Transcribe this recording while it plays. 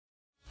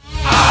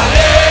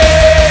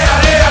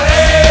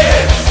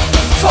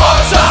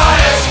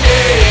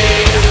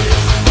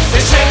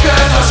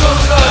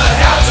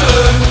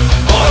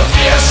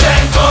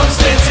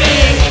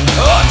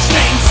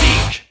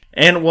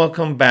And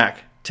welcome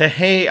back to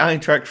Hey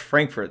Eintracht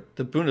Frankfurt,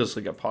 the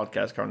Bundesliga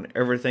podcast covering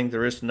everything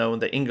there is to know in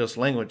the English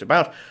language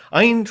about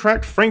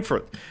Eintracht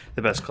Frankfurt,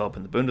 the best club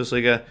in the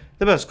Bundesliga,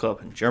 the best club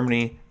in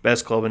Germany,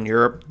 best club in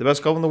Europe, the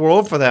best club in the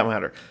world for that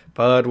matter.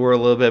 But we're a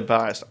little bit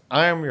biased.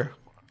 I am your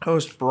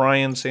host,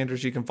 Brian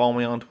Sanders. You can follow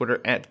me on Twitter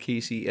at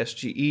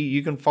KCSGE.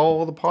 You can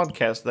follow the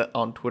podcast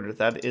on Twitter.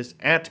 That is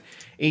at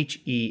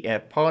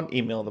HEFPod.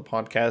 Email the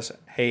podcast,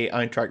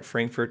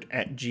 heyeintrachtfrankfurt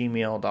at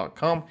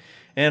gmail.com.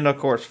 And, of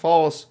course,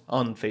 follow us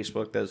on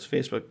Facebook. That's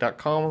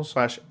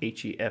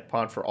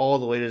facebook.com/HEFPod for all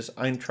the latest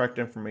Eintracht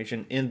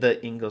information in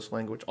the English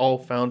language, all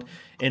found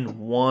in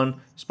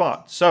one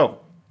spot. So,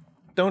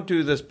 don't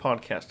do this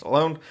podcast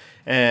alone.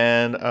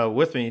 And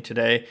with me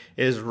today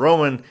is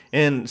Roman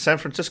in San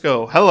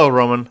Francisco. Hello,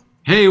 Roman.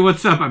 Hey,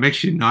 what's up? I'm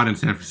actually not in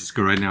San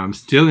Francisco right now. I'm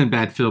still in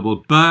Bad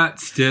Filbel,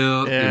 but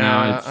still,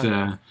 it's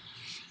still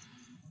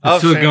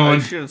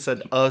going. I should have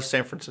said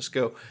San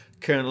Francisco.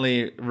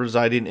 Currently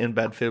residing in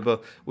Bad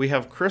Filbel. We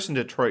have Chris in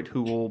Detroit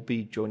who will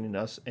be joining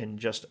us in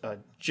just a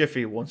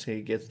jiffy once he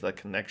gets the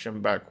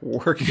connection back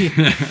working.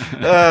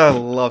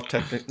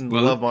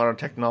 Love modern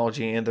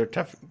technology and their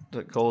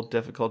technical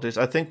difficulties.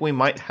 I think we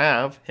might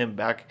have him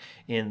back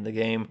in the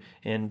game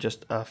in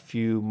just a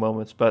few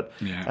moments. But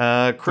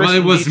Chris,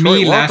 it was Detroit,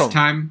 me welcome. last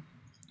time.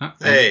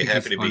 Hey,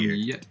 happy to be here.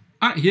 Yet.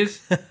 He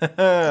is.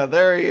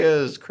 There he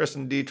is, Chris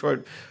in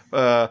Detroit.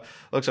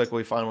 Looks like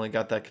we finally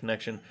got that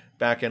connection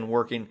back and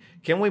working.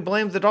 Can we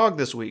blame the dog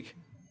this week?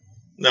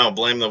 No,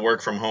 blame the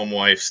work-from-home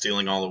wife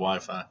stealing all the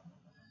Wi-Fi.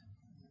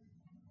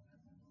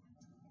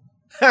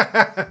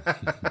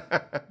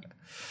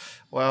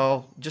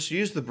 Well, just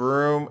use the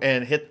broom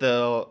and hit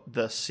the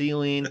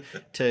ceiling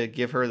to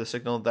give her the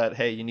signal that,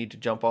 hey, you need to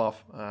jump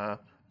off.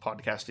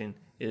 Podcasting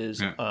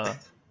is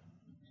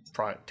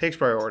takes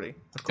priority.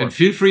 Of course. And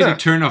feel free to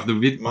turn off the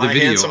video. Our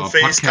face,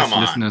 podcast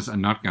listeners are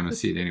not going to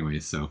see it anyway,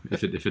 so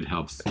if it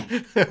helps.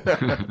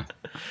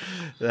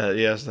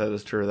 Yes, that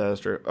is true. That is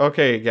true.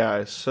 Okay,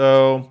 guys.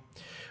 So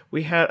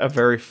we had a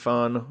very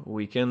fun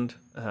weekend.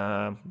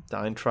 The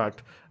Eintracht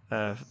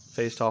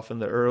faced off in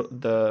the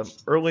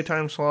early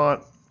time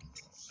slot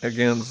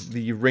against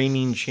the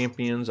reigning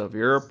champions of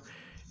Europe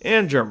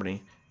and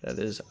Germany. That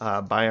is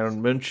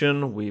Bayern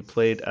München. We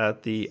played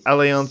at the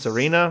Allianz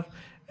Arena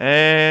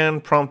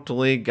and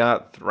promptly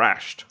got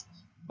thrashed.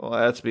 Well,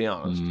 let's be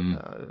honest.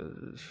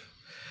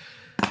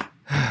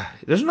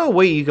 There's no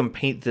way you can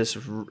paint this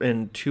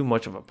in too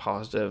much of a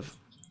positive.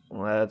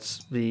 Let's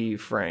be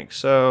frank.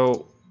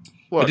 So,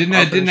 what?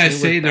 Didn't I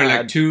say there are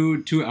like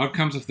two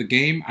outcomes of the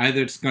game?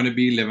 Either it's going to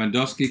be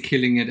Lewandowski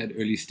killing it at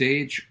early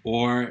stage,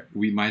 or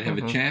we might have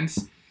a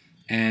chance.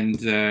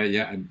 And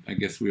I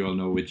guess we all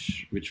know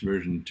which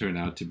version turned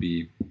out to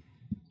be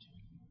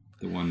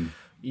the one.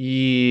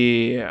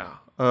 Yeah.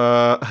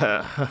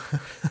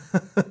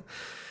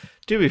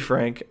 To be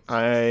frank,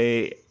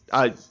 I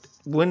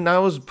when I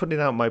was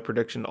putting out my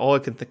prediction, all I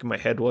could think in my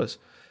head was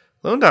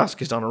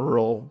Lewandowski's on a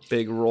real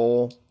big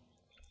roll.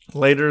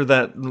 Later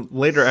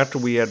after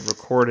we had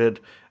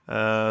recorded,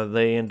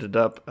 they ended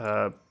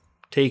up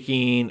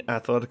taking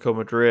Atletico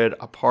Madrid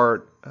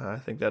apart. I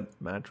think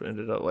that match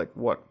ended up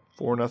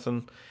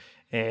 4-0.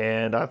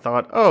 And I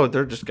thought,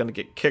 they're just going to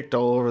get kicked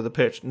all over the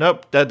pitch.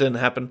 Nope, that didn't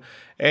happen.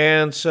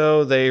 And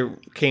so they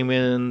came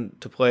in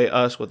to play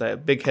us with a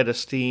big head of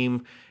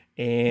steam,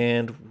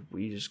 and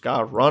we just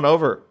got run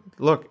over.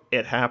 Look,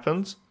 it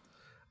happens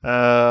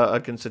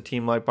against a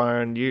team like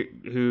Bayern,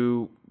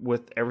 who,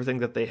 with everything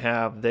that they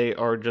have, they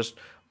are just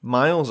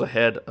miles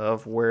ahead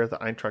of where the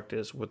Eintracht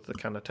is with the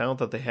kind of talent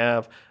that they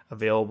have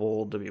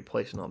available to be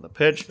placing on the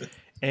pitch.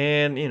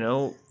 And,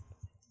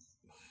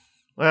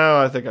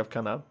 I think I've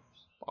kind of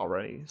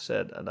already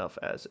said enough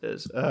as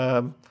is.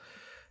 I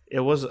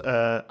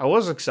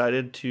was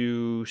excited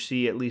to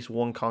see at least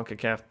one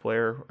CONCACAF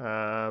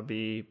player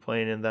be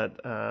playing in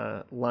that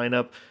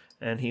lineup,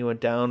 and he went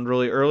down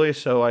really early.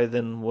 So I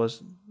then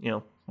was,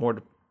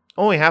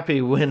 only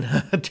happy when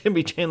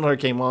Timmy Chandler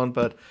came on.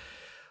 But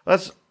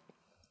let's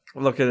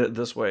look at it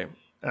this way: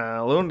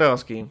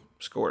 Lewandowski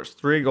scores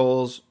 3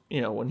 goals.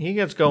 When he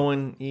gets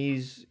going,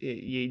 you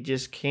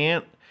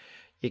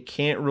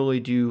can't really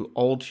do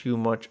all too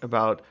much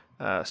about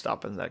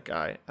stopping that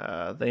guy.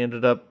 They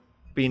ended up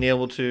being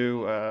able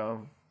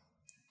to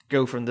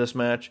go from this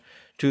match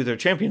to their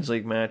Champions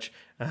League match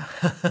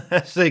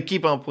as they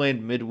keep on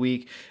playing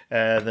midweek,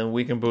 then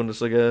weekend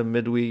Bundesliga,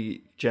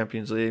 midweek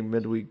Champions League,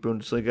 midweek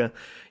Bundesliga.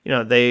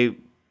 They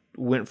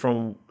went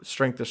from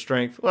strength to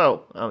strength.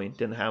 Well,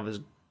 didn't have as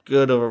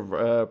good of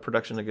a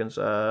production against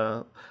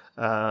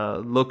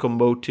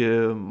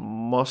Lokomotiv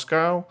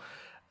Moscow.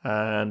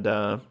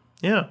 And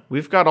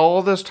we've got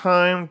all this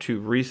time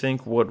to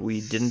rethink what we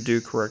didn't do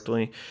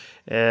correctly,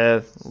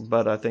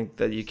 but I think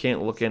that you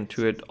can't look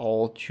into it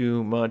all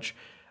too much.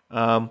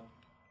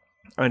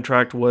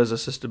 Eintracht was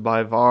assisted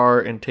by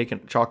VAR and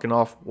chalking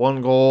off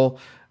 1 goal.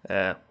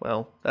 That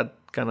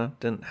kind of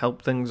didn't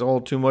help things all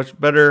too much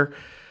better.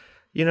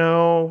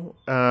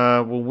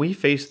 When we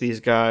face these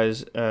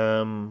guys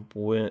in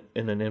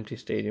an empty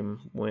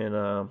stadium, when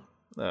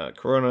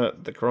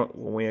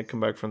when we had come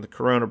back from the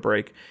Corona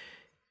break,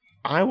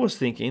 I was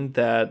thinking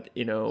that,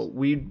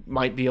 we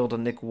might be able to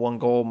nick one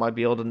goal, might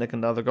be able to nick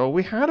another goal.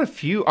 We had a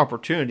few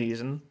opportunities,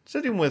 and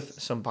sitting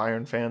with some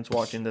Bayern fans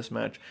watching this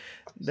match,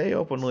 they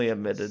openly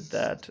admitted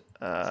that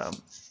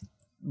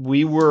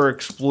we were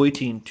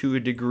exploiting to a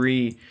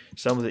degree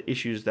some of the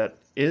issues that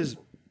is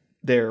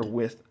there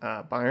with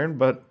Bayern,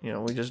 but,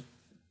 we just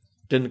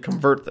didn't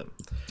convert them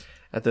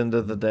at the end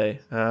of the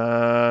day.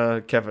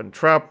 Kevin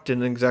Trapp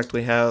didn't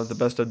exactly have the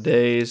best of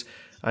days.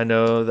 I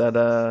know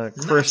that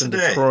Chris in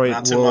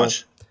Detroit will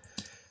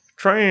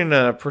try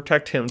and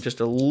protect him just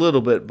a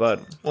little bit,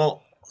 but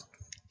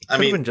I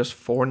mean, been just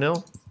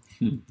 4-0.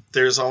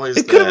 There's always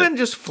it could have been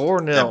just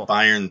 4-0. That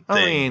Bayern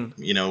thing. I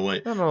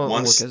mean,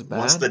 once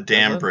the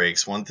dam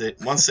breaks, once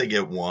they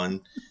get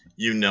one,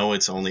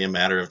 it's only a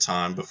matter of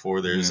time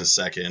before there's a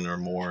second or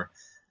more.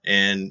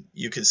 And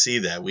you could see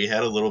that we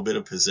had a little bit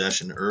of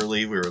possession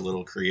early. We were a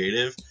little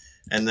creative.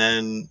 And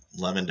then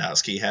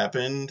Lewandowski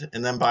happened,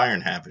 and then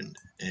Bayern happened.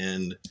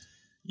 And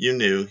you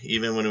knew,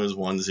 even when it was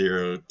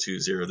 1-0,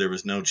 2-0, there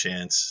was no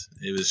chance.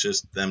 It was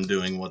just them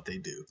doing what they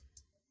do.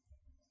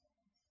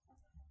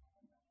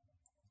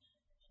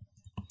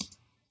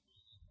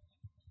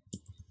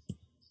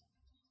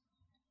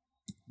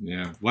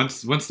 Yeah,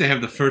 once they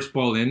have the first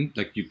ball in,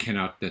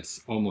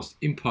 that's almost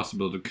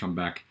impossible to come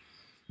back.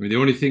 I mean, the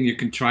only thing you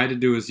can try to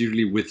do is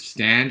usually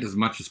withstand as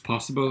much as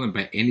possible, and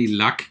by any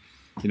luck,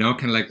 kind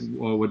of like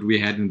what we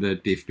had in the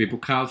DFB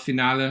Pokal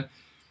finale,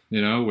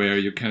 where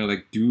you kind of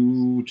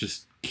do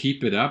just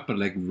keep it up, but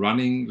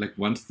running,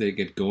 once they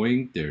get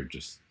going, they're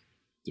just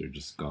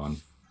gone.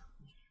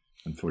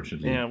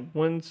 Unfortunately. Yeah,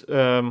 once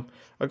a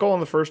goal in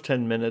the first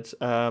 10 minutes,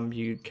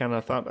 you kind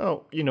of thought,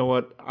 oh, you know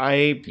what?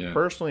 I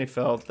personally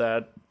felt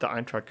that the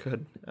Eintracht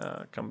could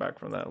come back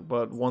from that.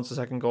 But once the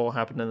second goal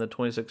happened in the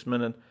 26th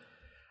minute,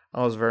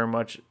 I was very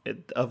much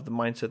of the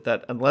mindset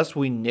that unless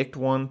we nicked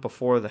one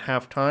before the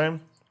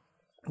halftime,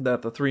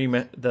 that the 3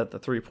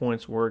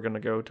 points were going to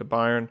go to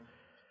Bayern.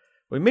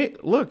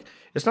 Look,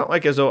 it's not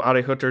like as though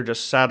Adi Hütter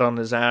just sat on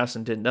his ass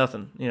and did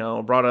nothing.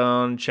 Brought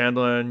on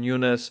Chandler and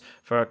Younes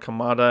for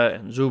Kamada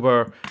and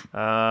Zuber.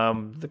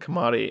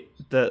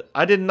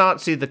 I did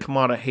not see the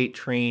Kamada hate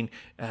train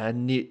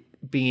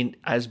being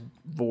as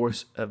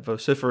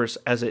vociferous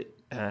as it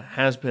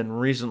has been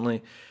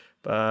recently.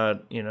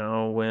 But,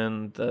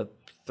 when the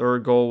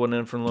third goal went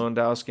in from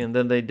Lewandowski and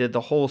then they did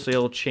the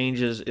wholesale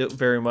changes, it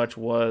very much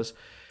was,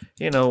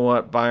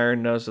 Bayern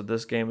knows that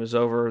this game is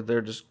over.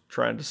 They're just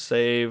trying to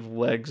save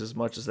legs as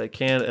much as they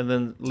can. And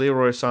then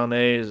Leroy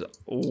Sané's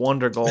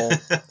wonder goal.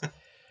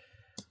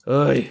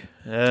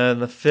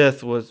 And the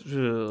fifth was,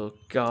 oh,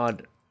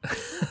 God.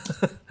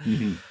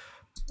 Mm-hmm.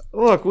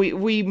 Look,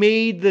 we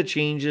made the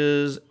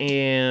changes,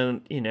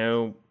 and,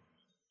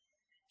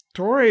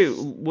 Torre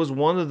was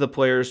one of the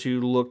players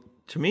who looked,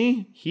 to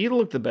me, he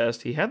looked the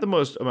best. He had the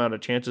most amount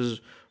of chances.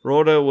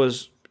 Rode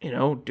was,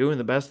 doing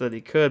the best that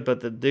he could, but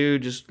the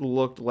dude just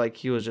looked like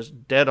he was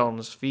just dead on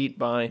his feet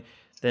by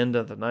the end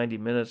of the 90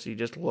 minutes. He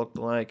just looked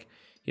like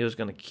he was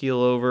going to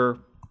keel over.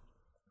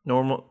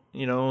 Normal,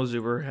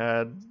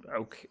 Zuber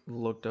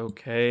looked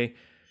okay.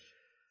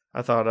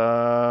 I thought,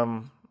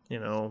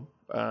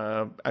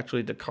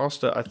 actually Da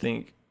Costa, I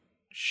think,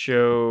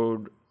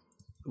 showed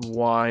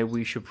why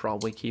we should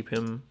probably keep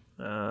him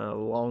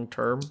long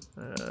term,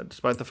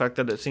 despite the fact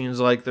that it seems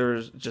like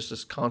there's just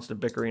this constant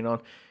bickering on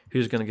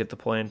who's going to get the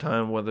playing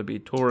time, whether it be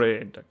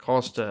Torre, Da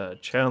Costa,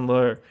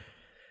 Chandler,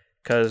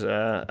 because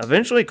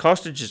eventually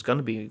Kostic is going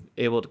to be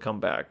able to come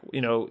back.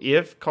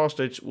 If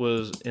Kostic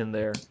was in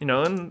there,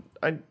 and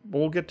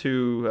we'll get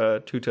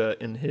to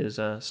Tuta in his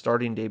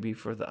starting debut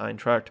for the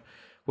Eintracht,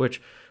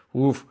 which,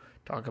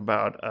 talk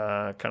about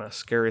kind of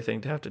scary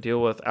thing to have to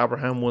deal with.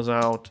 Abraham was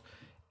out,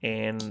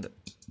 and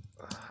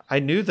I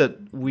knew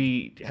that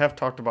we have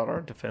talked about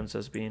our defense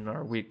as being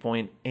our weak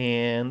point,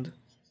 and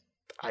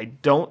I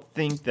don't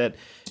think that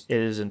it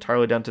is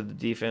entirely down to the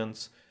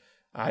defense.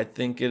 I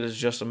think it is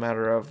just a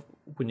matter of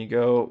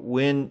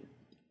when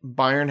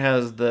Bayern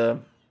has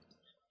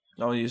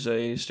I'll use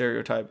a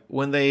stereotype,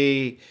 when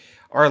they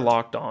are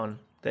locked on,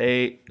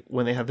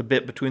 when they have the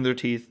bit between their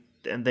teeth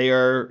and they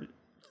are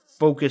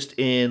focused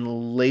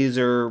in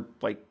laser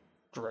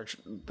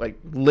direction,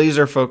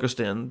 laser focused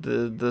in,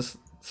 this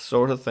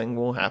sort of thing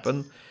will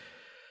happen.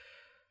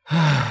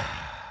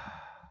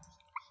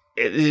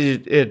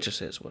 It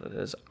just is what it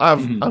is.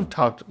 I've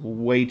talked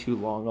way too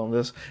long on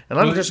this, and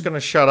I'm just going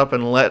to shut up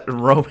and let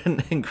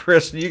Roman and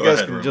Chris, you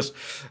guys can just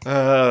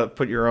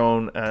put your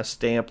own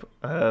stamp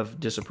of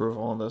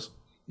disapproval on this.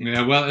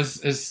 Yeah, well,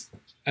 as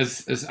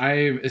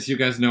you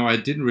guys know, I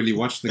didn't really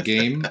watch the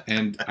game,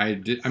 and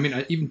I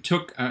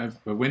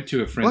went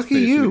to a friend's place. Lucky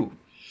you.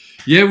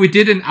 Yeah, we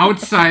did an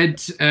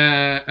outside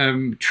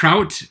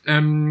trout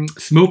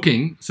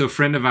smoking. So a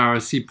friend of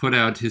ours, he put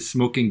out his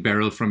smoking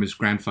barrel from his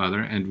grandfather,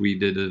 and we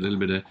did a little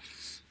bit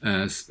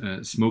of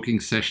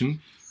smoking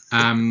session,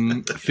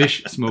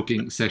 fish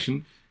smoking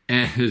session.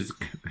 And it's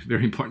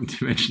very important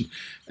to mention,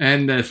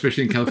 and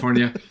especially in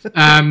California.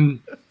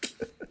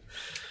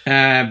 So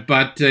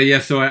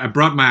I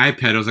brought my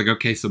iPad. I was like,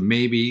 okay, so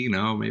maybe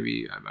I'm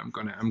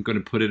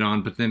gonna put it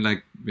on. But then,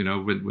 like,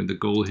 when the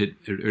goal hit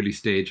early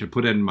stage, I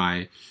put in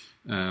my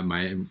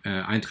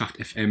Eintracht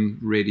FM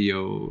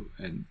radio,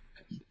 and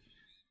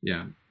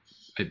yeah,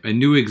 I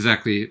knew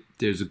exactly.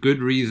 There's a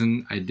good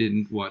reason I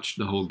didn't watch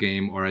the whole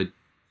game, or I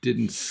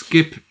didn't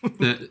skip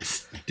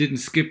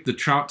the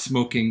trout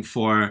smoking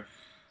for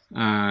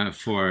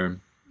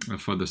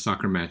the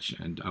soccer match,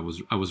 and I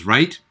was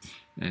right.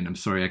 And I'm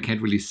sorry, I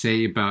can't really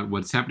say about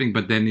what's happening.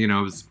 But then,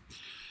 I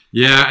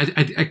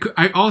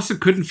also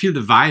couldn't feel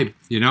the vibe.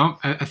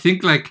 I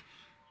think like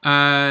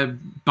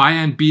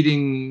Bayern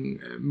beating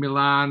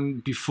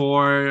Milan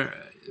before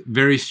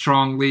very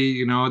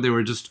strongly. They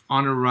were just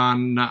on a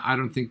run. I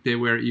don't think they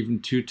were even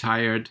too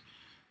tired.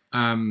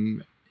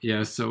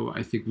 So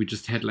I think we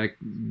just had like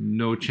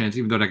no chance.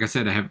 Even though, like I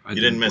said, I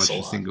didn't watch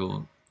a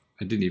single.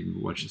 I didn't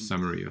even watch a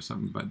summary or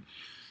something. But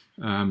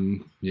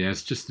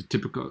it's just a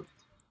typical.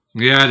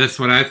 Yeah, that's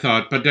what I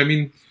thought. But I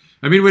mean,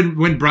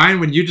 when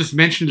Brian, when you just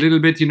mentioned a little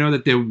bit,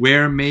 that there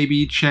were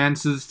maybe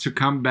chances to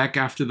come back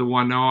after the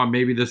 1-0, or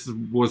maybe this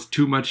was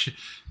too much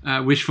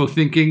wishful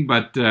thinking.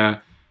 But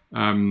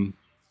Bayern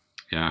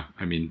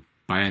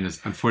is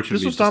unfortunately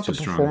this was not the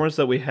performance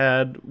that we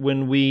had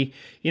when we,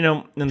 in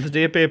the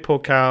DFB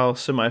Pokal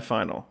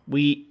semifinal.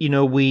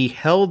 We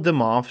held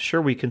them off. Sure,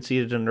 we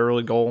conceded an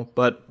early goal,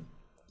 but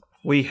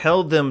we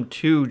held them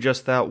to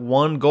just that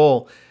one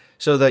goal,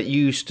 so that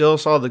you still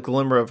saw the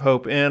glimmer of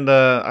hope. And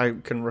I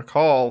can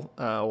recall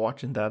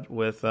watching that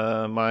with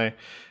my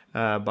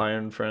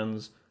Bayern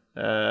friends,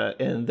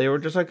 and they were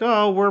just like,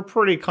 "Oh, we're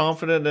pretty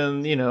confident."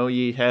 And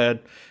you had,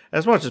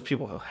 as much as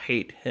people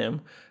hate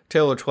him,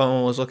 Taylor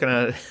Twellman was looking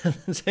at it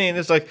and saying,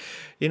 "It's like,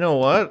 you know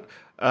what?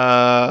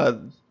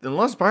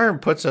 Unless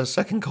Bayern puts a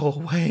second goal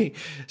away,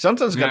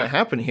 something's going to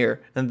happen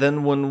here." And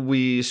then when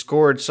we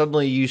scored,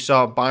 suddenly you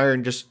saw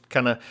Bayern just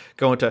kind of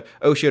go into,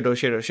 oh shit,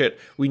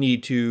 we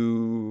need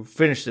to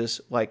finish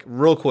this like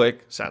real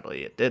quick.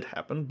 Sadly, it did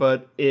happen,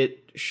 but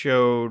it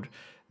showed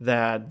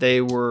that they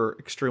were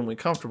extremely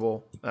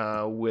comfortable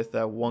with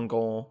that one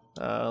goal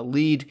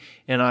lead.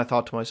 And I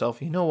thought to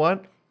myself, you know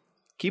what?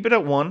 Keep it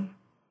at 1.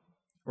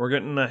 We're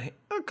getting a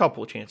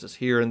couple of chances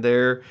here and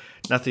there.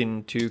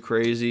 Nothing too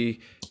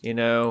crazy.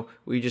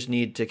 We just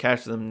need to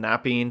catch them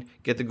napping,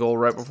 get the goal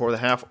right before the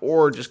half,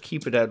 or just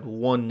keep it at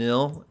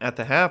 1-0 at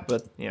the half.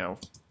 But,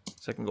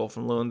 second goal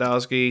from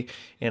Lewandowski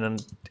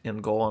and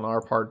goal on our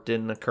part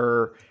didn't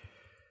occur.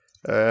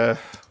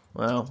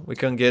 We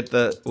couldn't get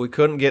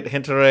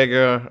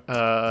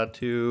Hinteregger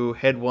to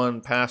head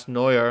one past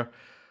Neuer.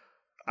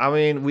 I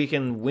mean, we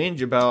can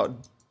whinge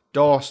about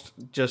Dost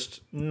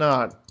just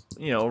not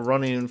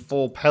running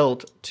full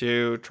pelt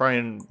to try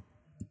and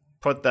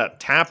put that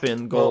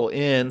tap-in goal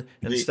in.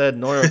 Instead,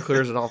 Neuer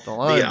clears it off the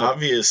line. The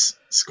obvious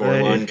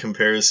scoreline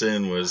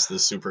comparison was the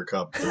Super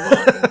Cup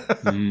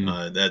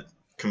debacle. That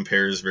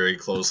compares very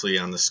closely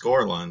on the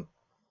scoreline.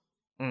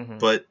 Mm-hmm.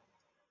 But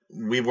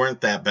we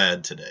weren't that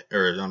bad today.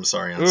 On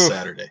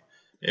Saturday.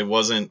 It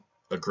wasn't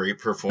a great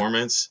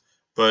performance,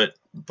 but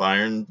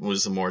Bayern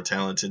was the more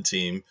talented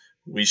team.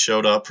 We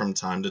showed up from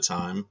time to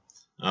time.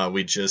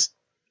 We just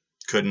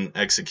couldn't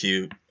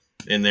execute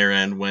in their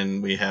end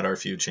when we had our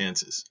few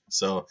chances.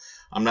 So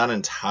I'm not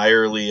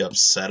entirely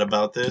upset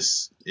about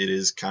this. It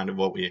is kind of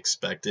what we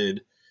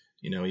expected,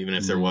 even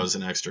if there was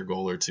an extra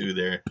goal or two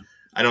there.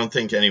 I don't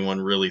think anyone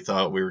really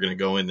thought we were going to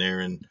go in there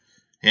and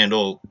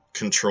handle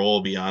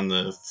control beyond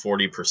the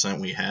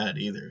 40% we had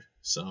either.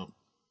 So,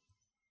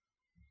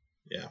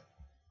 yeah.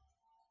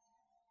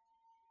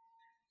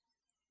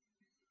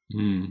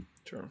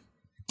 Sure.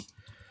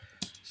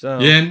 So,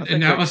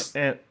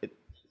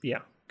 yeah,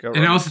 Go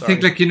and I also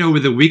think,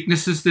 with the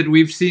weaknesses that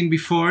we've seen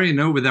before,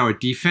 with our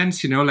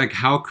defense,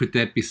 how could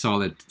that be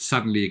solid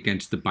suddenly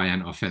against the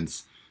Bayern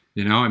offense?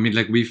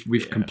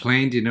 We've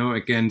complained,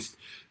 against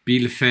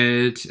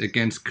Bielefeld,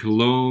 against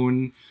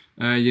Cologne,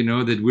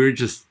 that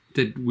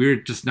we're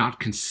just not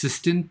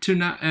consistent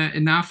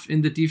enough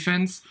in the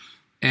defense,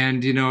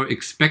 and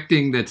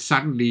expecting that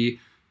suddenly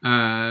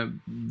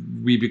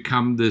we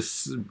become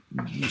this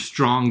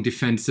strong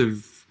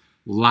defensive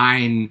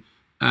line.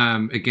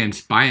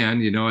 Against Bayern,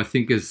 I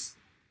think is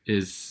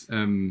it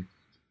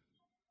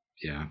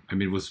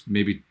was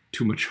maybe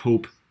too much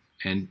hope,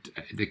 and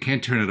they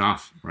can't turn it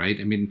off, right?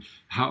 I mean,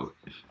 how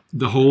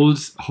the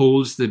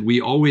holes that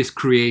we always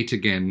create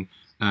again,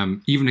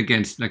 even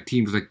against like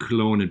teams like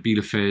Cologne and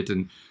Bielefeld,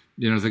 and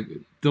like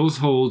those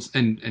holes,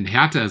 and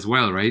Hertha as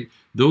well, right?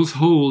 Those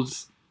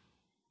holes,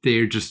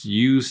 they're just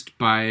used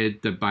by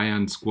the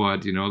Bayern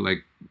squad,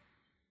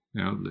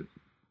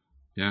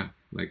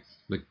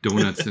 like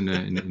donuts in a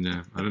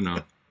I don't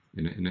know,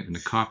 in a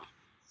cop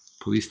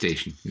police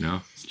station,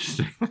 It's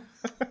just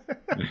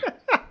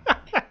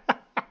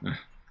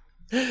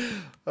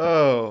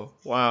Oh,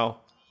 wow.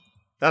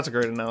 That's a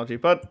great analogy.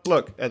 But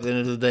look, at the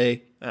end of the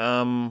day,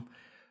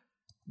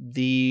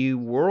 the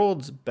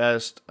world's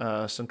best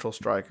central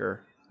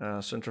striker,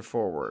 center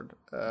forward,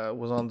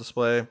 was on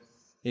display.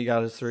 He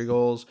got his 3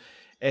 goals.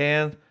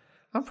 And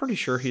I'm pretty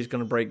sure he's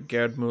going to break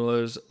Gerd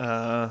Muller's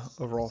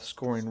overall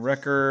scoring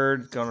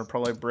record. Going to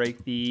probably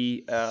break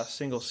the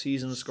single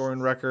season scoring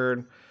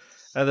record.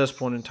 At this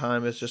point in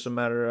time, it's just a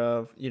matter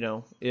of,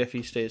 if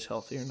he stays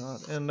healthy or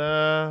not. And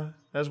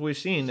as we've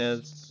seen,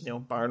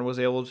 Bayern was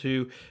able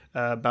to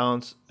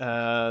bounce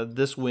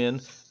this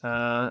win,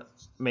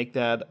 make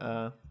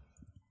that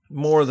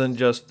more than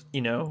just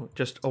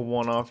a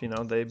one-off.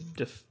 They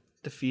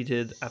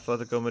defeated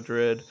Atletico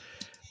Madrid.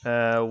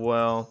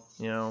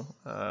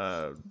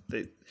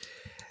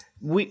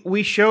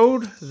 We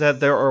showed that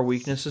there are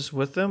weaknesses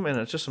with them, and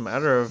it's just a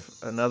matter of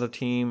another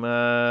team.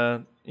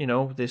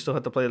 They still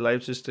have to play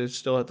Leipzig. They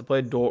still have to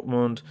play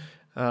Dortmund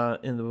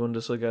in the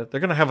Bundesliga. They're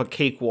going to have a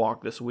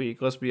cakewalk this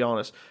week. Let's be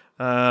honest.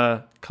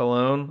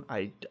 Cologne,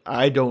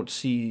 I don't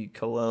see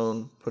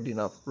Cologne putting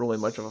up really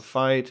much of a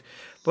fight,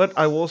 but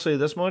I will say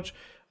this much: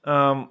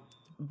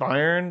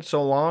 Bayern,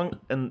 so long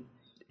and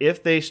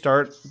if they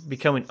start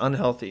becoming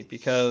unhealthy,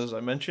 because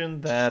I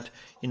mentioned that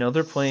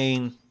they're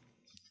playing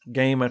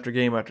game after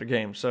game after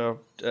game. So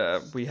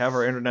we have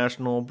our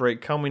international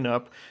break coming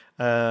up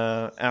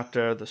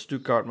after the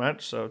Stuttgart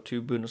match. So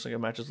 2 Bundesliga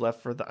matches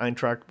left for the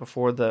Eintracht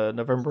before the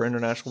November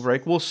international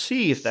break. We'll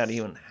see if that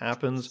even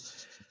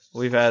happens.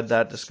 We've had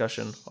that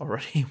discussion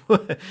already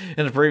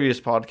in the previous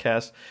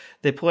podcast.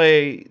 They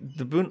play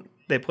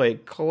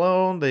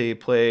Cologne, they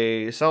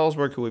play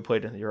Salzburg, who we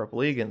played in the Europa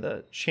League and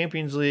the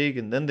Champions League,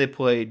 and then they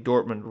play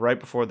Dortmund right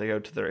before they go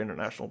to their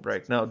international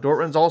break. Now,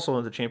 Dortmund's also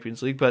in the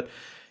Champions League, but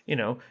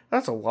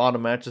that's a lot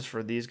of matches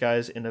for these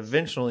guys, and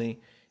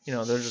eventually,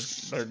 they're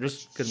just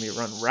going to be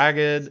run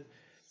ragged.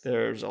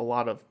 There's a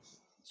lot of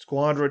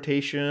squad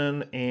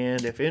rotation,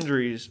 and if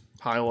injuries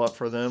pile up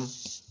for them,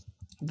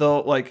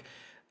 they'll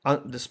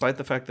despite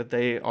the fact that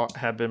they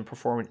have been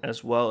performing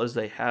as well as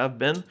they have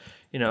been,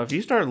 if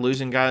you start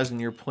losing guys and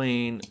you're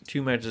playing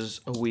 2 matches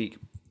a week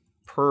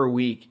per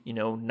week,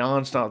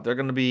 nonstop, they're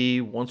going to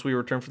be, once we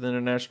return for the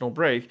international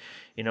break,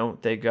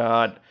 they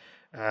got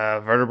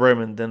Werder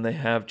Bremen, then they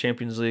have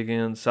Champions League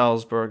against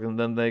Salzburg, and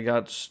then they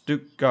got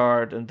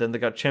Stuttgart, and then they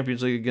got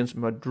Champions League against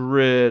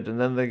Madrid, and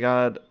then they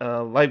got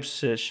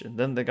Leipzig, and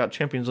then they got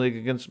Champions League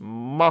against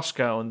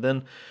Moscow, and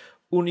then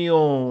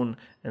Union,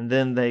 and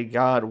then they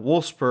got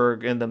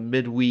Wolfsburg in the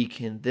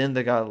midweek, and then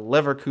they got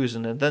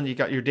Leverkusen, and then you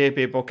got your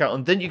DFB Pokal,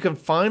 and then you can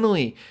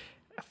finally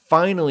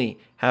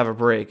have a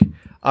break.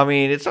 I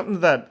mean, it's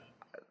something that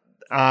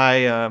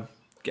I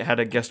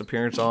had a guest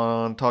appearance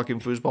on Talking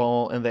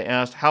Foosball, and they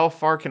asked, how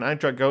far can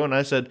Eintracht go? And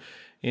I said,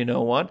 you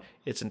know what?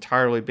 It's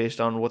entirely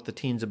based on what the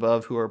teams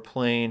above who are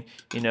playing,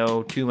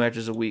 2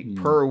 matches a week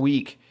per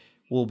week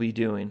will be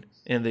doing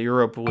in the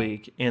Europa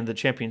League and the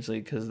Champions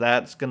League, because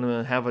that's going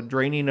to have a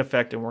draining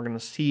effect, and we're going to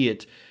see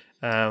it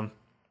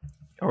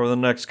over the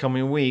next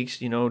coming weeks.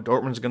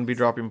 Dortmund's going to be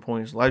dropping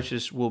points.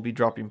 Leipzig will be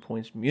dropping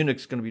points.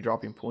 Munich's going to be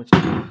dropping points.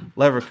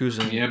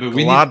 Leverkusen,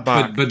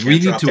 Gladbach. But we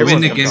need to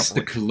win against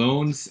the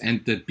Colognes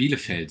and the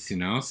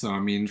Bielefelds, So, I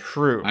mean,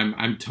 true.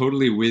 I'm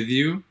totally with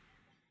you.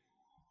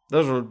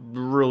 Those are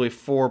really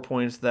 4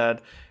 points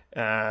that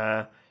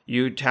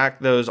you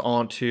tack those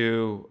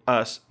onto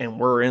us, and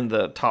we're in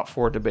the top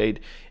 4 debate,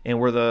 and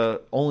we're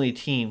the only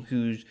team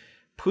who's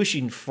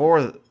pushing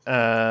for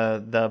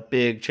the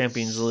big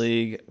Champions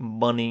League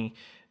money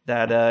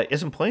that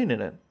isn't playing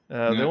in it.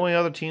 The only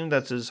other team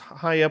that's as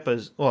high up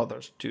as, well,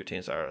 there's 2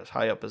 teams that are as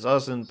high up as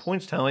us in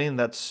points tallying, and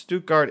that's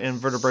Stuttgart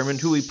and Werder Bremen,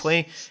 who we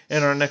play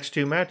in our next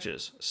 2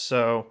 matches.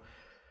 So,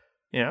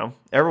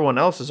 everyone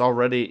else is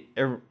already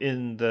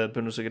in the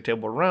Bundesliga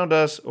table around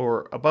us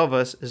or above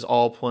us is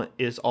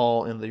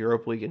all in the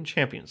Europa League and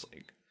Champions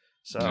League.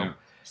 So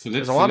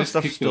there's a lot of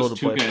stuff still to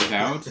play. 2 guys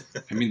out.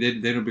 I mean,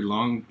 they don't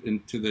belong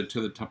to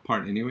the top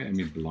part anyway. I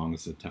mean, belong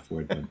is a tough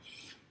word, but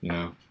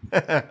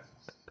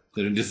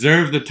they don't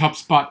deserve the top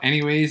spot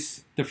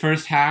anyways. The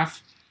first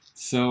half.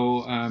 So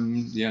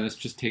let's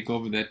just take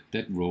over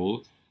that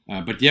role.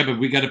 But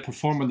we got to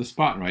perform on the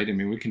spot, right? I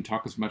mean, we can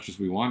talk as much as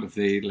we want if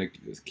they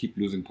keep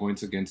losing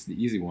points against the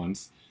easy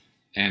ones,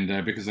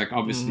 and because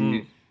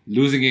obviously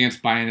losing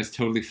against Bayern is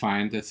totally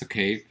fine. That's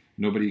okay.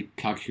 Nobody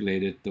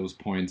calculated those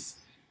points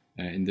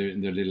in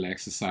their little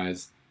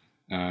exercise,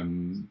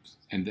 and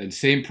the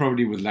same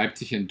probably with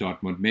Leipzig and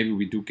Dortmund. Maybe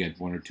we do get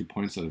 1 or 2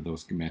 points out of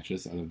those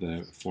matches, out of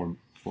the four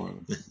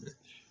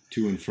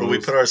to and fro. Well, we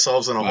put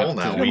ourselves in a hole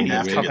now. We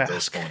have to get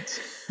those points.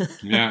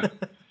 Yeah,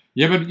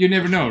 but you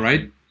never know,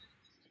 right?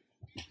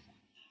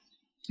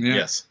 Yeah.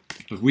 Yes.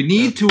 But we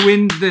need to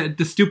win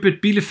the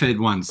stupid Bielefeld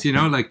ones,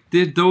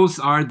 those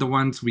are the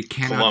ones we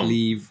cannot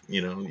leave.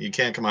 You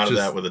can't come out of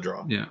that with a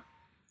draw. Yeah.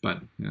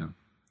 But,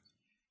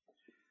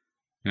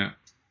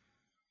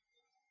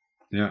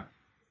 Yeah.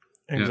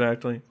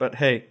 Exactly. Yeah. But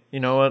hey, you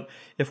know what?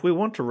 If we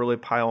want to really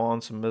pile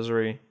on some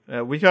misery,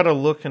 we got to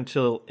look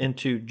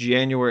into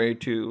January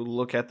to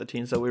look at the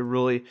teams that we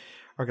really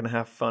are going to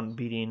have fun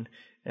beating.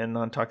 And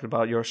I'm talking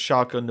about your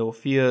Schalke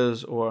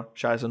 04s or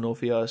Scheiße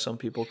 04, as some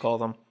people call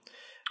them.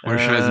 Or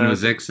Scheiße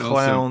 06 also.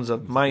 Clowns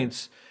of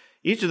Mainz.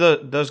 Each of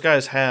those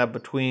guys have,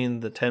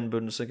 between the 10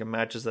 Bundesliga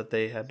matches that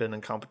they have been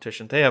in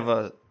competition, they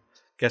have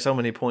guess how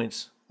many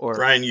points Or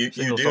Brian, you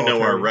do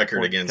know our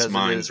record against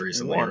Mines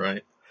recently,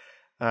 right?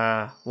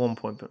 1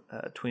 point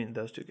between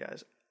those two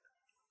guys.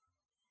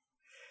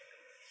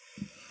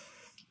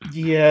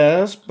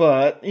 Yes,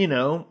 but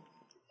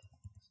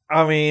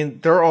I mean,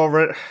 they're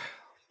already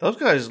those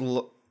guys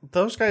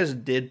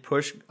did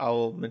push.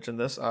 I'll mention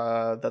this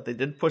that they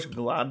did push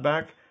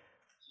Gladbach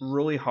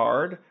really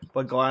hard,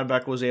 but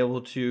Gladbach was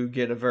able to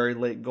get a very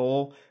late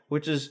goal,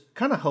 which is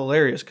kind of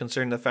hilarious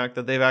considering the fact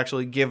that they've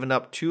actually given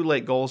up 2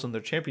 late goals in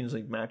their Champions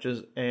League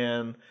matches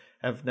and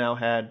have now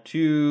had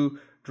 2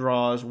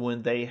 draws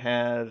when they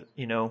had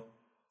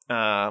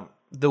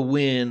the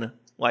win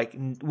like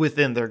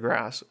within their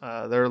grasp.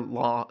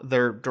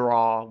 Their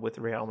draw with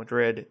Real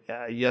Madrid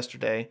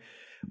yesterday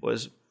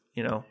was,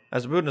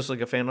 as a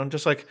Bundesliga fan, I'm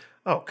just like,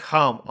 oh,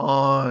 come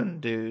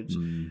on, dudes.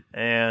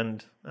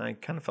 And I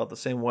kind of felt the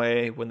same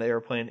way when they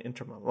were playing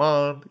Inter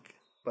Milan,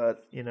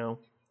 but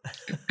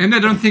and I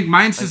don't think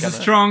Mainz is as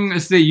strong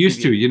as they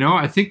used to.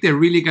 I think they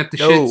really got the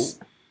shits.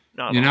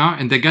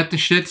 And they got the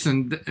shits,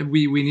 and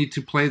we need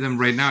to play them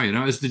right now.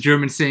 As the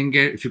German saying,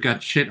 if you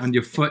got shit on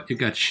your foot, you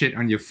got shit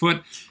on your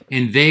foot,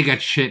 and they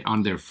got shit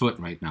on their foot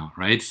right now,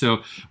 right?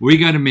 So we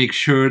got to make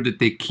sure that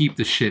they keep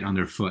the shit on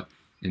their foot,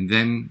 and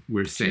then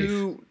we're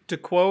safe. To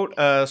quote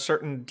a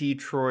certain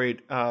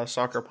Detroit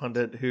soccer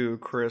pundit who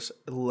Chris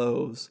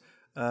loathes,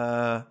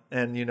 and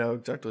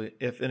exactly,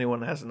 if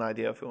anyone has an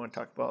idea if we want to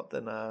talk about,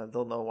 then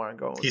they'll know where I'm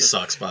going with this. He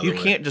sucks, by the way.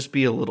 You can't just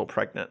be a little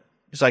pregnant.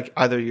 It's like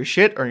either you're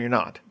shit or you're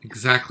not.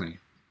 Exactly.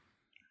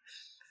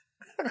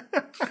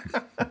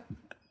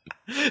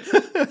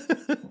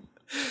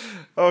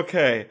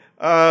 Okay.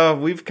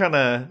 We've kind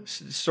of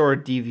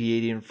started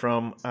deviating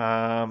from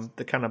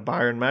the kind of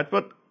Bayern match,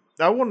 but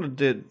I wanted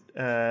to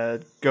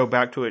go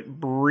back to it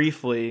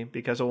briefly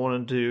because I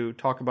wanted to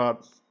talk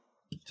about,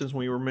 since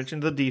we were mentioning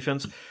the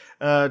defense,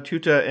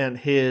 Tuta and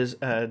his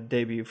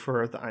debut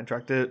for the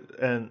Eintracht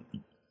and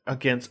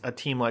against a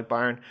team like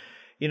Bayern.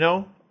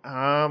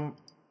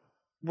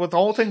 With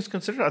all things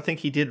considered, I think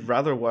he did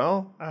rather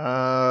well.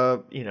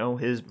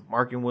 His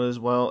marking was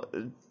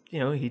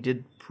he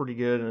did pretty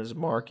good in his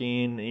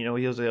marking. He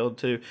was able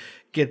to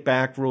get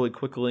back really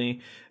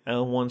quickly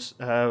once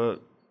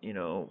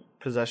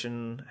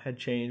possession had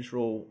changed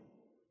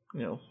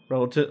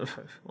relative.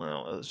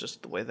 Well, it was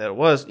just the way that it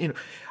was.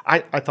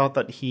 I thought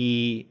that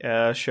he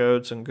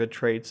showed some good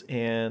traits,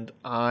 and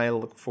I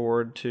look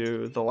forward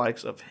to the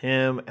likes of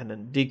him and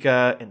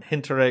Ndika and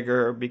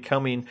Hinteregger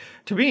becoming.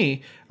 To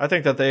me, I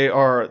think that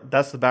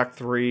that's the back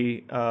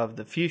 3 of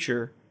the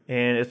future,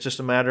 and it's just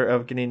a matter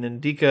of getting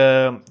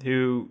Ndika,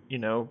 who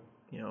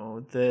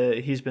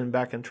he's been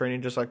back in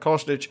training just like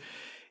Kostic.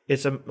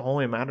 It's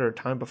only a matter of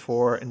time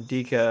before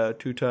Ndika,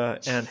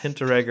 Tuta, and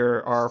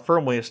Hinteregger are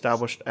firmly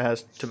established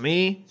as, to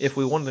me, if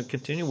we wanted to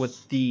continue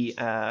with the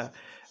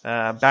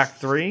back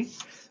 3,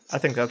 I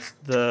think that's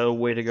the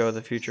way to go in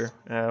the future.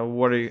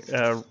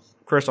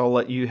 Chris, I'll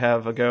let you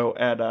have a go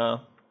at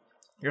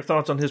your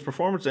thoughts on his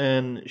performance,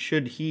 and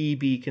should he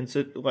be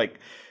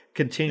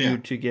continue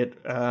to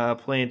get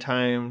playing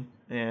time,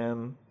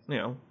 and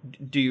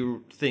do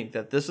you think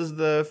that this is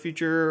the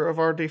future of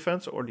our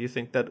defense, or do you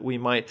think that we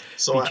might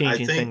be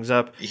changing things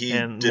up? He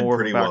and did more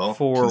pretty back well,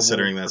 four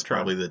considering that's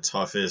probably the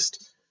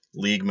toughest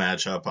league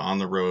matchup on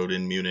the road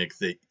in Munich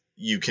that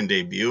you can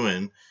debut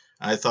in.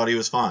 I thought he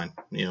was fine.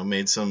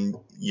 Made some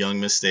young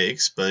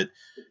mistakes, but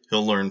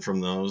he'll learn from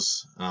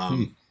those.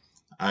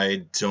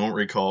 I don't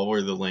recall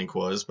where the link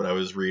was, but I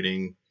was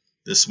reading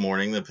this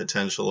morning the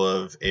potential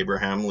of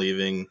Abraham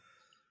leaving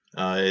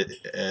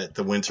at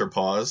the winter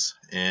pause,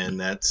 and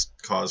that's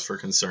cause for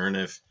concern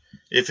if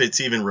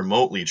it's even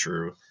remotely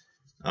true.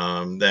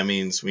 That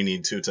means we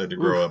need Tuta to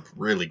grow up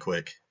really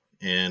quick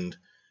and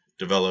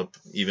develop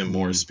even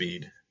more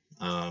speed.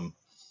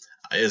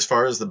 As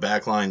far as the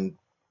backline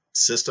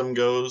system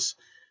goes,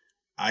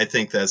 I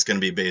think that's going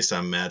to be based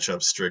on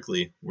matchups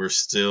strictly. We're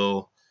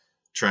still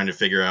trying to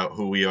figure out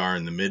who we are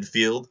in the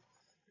midfield,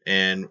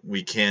 and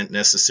we can't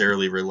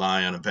necessarily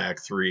rely on a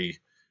back 3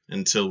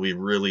 until we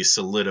really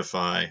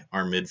solidify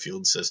our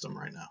midfield system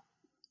right now.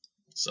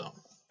 So,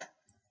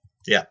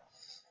 yeah.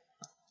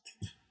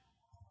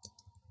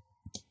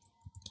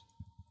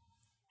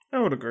 I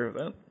would agree with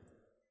that.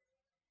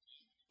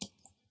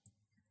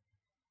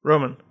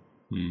 Roman.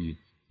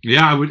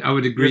 Yeah, I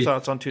would agree. Your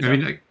thoughts on Tuta? I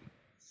mean,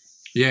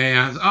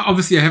 yeah.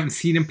 Obviously, I haven't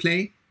seen him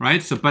play,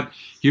 right? So, but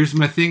here's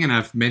my thing, and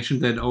I've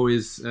mentioned that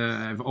always.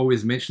 I've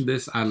always mentioned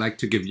this. I like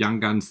to give young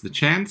guns the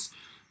chance.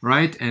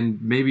 Right,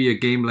 and maybe a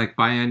game like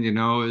Bayern,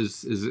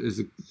 is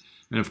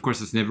and of course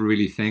it's never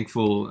really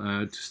thankful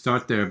to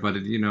start there. But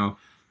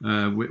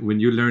when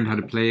you learn how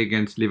to play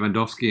against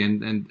Lewandowski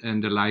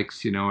and the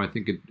likes, I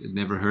think it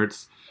never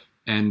hurts.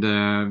 And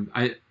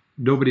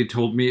nobody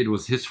told me it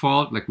was his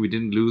fault. Like, we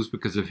didn't lose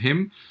because of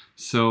him.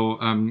 So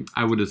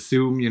I would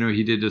assume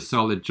he did a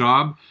solid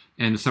job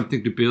and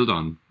something to build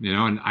on.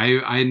 And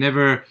I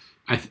never.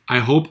 I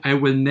hope I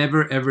will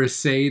never ever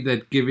say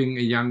that giving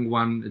a young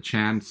one a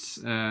chance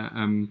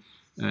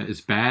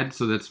is bad.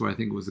 So that's why I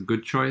think it was a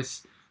good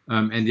choice.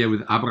 And yeah,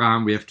 with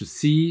Abraham, we have to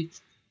see.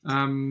 Yeah,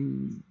 I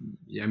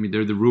mean,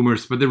 there are the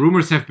rumors, but the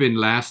rumors have been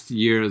last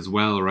year as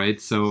well, right?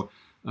 So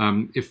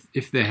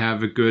if they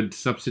have a good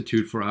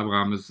substitute for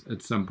Abraham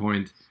at some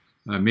point,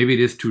 maybe it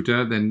is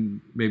Tuta,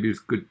 then maybe it's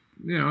good.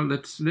 You know,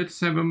 let's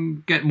have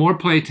him get more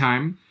play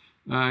time,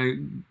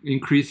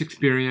 increase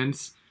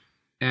experience,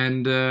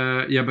 and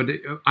but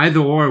either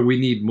or, we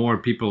need more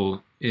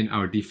people in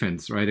our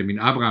defense, right? I mean,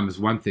 Abraham is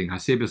one thing.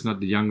 Hasebe is not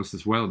the youngest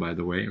as well, by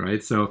the way,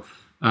 right? So,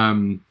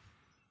 and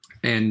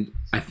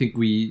I think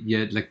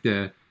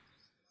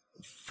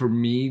for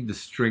me, the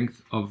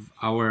strength of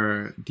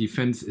our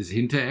defense is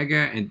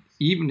Hinteregger, and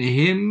even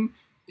him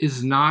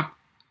is not.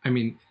 I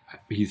mean,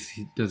 he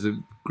does a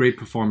great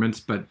performance,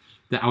 but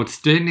the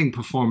outstanding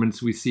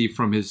performance we see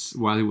from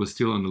while he was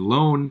still on the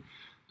loan,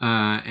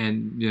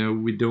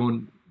 and we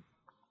don't.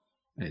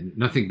 And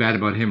nothing bad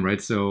about him,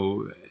 right?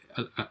 So,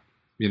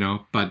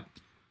 but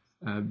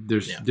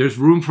there's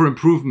room for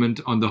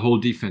improvement on the whole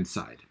defense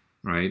side,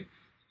 right?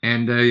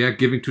 And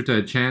giving Tuta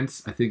a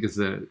chance, I think is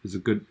a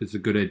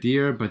good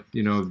idea. But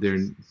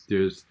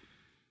there's,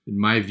 in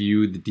my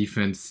view, the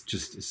defense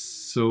just is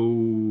so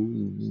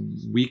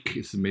weak.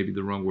 Is maybe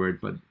the wrong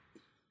word, but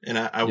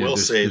I will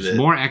say that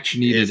more action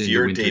needed. If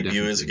your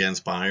debut is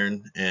against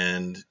Bayern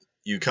and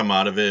you come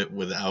out of it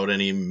without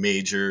any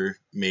major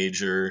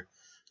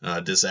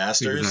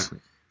disasters, exactly,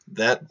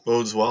 that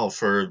bodes well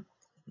for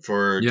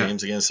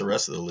games against the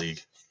rest of the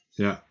league.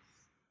 Yeah.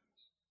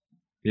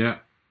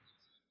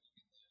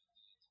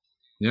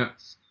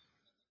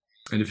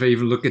 And if I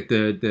even look at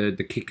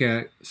the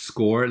kicker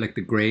score, like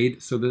the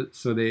grade, so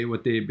they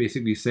what they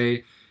basically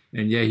say,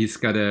 and he's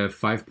got a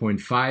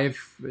 5.5.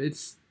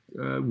 It's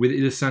with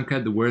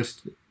Ilsanka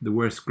the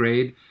worst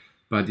grade,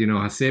 but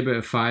Hasebe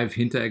a 5,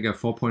 Hinteregger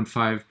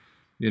 4.5.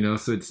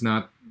 So it's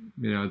not,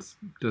 it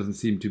doesn't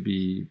seem to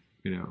be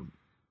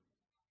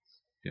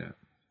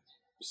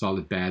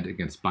solid bad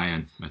against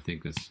Bayern. I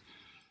think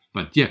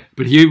but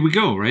here we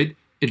go, right?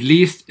 At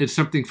least it's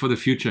something for the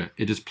future.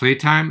 It is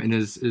playtime, and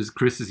as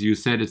Chris, as you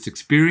said, it's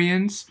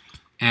experience,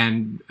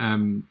 and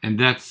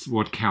that's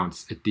what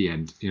counts at the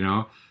end.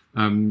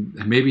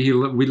 Maybe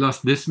we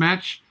lost this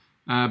match,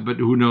 but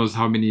who knows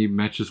how many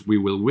matches we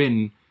will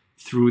win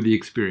through the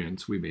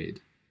experience we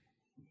made.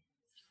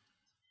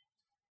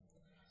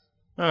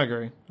 I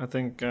agree. I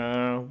think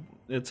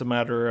it's a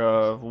matter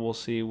of we'll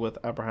see with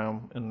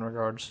Abraham in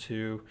regards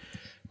to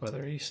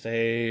whether he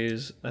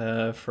stays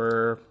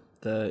for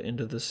the end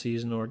of the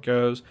season or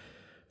goes.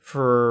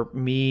 For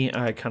me,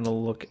 I kind of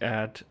look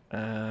at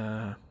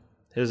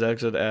his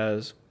exit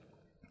as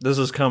this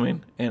is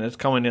coming, and it's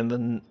coming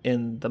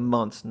in the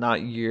months,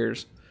 not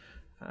years.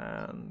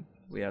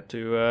 We have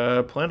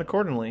to plan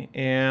accordingly,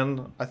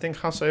 and I think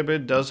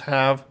Hasebe does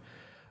have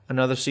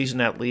another season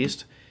at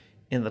least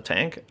in the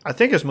tank. I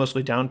think it's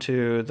mostly down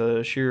to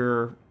the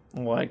sheer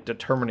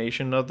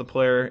determination of the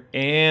player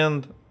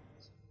and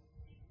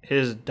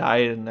his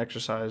diet and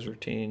exercise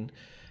routine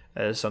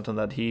is something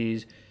that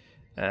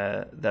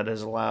that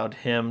has allowed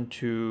him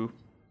to,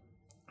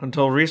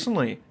 until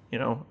recently, be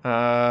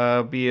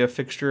a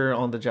fixture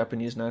on the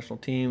Japanese national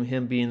team.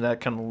 Him being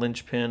that kind of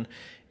linchpin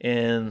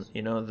in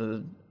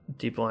the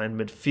deep line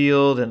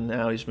midfield, and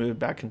now he's moved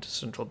back into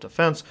central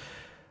defense.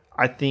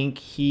 I think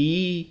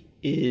he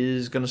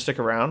is going to stick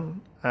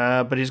around,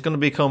 but he's going to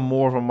become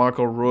more of a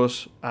Marco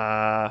Reus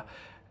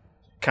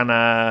kind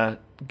of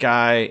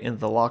guy in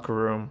the locker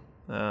room,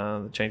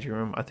 the changing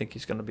room. I think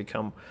he's going to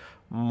become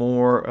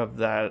more of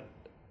that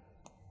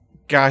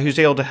guy who's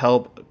able to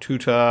help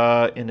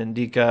Tuta and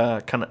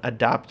Ndicka kind of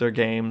adapt their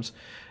games,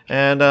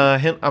 and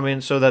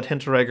so that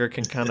Hinteregger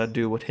can kind of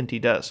do what Hinty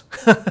does,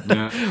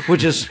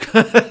 which is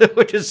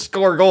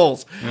score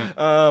goals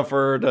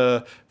for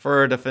a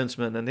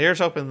defenseman. And here's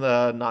hoping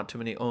not too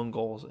many own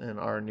goals in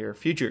our near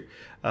future.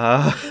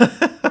 I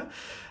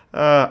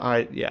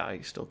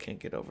still can't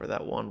get over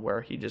that one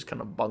where he just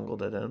kind of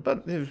bungled it in,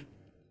 but.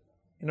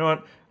 You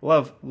know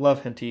what?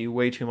 Love Hinty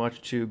way too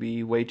much to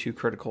be way too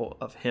critical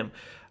of him.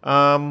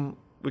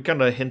 We kind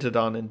of hinted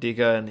on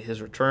Ndicka and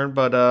his return,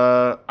 but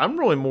I'm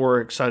really more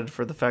excited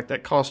for the fact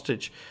that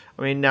Kostic,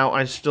 now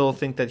I still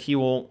think that he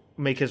won't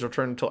make his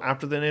return until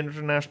after the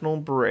international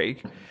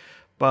break,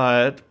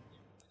 but,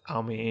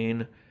 at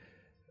the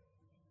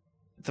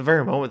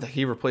very moment that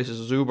he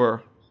replaces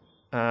Zuber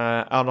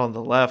out on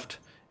the left,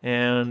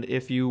 and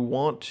if you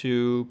want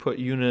to put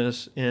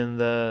Younes in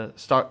a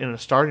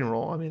starting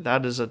role,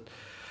 that is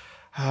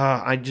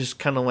I just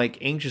kind of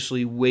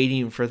anxiously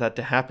waiting for that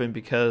to happen,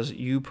 because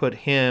you put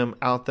him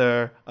out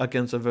there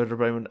against a Werder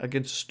Bremen,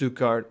 against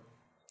Stuttgart.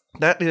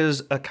 That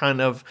is a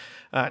kind of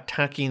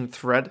attacking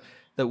threat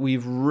that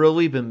we've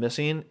really been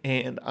missing.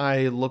 And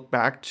I look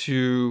back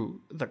to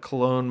the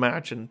Cologne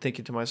match and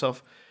thinking to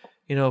myself,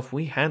 if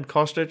we had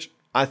Kostic,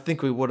 I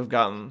think we would have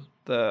gotten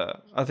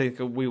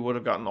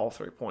all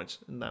 3 points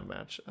in that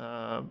match.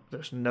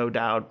 There's no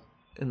doubt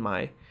in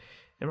my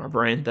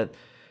brain that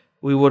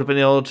we would have been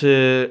able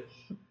to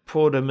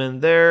put him in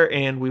there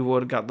and we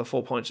would have got the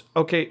full points.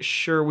 Okay,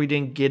 sure, we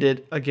didn't get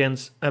it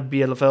against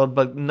Bielefeld,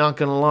 but not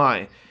gonna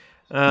lie,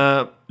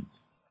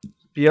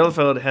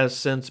 Bielefeld has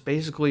since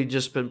basically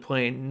just been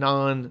playing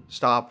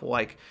non-stop,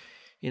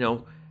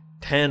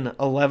 10,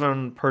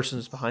 11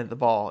 persons behind the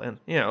ball. And,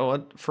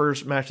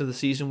 first match of the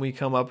season, we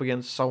come up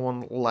against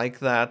someone like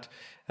that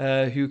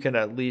who can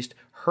at least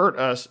hurt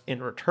us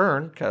in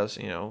return because,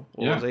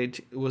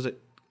 was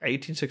it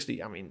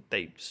 1860? I mean,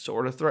 they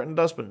sort of threatened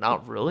us, but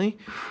not really.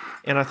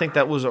 And I think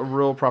that was a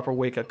real proper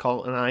wake-up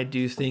call. And I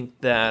do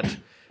think that,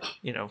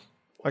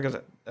 like I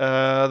said,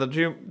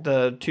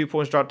 the 2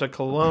 points dropped to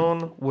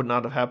Cologne would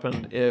not have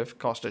happened if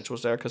Kostic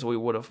was there because we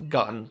would have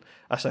gotten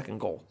a second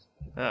goal.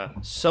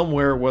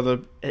 Somewhere, whether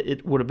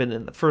it would have been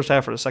in the first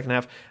half or the second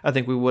half, I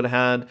think we would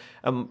have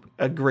had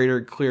a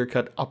greater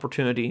clear-cut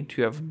opportunity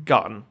to have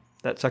gotten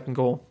that second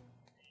goal,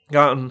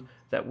 gotten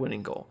that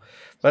winning goal.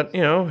 But,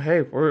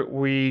 hey,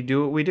 we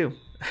do what we do,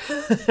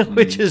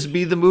 which is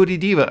be the moody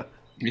diva.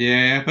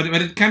 Yeah, but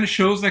it kind of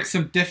shows like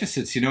some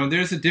deficits,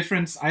 There's a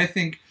difference, I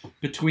think,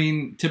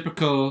 between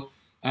typical,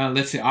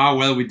 let's say,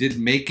 we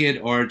didn't make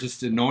it, or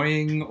just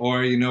annoying,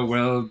 or, it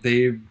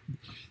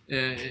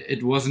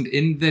wasn't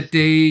in that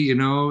day,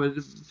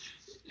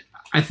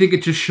 I think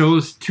it just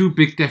shows two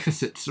big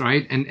deficits,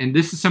 right? And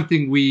this is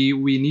something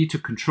we need to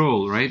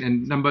control, right?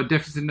 And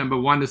deficit number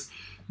one is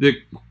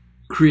the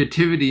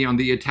creativity on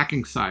the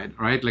attacking side,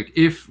 right? Like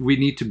if we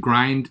need to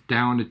grind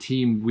down a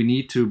team, we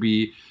need to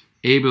be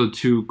able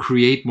to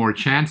create more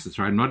chances,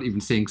 right? I'm not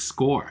even saying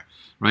score,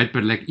 right?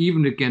 But like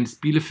even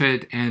against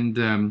Bielefeld and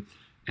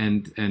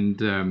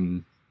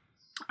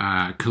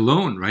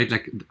Cologne, right?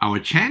 Like our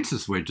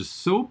chances were just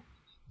so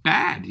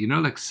bad,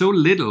 like so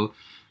little,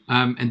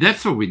 and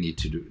that's what we need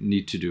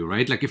to do,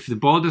 right? Like if the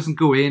ball doesn't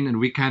go in and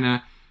we kind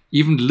of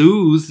even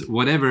lose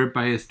whatever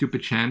by a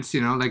stupid chance,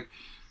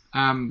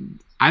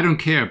 I don't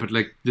care, but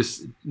like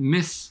this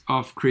miss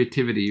of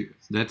creativity,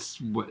 that's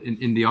what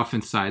in the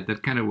offense side,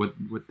 that kind of what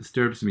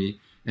disturbs me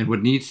and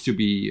what needs to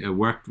be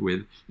worked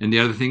with. And the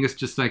other thing is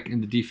just like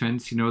in the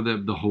defense,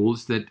 the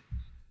holes that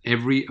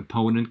every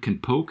opponent can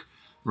poke,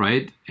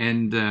 right?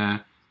 And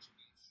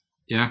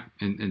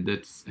and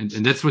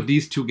that's what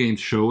these two games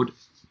showed,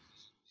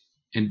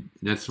 and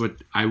that's what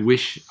I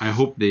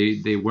hope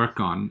they work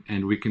on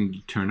and we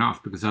can turn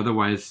off, because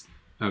otherwise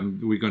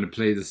we're going to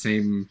play the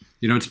same.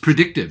 It's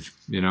predictive.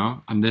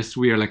 Unless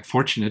we are like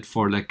fortunate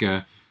for like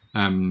a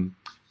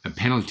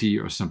penalty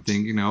or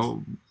something.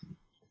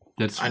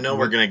 That's I know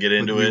we're going to get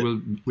into it.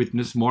 We'll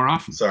witness more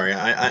often. Sorry,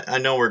 I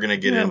know we're going to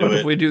get into it.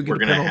 If we do get we're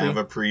going to have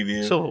a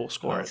preview we'll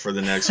score for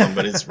the next one,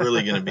 but it's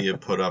really going to be a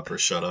put up or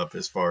shut up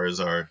as far as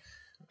our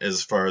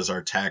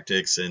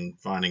tactics and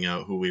finding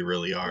out who we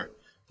really are.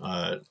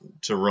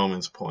 To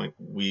Roman's point,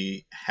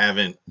 we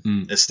haven't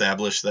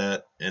established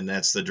that, and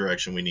that's the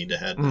direction we need to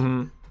head.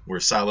 Mm-hmm. We're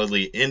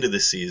solidly into the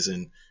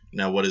season.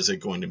 Now, what is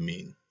it going to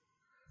mean?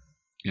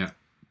 Yeah.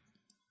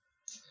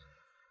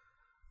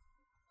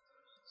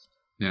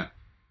 Yeah.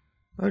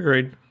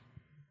 Agreed.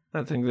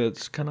 I think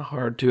that's kind of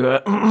hard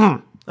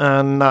to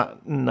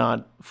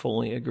not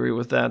fully agree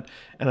with that.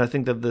 And I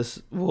think that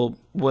this will,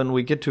 when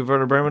we get to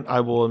Werder Bremen,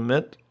 I will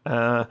admit,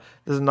 this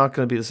is not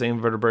going to be the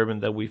same Werder Bremen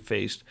that we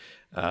faced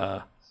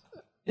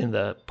in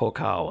the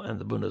Pokal and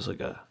the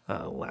Bundesliga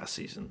last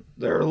season.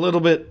 They're a little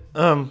bit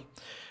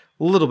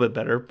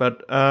better,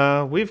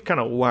 but we've kind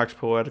of waxed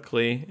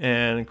poetically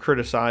and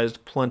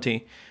criticized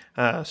plenty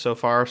so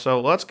far. So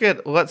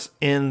let's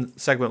end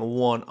segment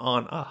 1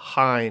 on a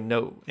high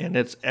note, and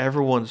it's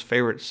everyone's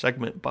favorite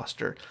segment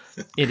buster.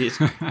 It is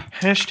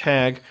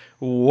hashtag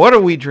what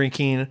are we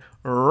drinking,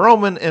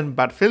 Roman and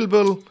Bad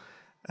Vilbel,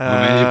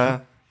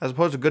 as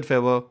opposed to Good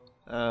Vilbel.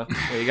 What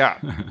you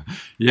got?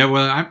 Yeah,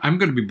 well, I'm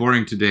going to be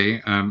boring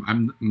today.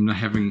 I'm not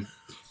having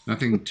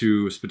nothing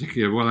too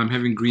particular. Well, I'm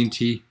having green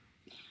tea.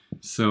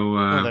 So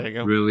there you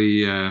go.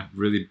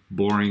 really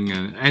boring,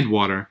 and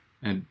water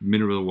and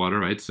mineral water,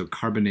 right? So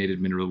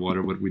carbonated mineral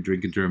water, what we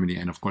drink in Germany,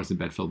 and of course in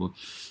Bad Vilbel,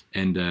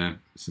 and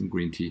some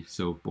green tea.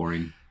 So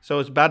boring. So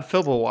it's Bad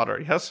Vilbel water,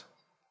 yes?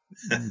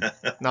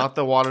 Not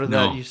the water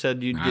that you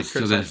said you'd get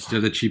criticized. Still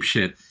the cheap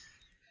shit.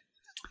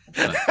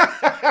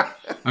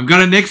 I'm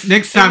gonna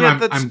next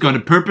time. I'm gonna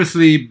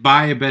purposely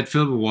buy a Bad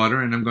Vilbel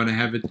water, and I'm gonna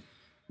have it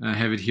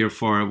here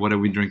for what are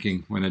we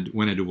drinking when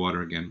I do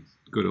water again.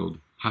 Good old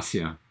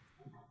Hassia.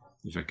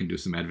 If I can do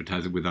some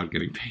advertising without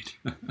getting paid.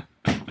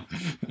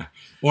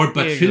 Or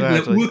Bad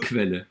Vilbel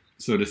Urquelle,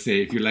 so to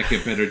say, if you like a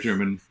better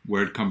German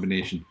word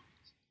combination.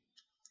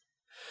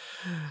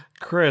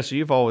 Chris,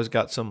 you've always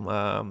got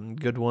some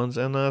good ones,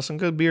 and some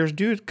good beers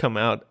do come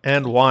out,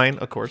 and wine,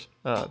 of course,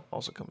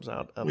 also comes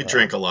out. We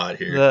drink a lot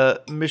here.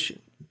 The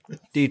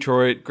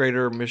Detroit,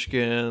 Greater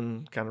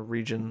Michigan kind of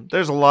region.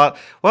 There's a lot.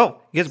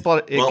 Well, it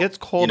gets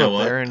cold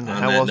up there, and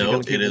how else are you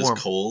going to keep it warm? It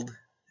is cold.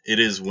 It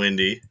is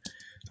windy.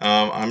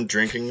 I'm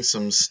drinking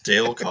some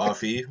stale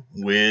coffee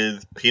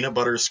with peanut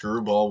butter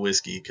screwball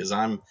whiskey because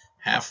I'm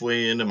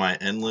halfway into my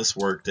endless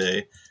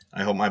workday.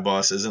 I hope my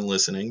boss isn't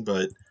listening,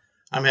 but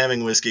I'm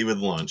having whiskey with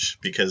lunch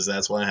because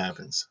that's what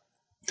happens.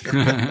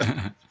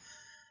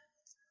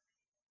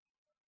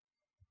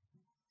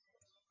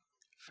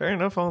 Fair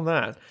enough on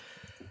that.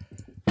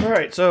 All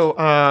right, so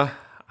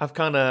I've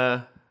kind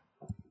of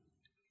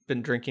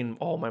been drinking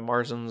all my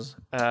Marzens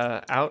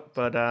out,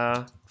 but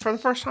for the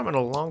first time in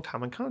a long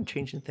time, I'm kind of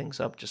changing things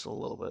up just a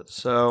little bit.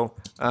 So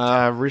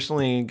I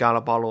recently got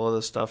a bottle of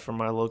this stuff from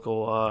my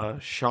local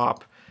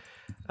shop.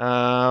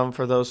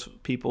 For those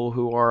people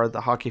who are the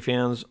hockey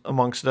fans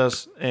amongst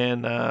us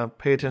and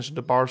pay attention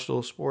to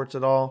Barstool Sports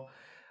at all,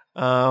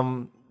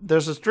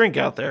 there's this drink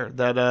out there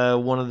that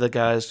one of the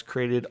guys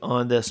created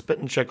on the Spit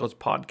and Chicklets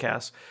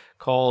podcast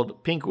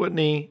called Pink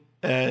Whitney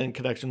in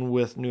connection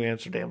with New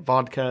Amsterdam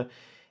vodka.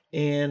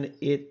 And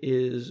it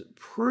is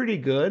pretty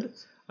good.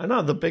 I'm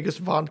not the biggest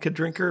vodka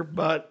drinker,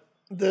 but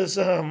this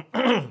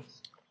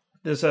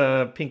this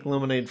pink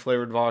lemonade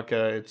flavored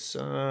vodka, it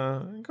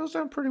goes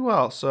down pretty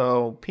well.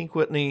 So Pink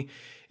Whitney,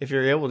 if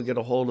you're able to get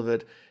a hold of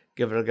it,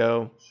 give it a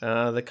go.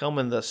 They come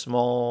in the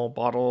small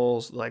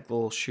bottles, like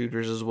little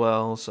shooters as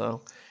well.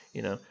 So,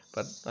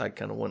 but I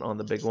kind of went on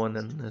the big one,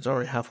 and it's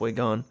already halfway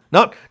gone.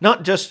 Not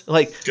just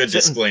like good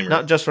disclaimer.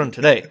 Not just from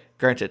today.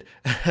 Granted,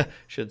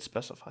 should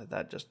specify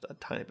that just a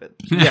tiny bit.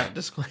 Yeah,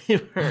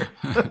 disclaimer.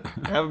 I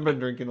haven't been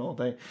drinking all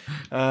day.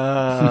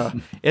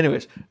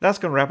 Anyways, that's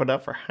gonna wrap it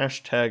up for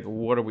hashtag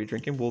What Are We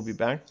Drinking. We'll be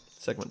back.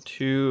 Segment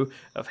 2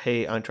 of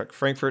Hey Eintracht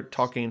Frankfurt,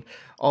 talking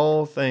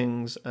all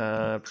things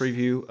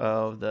preview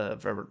of the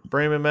Werder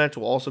Bremen match.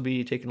 We'll also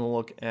be taking a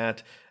look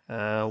at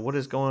what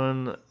is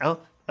going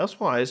out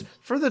elsewise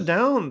further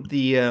down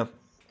the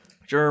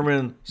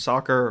German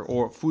soccer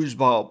or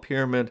Fußball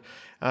pyramid,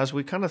 as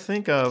we kind of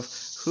think of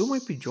who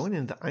might be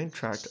joining the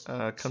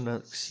Eintracht come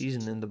next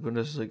season in the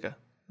Bundesliga.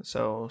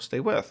 So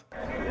stay with.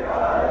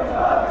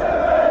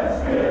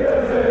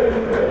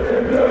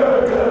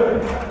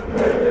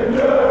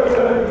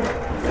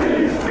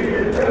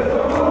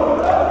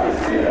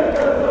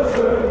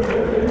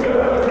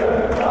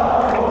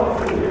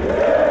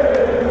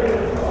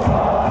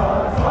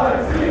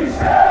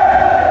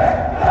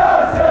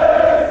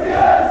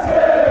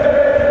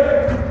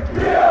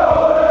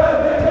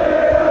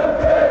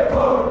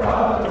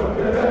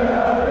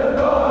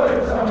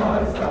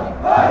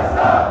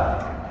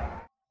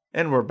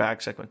 And we're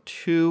back, segment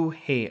 2.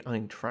 Hey,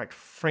 Eintracht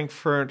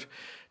Frankfurt,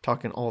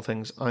 talking all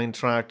things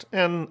Eintracht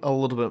and a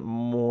little bit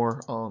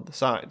more on the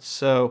side.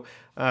 So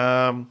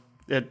I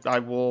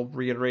will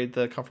reiterate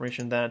the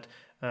confirmation that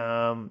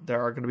there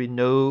are going to be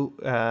no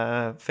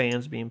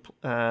fans being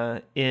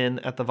in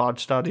at the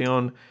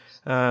Waldstadion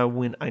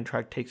when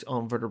Eintracht takes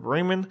on Werder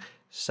Bremen.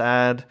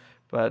 Sad,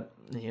 but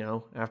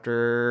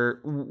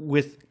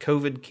with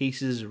COVID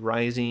cases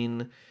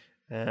rising,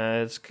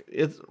 it's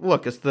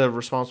the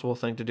responsible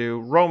thing to do.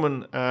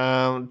 Roman,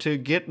 to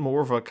get more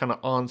of a kind of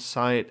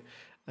on-site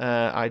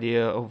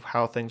idea of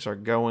how things are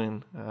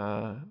going,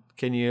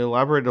 can you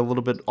elaborate a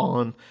little bit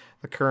on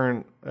the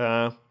current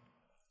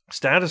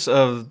status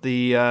of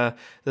the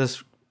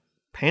this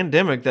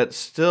pandemic that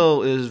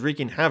still is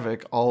wreaking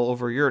havoc all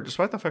over Europe,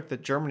 despite the fact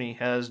that Germany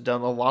has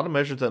done a lot of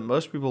measures that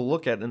most people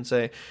look at and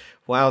say,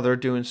 wow, they're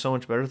doing so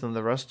much better than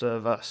the rest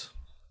of us?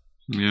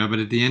 Yeah, but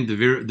at the end,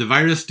 the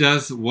virus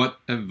does what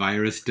a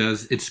virus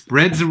does. It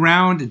spreads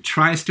around. It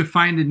tries to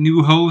find a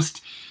new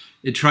host.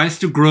 It tries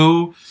to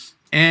grow,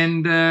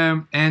 and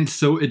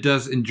so it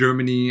does in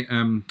Germany,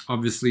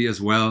 obviously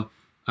as well.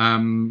 So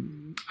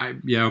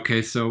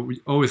we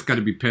always got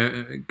to be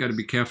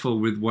careful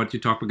with what you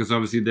talk, because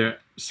obviously there are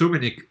so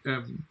many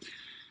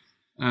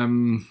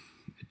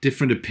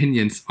different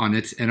opinions on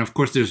it, and of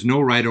course there's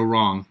no right or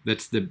wrong.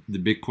 That's the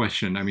big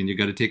question. I mean, you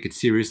got to take it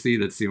seriously.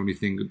 That's the only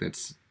thing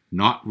that's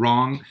not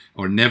wrong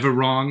or never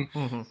wrong.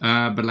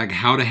 Mm-hmm. But like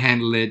how to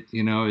handle it,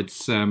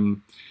 it's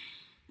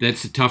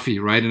that's a toughie,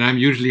 right? And I'm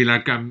usually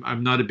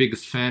I'm not the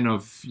biggest fan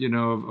of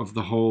of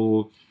the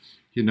whole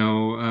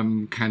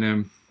kind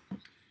of,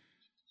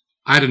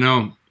 I don't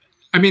know.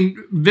 I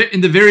mean, in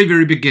the very,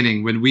 very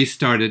beginning, when we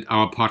started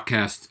our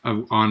podcast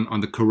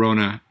on the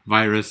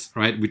coronavirus,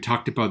 right, we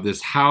talked about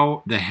this.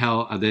 How the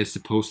hell are they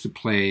supposed to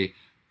play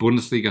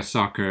Bundesliga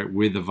soccer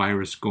with the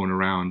virus going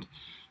around?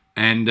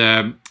 And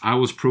I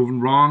was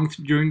proven wrong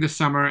during the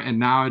summer, and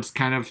now it's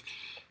kind of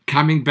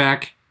coming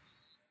back.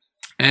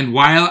 And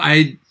while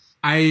I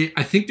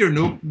think there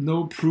are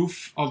no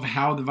proof of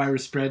how the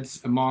virus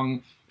spreads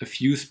among a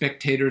few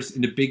spectators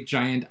in the big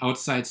giant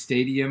outside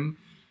stadium,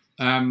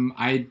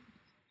 it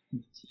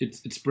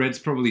spreads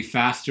probably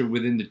faster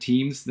within the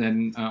teams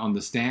than on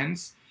the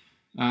stands.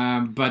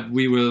 But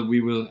we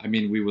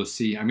will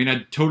see. I mean,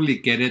 I totally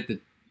get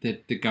it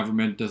that the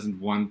government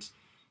doesn't want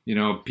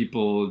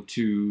people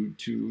to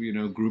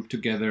group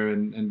together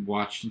and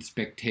watch and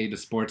spectate a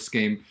sports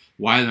game,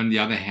 while on the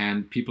other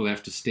hand people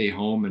have to stay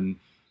home and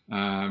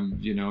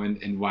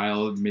and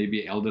while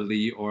maybe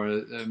elderly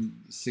or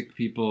sick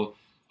people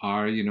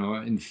are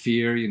in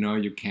fear,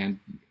 you can't.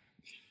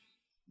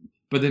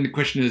 But then the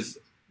question is,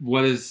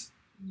 what is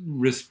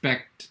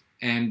respect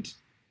and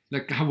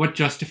what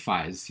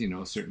justifies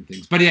certain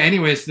things? But yeah,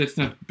 anyways, let's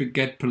not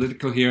get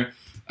political here.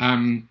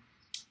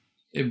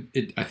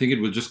 I think it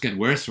will just get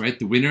worse, right?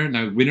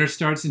 Winter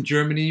starts in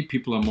Germany.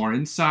 People are more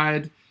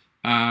inside.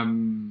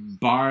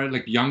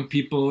 Young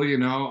people,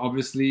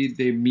 obviously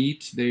they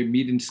meet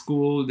in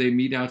school, they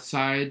meet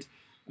outside.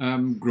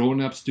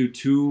 Grown-ups do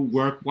too,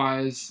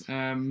 work-wise.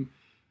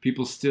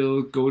 People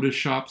still go to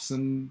shops,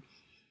 and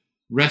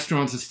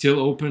restaurants are still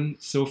open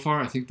so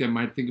far. I think they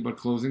might think about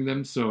closing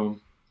them. So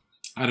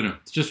I don't know.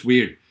 It's just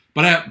weird.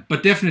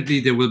 But definitely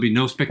there will be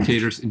no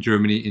spectators in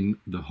Germany in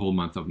the whole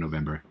month of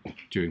November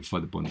for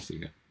the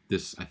Bundesliga.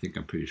 This, I think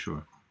I'm pretty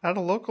sure. At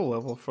a local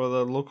level, for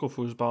the local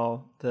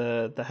football,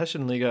 the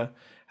Hessian Liga,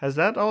 has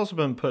that also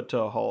been put to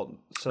a halt?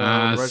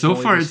 So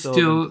far it's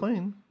still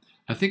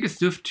I think it's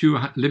still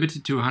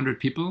limited to 100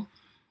 people.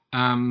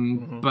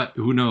 But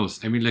who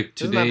knows? I mean, like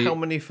today... Isn't that how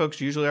many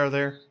folks usually are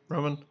there,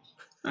 Roman?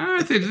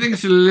 I think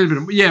it's a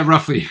little bit... Yeah,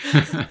 roughly.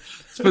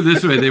 Let's put it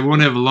this way. They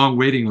won't have a long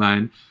waiting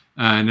line.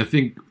 And I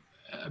think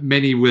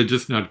many will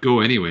just not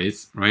go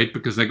anyways, right?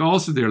 Because like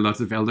also there are lots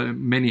of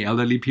many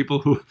elderly people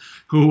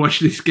who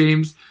watch these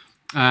games.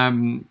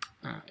 I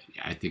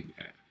think...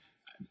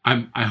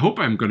 I hope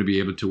I'm going to be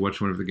able to watch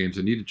one of the games.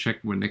 I need to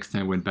check next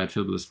time when Bad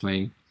Filbel is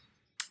playing.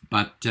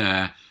 But...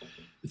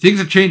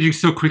 things are changing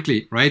so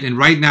quickly, right? And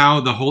right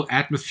now, the whole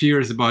atmosphere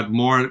is about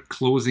more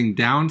closing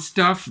down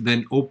stuff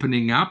than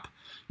opening up.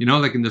 You know,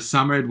 like in the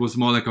summer, it was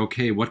more like,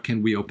 okay, what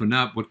can we open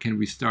up? What can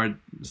we start?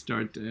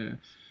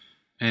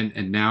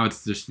 And now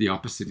it's just the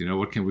opposite. You know,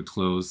 what can we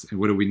close? And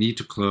what do we need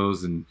to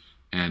close? And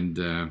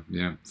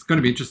yeah, it's going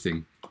to be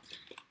interesting.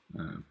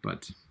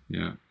 But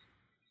yeah,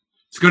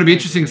 it's going to be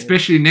interesting,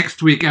 especially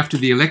next week after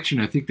the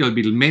election. I think there'll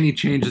be many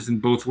changes in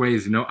both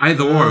ways. You know,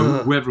 either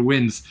or, whoever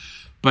wins.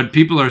 But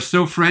people are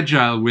so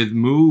fragile with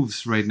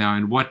moves right now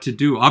and what to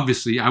do.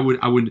 Obviously, I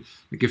would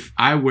like if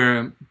I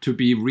were to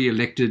be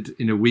reelected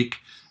in a week,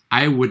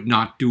 I would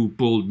not do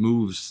bold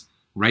moves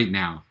right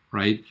now,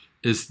 right?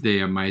 As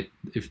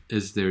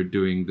they're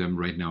doing them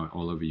right now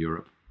all over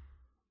Europe.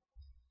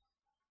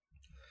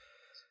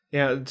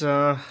 Yeah, it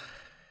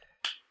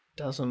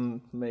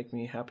doesn't make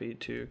me happy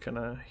to kind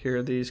of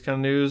hear these kind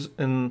of news.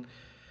 And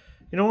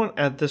you know what?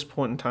 At this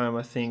point in time,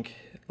 I think,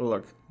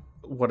 look,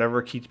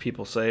 whatever keeps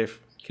people safe.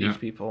 Keeps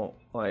people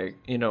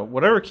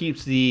whatever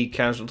keeps the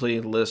casualty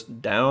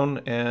list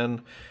down.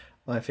 And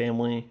my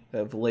family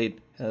of late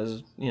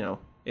has,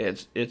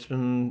 it's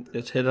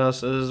hit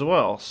us as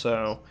well.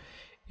 So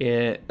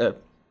it's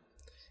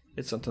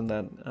something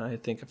that I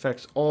think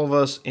affects all of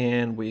us,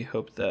 and we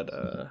hope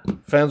that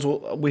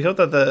we hope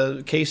that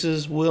the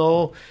cases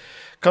will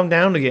come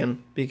down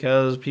again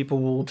because people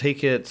will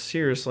take it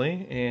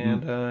seriously.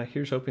 And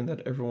here's hoping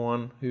that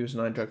everyone who's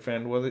an Eintracht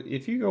fan,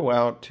 if you go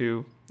out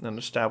to an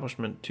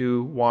establishment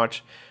to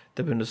watch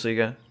the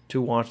Bundesliga,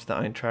 to watch the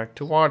Eintracht,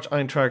 to watch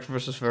Eintracht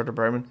versus Werder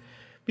Bremen,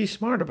 be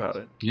smart about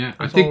it. Yeah,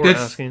 I think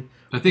that's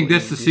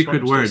the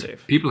secret word.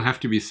 People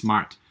have to be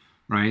smart,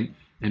 right?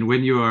 And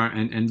when you are,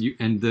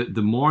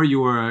 the more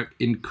you are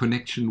in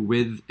connection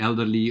with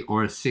elderly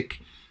or sick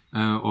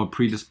or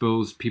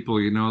predisposed people,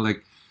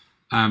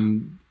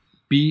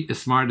 be as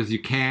smart as you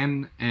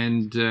can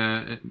and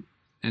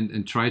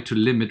try to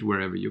limit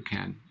wherever you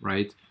can,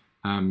 right?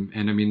 And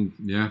I mean,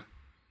 yeah,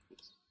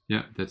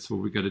 that's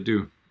what we got to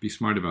do. Be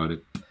smart about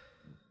it.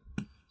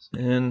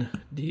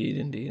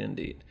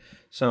 Indeed.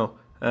 So,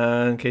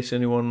 in case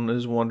anyone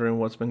is wondering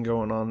what's been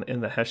going on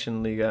in the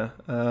Hessian Liga,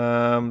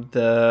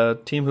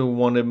 the team who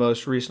won it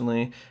most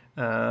recently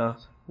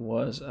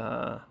was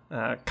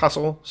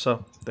Kassel.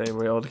 So they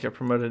were able to get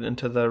promoted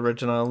into the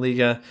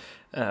Regionalliga.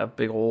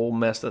 Big old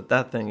mess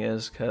that thing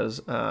is, because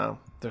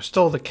there's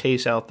still the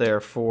case out there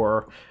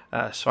for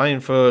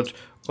Schweinfurt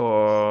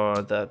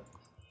or the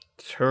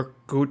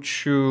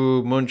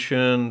Türkgücü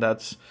München.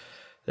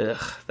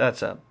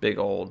 That's a big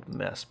old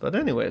mess. But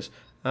anyways,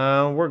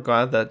 we're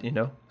glad that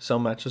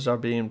some matches are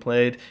being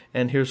played,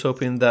 and here's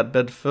hoping that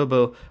Bad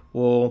Filbel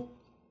will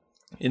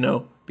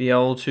be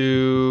able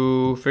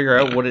to figure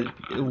out what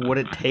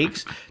it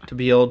takes to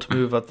be able to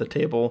move up the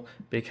table,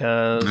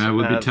 because that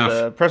would be tough.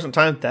 The present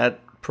time that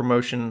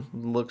promotion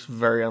looks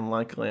very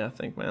unlikely, I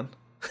think, man.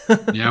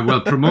 Yeah,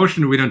 well,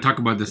 promotion, we don't talk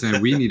about this,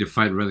 and we need to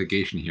fight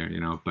relegation here,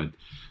 But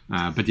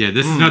yeah,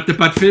 this is not the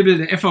Bad Filbel,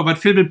 the FV Bad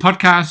Filbel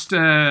podcast.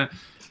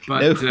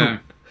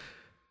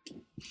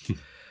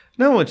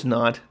 No, it's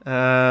not.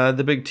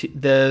 The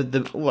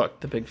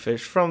big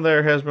fish from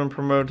there has been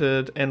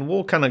promoted, and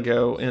we'll kind of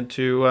go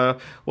into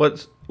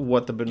what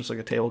the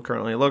Bundesliga table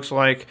currently looks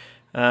like.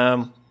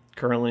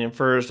 Currently in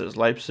first is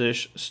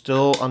Leipzig,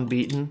 still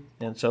unbeaten,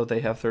 and so they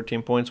have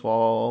 13 points,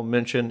 while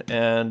München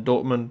and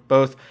Dortmund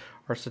both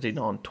are sitting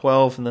on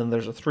 12, and then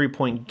there's a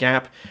 3-point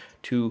gap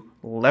to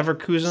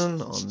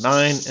Leverkusen on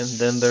 9, and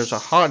then there's a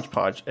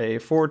hodgepodge, a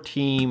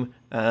 4-team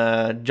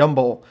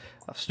jumble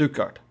of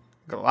Stuttgart,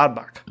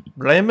 Gladbach,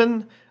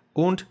 Bremen,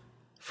 and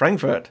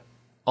Frankfurt,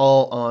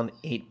 all on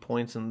 8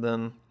 points, and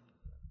then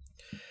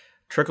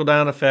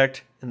trickle-down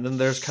effect, and then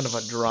there's kind of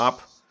a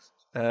drop,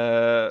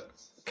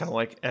 kind of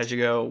like as you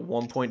go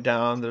 1 point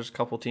down, there's a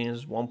couple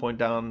teams, 1 point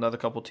down, another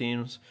couple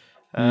teams.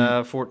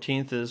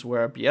 14th is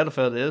where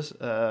Bielefeld is.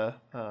 The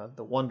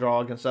one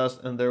draw against us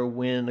and their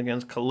win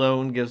against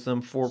Cologne gives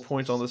them 4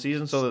 points on the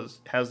season, so it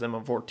has them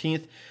on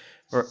 14th.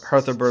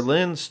 Hertha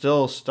Berlin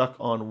still stuck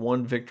on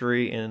 1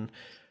 victory and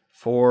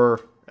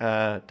 4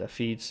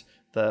 defeats.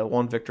 The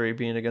one victory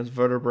being against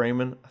Werder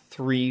Bremen, a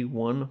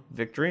 3-1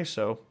 victory.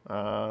 So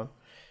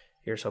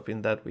here's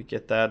hoping that we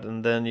get that.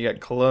 And then you got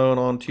Cologne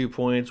on 2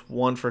 points,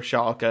 1 for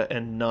Schalke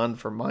and none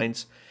for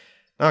Mainz.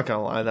 Not going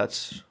to lie,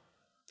 that's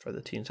for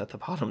the teams at the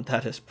bottom.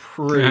 That is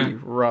pretty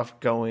rough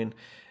going.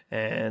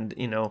 And,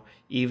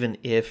 even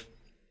if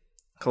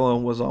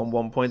Cologne was on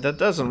 1 point, that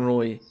doesn't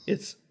really,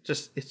 it's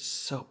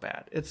so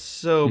bad. It's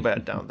so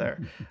bad down there.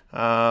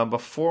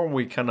 Before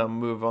we kind of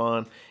move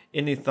on,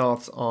 any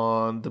thoughts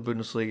on the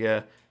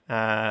Bundesliga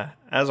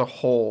as a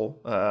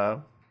whole?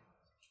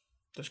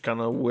 Just kind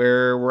of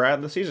where we're at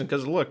in the season.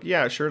 Because look,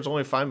 yeah, sure, it's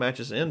only 5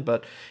 matches in,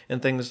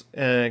 and things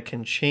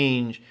can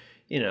change.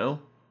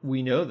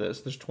 We know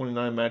this. There's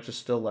 29 matches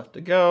still left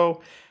to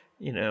go.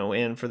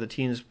 And for the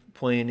teams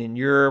playing in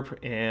Europe,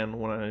 and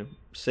when I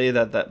say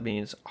that, that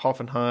means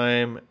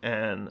Hoffenheim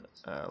and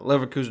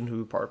Leverkusen,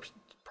 who are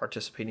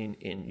participating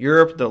in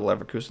Europe. The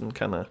Leverkusen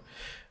kind of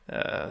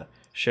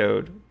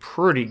showed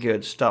pretty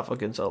good stuff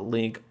against a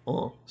Ligue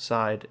 1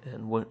 side,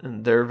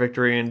 and their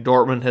victory. And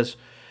Dortmund has,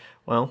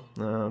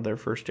 their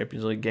first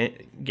Champions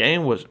League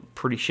game was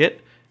pretty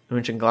shit.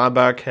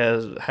 Mönchengladbach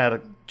has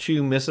had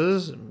 2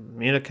 misses.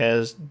 Munich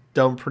has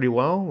done pretty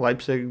well.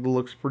 Leipzig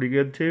looks pretty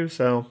good too.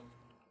 So,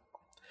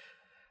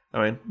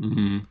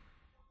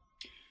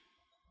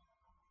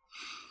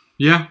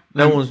 yeah,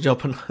 no one's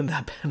jumping on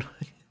that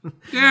bandwagon.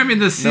 Yeah,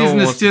 the season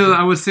is still,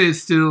 I would say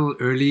it's still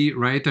early,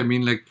 right?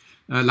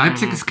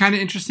 Leipzig is kind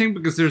of interesting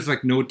because there's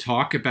no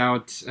talk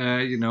about,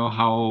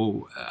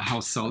 how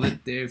solid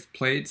they've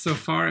played so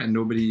far. And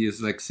nobody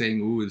is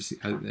saying,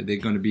 are they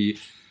going to be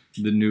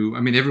the new,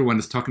 everyone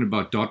is talking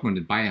about Dortmund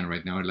and Bayern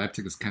right now. And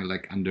Leipzig is kind of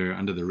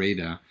under the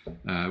radar,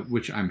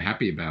 which I'm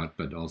happy about.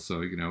 But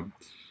also, I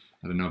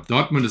don't know.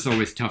 Dortmund is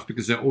always tough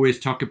because they always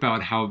talk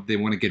about how they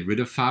want to get rid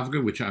of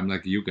Favre, which I'm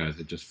like, you guys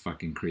are just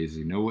fucking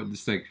crazy.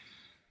 It's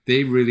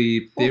they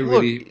really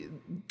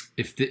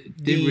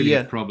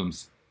have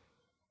problems.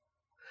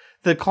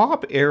 The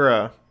Klopp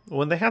era,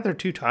 when they had their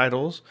 2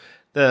 titles,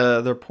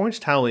 their points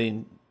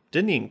tally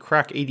didn't even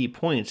crack 80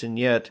 points, and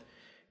yet,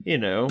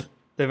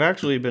 they've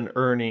actually been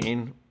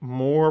earning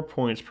more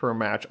points per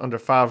match under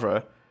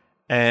Favre,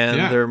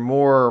 and they're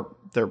more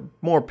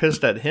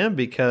pissed at him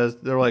because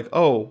they're like,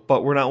 oh,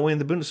 but we're not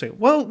winning the Bundesliga.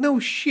 Well, no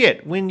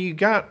shit. When you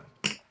got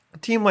a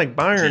team like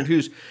Bayern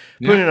who's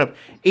putting up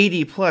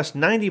 80 plus,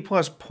 90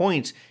 plus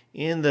points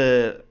in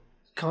the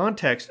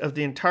context of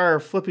the entire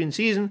flipping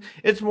season,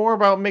 it's more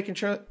about making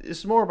sure,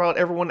 it's more about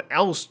everyone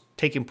else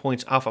taking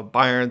points off of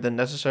Bayern than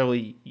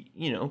necessarily,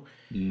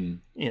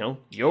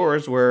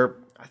 yours, where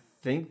I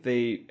think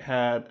they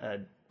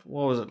had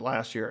what was it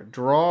last year? A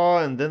draw,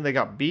 and then they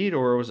got beat,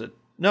 or was it?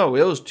 No,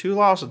 it was 2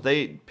 losses.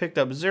 They picked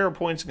up 0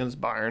 points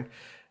against Bayern,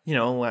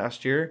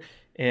 last year,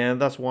 and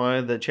that's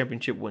why the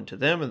championship went to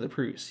them in the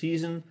previous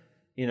season.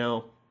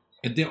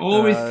 And they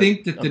always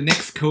think that the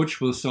next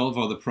coach will solve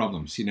all the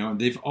problems, and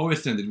they've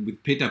always done it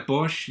with Peter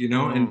Bosch,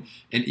 and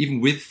even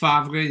with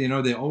Favre,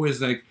 they always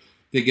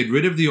they get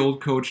rid of the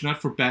old coach,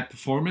 not for bad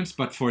performance,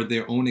 but for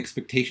their own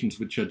expectations,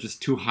 which are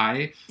just too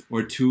high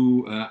or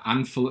too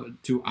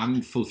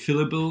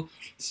unfulfillable,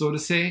 so to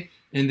say.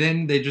 And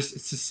then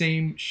it's the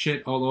same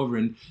shit all over.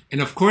 And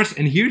of course,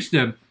 and here's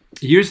the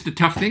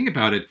tough thing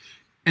about it.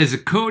 As a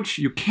coach,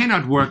 you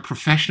cannot work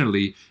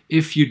professionally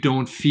if you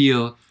don't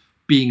feel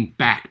being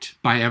backed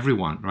by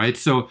everyone, right?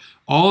 So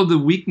all the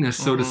weakness,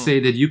 so to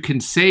say, that you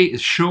can say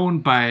is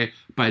shown by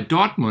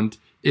Dortmund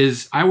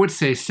is, I would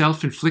say,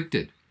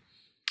 self-inflicted,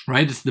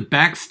 right? It's the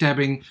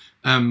backstabbing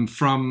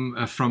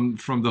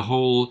from the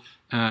whole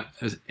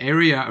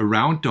area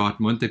around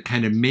Dortmund that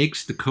kind of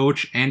makes the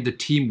coach and the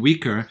team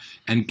weaker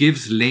and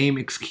gives lame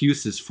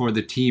excuses for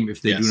the team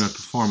if they do not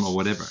perform or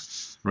whatever,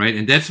 right?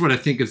 And that's what I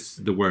think is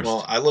the worst.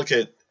 Well, I look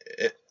at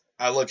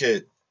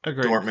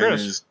Dortmund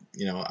as,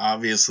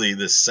 obviously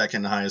the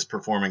second highest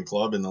performing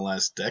club in the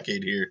last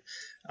decade here,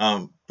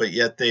 but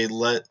yet they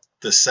let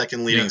the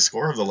second leading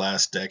scorer of the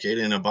last decade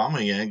in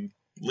Aubameyang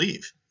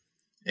leave.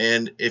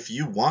 And if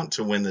you want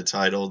to win the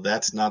title,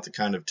 that's not the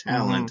kind of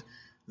talent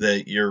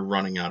that you're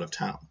running out of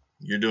town.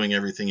 You're doing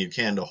everything you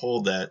can to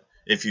hold that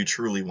if you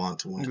truly want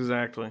to win.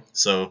 Exactly.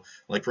 So,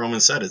 like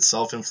Roman said, it's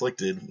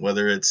self-inflicted,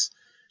 whether it's,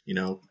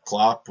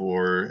 Klopp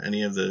or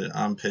any of the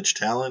on-pitch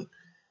talent.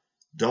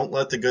 Don't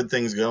let the good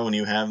things go when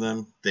you have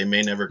them. They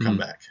may never come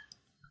back.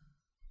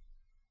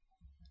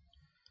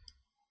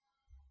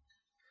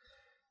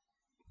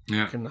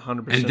 Yeah.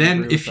 And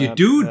then if you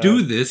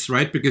do this,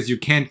 right, because you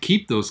can't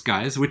keep those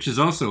guys, which is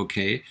also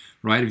okay,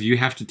 right, if you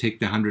have to take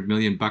the $100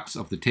 million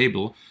off the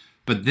table,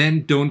 but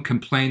then don't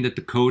complain that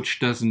the coach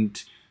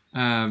doesn't,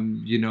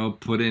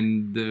 put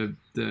in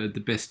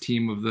the best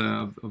team of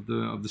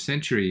the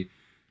century,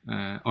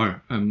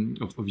 or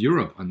of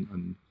Europe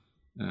on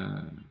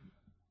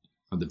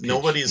the pitch.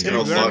 Nobody's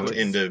going to luck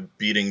into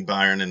beating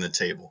Bayern in the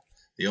table.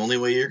 The only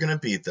way you're going to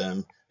beat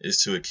them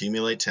is to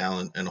accumulate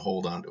talent and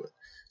hold on to it.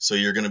 So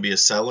you're going to be a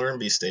seller and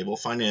be stable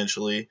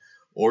financially,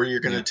 or you're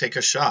going to take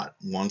a shot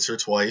once or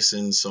twice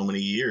in so many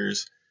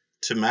years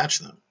to match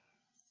them.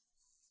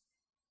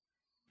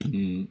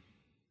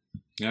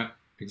 Yeah,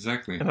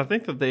 exactly. And I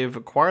think that they've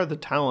acquired the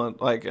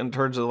talent, like in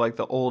terms of like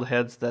the old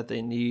heads that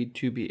they need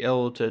to be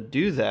able to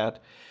do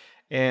that.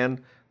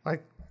 And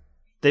like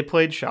they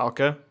played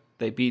Schalke,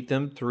 they beat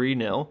them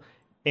 3-0,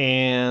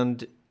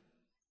 and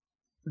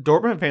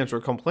Dortmund fans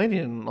were complaining,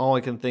 and all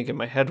I can think in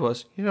my head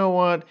was, you know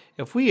what?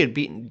 If we had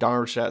beaten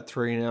Darmstadt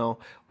 3-0,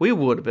 we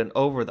would have been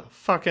over the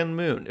fucking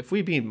moon. If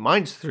we beat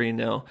Mainz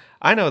 3-0,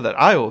 I know that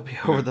I will be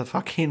over the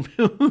fucking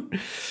moon.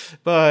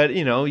 But,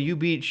 you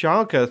beat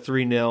Schalke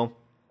 3-0,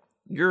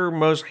 your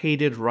most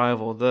hated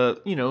rival.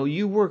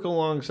 You work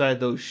alongside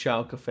those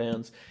Schalke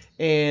fans,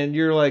 and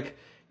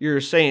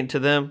you're saying to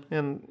them,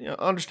 and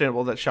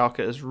understandable that Schalke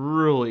is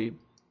really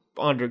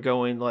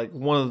undergoing like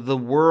one of the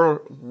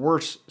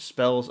worst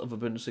spells of a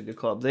Bundesliga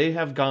club. They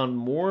have gone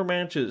more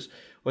matches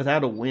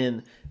without a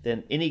win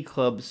than any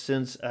club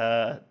since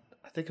I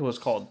think it was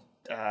called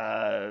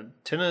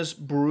Tennis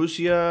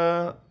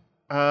Borussia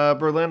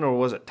Berlin, or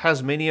was it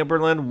Tasmania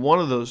Berlin? One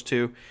of those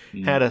two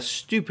had a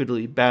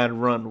stupidly bad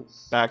run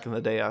back in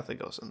the day. I think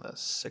it was in the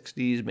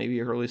 60s,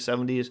 maybe early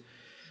 70s.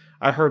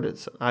 I heard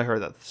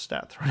that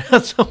stat thrown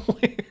out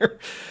somewhere.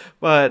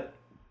 But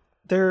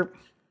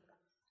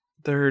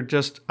they're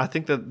just, I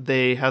think that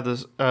they have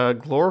this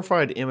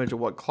glorified image of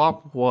what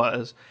Klopp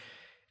was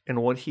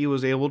and what he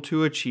was able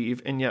to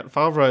achieve, and yet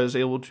Favre is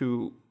able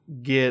to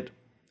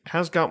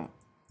has got,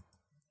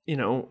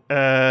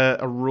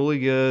 a really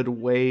good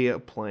way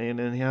of playing,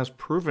 and he has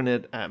proven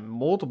it at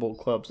multiple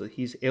clubs that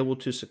he's able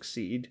to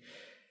succeed.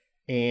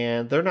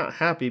 And they're not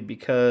happy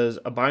because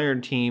a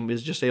Bayern team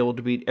is just able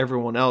to beat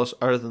everyone else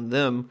other than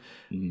them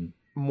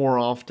more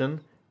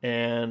often,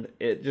 and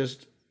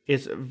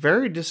it's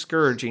very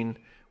discouraging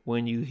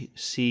when you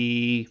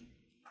see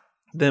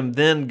them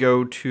then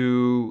go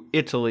to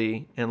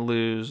Italy and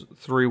lose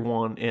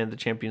 3-1 in the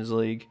Champions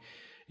League.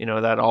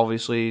 That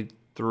obviously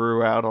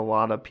threw out a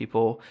lot of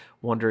people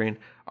wondering,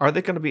 are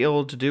they going to be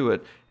able to do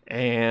it?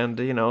 And,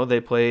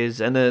 they play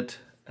Zenit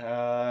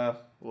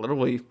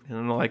literally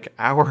in like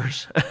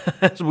hours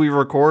as we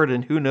record,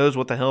 and who knows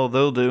what the hell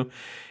they'll do.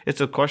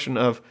 It's a question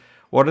of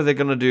what are they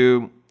going to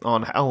do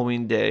on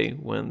Halloween Day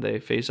when they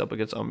face up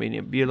against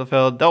Arminia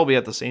Bielefeld. That'll be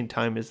at the same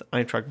time as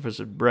Eintracht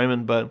versus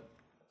Bremen, but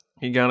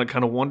you got to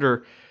kind of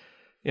wonder,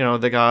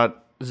 they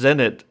got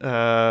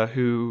Zenit,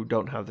 who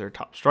don't have their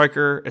top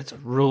striker. It's a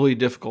really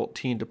difficult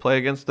team to play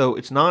against, though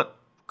it's not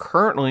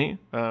currently,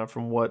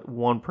 from what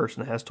one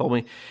person has told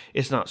me,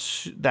 it's not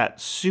that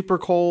super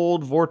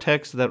cold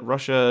vortex that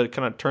Russia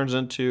kind of turns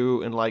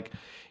into in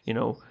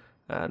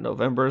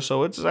November,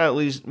 so it's at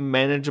least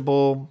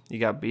manageable. You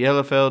got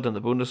Bielefeld in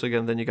the Bundesliga,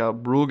 and then you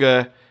got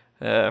Brugge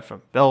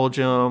from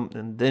Belgium,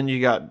 and then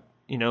you got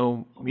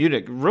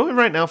Munich. Really,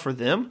 right now for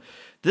them,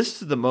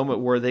 this is the moment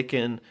where they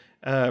can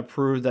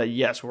prove that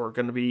yes, we're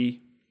going to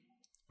be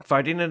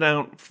fighting it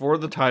out for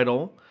the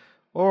title,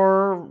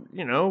 or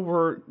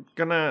we're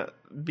gonna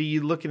be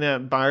looking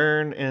at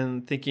Bayern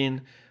and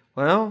thinking,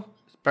 well,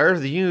 it's better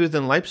the you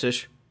than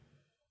Leipzig,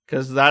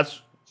 because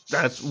that's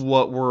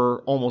what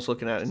we're almost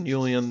looking at. And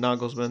Julian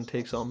Nagelsmann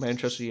takes on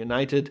Manchester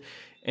United,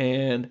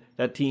 and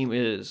that team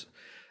is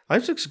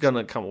Leipzig's going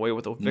to come away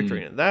with a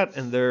victory in that,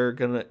 and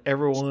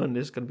everyone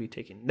is going to be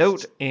taking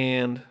note.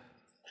 And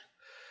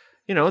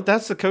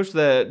that's the coach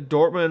that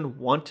Dortmund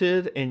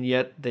wanted, and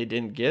yet they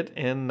didn't get,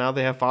 and now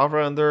they have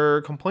Favre, and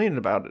they're complaining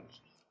about it.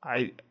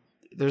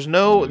 There's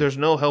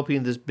no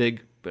helping this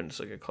big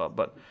Bundesliga club.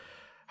 But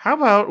how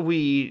about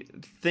we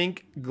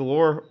think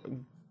glowingly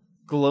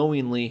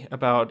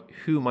about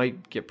who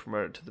might get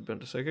promoted to the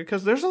Bundesliga,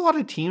 because there's a lot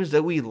of teams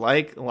that we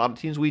like, a lot of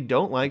teams we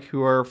don't like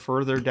who are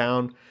further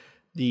down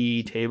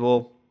the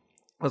table.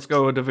 Let's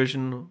go a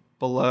division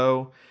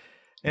below.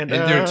 And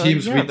there are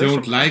teams we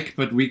don't like,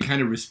 but we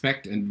kind of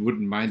respect and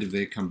wouldn't mind if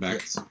they come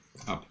back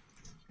up.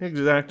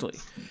 Exactly.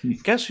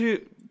 Guess who?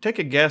 Take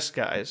a guess,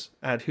 guys,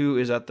 at who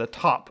is at the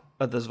top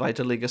of the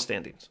Zweite Liga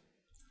standings.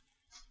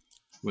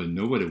 Well,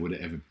 nobody would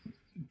have ever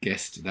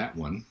guessed that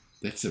one.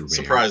 That's a rare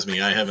surprise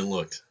me. I haven't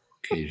looked.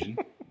 Occasion.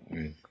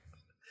 Right.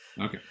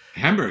 Okay.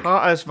 Hamburg.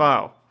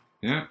 HSV.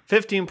 Yeah.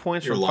 15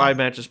 points from 5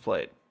 matches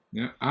played.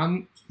 Yeah.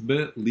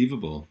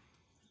 Unbelievable.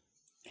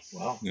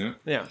 Wow.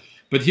 Yeah.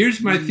 But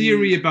here's my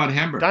theory about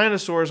Hamburg.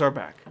 Dinosaurs are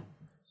back.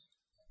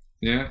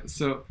 Yeah.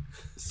 So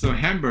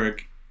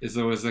Hamburg is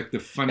always like the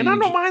funny. And I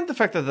don't mind the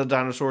fact that the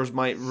dinosaurs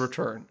might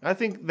return. I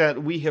think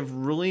that we have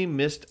really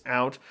missed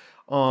out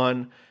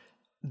on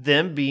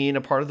them being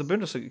a part of the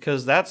Bundesliga,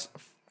 because that's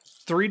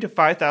 3,000 to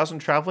 5,000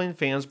 traveling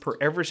fans per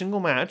every single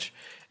match.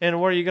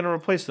 And what are you going to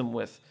replace them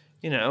with?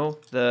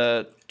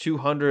 The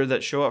 200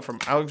 that show up from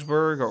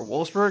Augsburg or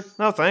Wolfsburg?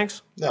 No,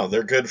 thanks. No,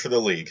 they're good for the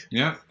league.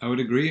 Yeah, I would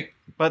agree.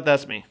 But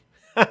that's me.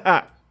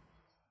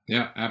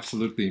 Yeah,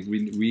 absolutely.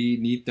 We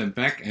need them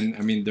back. And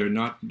I mean, they're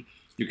not.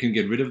 You can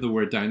get rid of the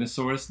word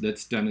dinosaurs.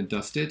 That's done and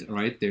dusted,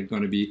 right? They're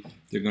going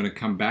to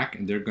come back,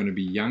 and they're going to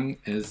be young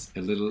as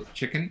a little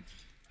chicken.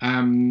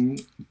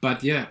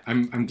 But yeah,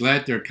 I'm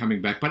glad they're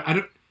coming back. But I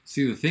don't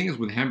see, the thing is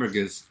with Hamburg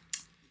is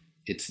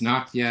it's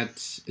not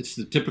yet. It's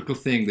the typical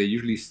thing. They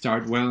usually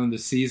start well in the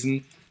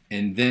season,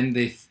 and then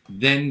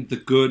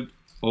the good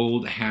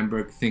old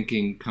Hamburg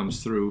thinking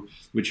comes through,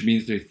 which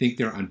means they think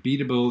they're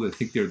unbeatable. They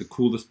think they're the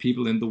coolest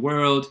people in the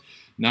world.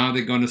 Now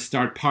they're going to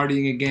start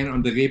partying again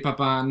on the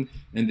Reeperbahn,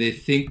 and they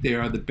think they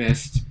are the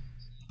best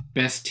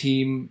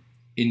team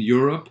in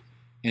Europe,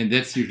 and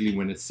that's usually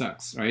when it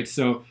sucks, right?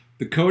 So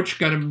the coach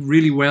got them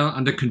really well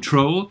under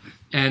control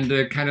and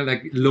kind of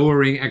like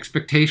lowering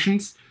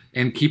expectations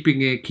and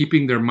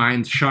keeping their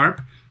minds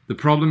sharp. The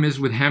problem is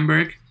with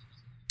Hamburg,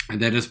 and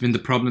that has been the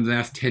problem the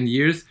last 10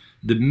 years,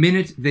 the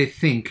minute they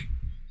think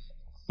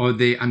or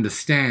they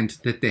understand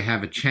that they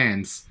have a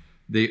chance,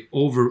 they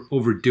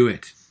overdo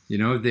it. You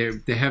know,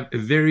 they have a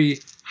very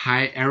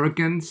high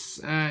arrogance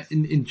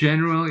in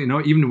general. You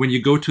know, even when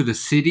you go to the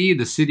city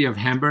of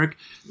Hamburg,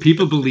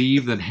 people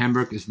believe that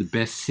Hamburg is the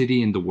best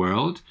city in the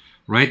world,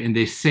 right? And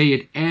they say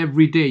it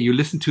every day. You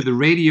listen to the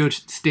radio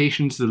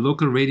stations, the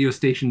local radio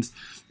stations,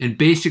 and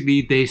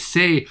basically they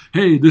say,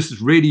 hey, this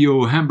is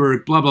Radio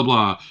Hamburg, blah, blah,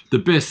 blah, the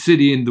best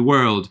city in the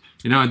world.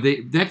 You know,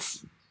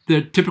 that's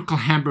the typical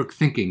Hamburg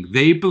thinking.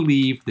 They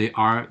believe they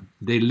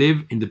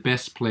live in the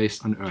best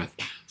place on earth.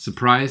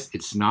 Surprise,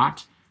 it's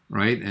not.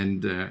 Right,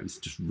 and it's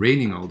just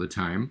raining all the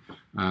time.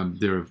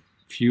 There are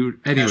few,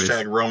 anyways.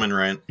 Hashtag Roman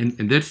rant,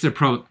 and that's the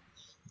problem.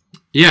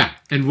 Yeah,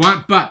 and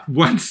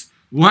once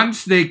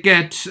they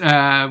get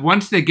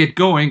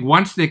going,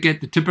 once they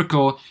get the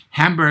typical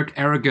Hamburg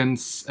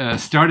arrogance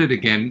started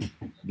again,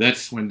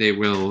 that's when they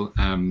will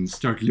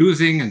start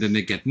losing, and then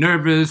they get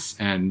nervous,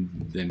 and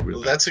then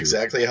well, that's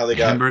exactly how they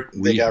got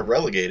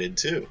relegated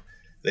too.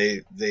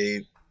 They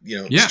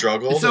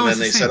struggled, and then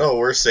they said, "Oh,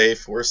 we're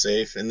safe,"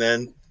 and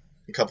then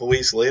a couple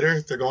weeks later,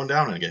 they're going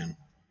down again.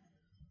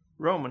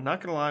 Roman,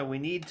 not gonna lie, we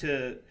need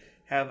to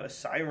have a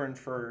siren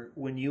for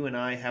when you and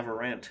I have a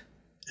rant.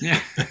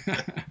 Yeah.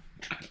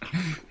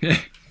 Yeah,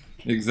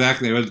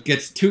 exactly. Well, it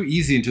gets too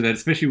easy into that,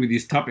 especially with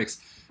these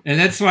topics. And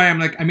that's why I'm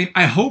like, I mean,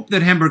 I hope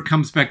that Hamburg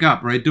comes back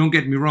up, right? Don't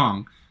get me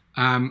wrong.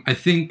 I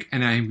think,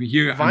 and I'm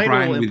here, I'm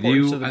Brian with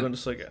you. To the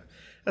Bundesliga.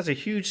 That's a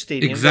huge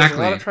stadium. Exactly.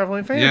 There's a lot of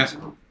traveling fans. Yeah.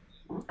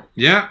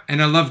 Yeah,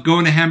 and I love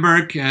going to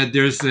Hamburg.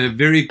 There's a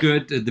very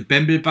good the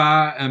Bembel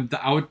bar,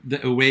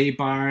 the away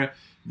bar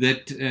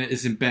that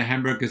is in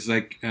Hamburg is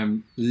like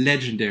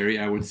legendary.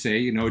 I would say,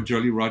 you know,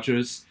 Jolly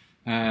Rogers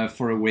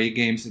for away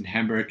games in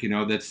Hamburg. You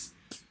know, that's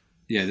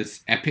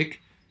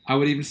epic. I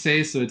would even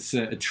say so. It's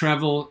a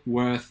travel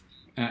worth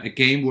a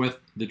game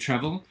worth the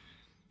travel.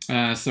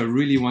 So I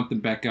really want them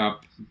back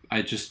up.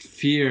 I just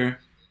fear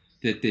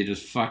that they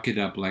just fuck it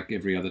up like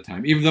every other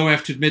time. Even though I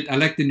have to admit, I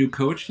like the new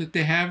coach that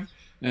they have.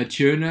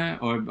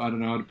 Tjörne, or I don't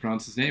know how to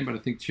pronounce his name, but I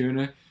think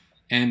Tjörne,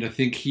 and I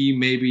think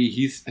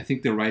he's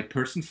the right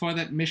person for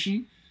that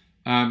mission,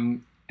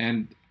 and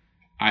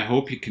I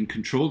hope he can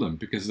control them,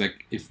 because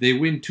like if they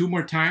win 2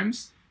 more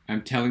times,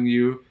 I'm telling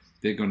you,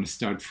 they're going to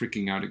start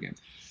freaking out again.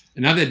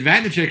 Another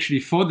advantage actually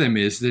for them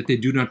is that they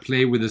do not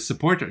play with the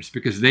supporters,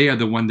 because they are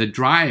the one that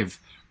drive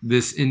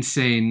this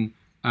insane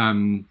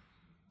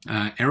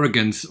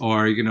arrogance,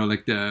 or you know,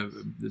 like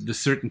the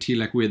certainty,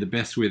 like we're the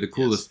best, we're the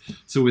coolest. Yes.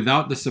 So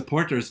without the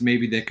supporters,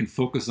 maybe they can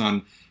focus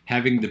on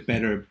having the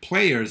better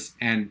players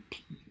and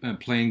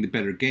playing the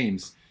better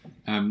games,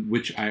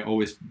 which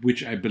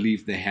I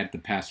believe they had the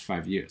past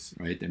 5 years,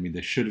 right? I mean,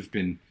 they should have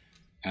been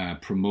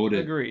promoted.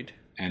 Agreed.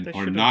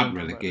 Or not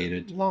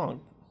relegated. Long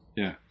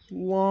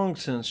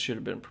since should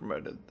have been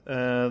promoted.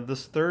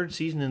 This third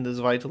season in the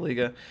Zweite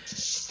Liga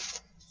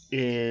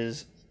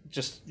is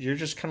you're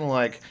just kind of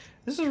like,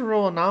 this is a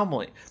real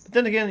anomaly. But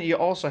then again, you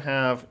also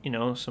have, you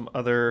know, some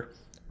other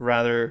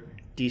rather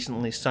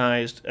decently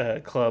sized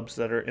clubs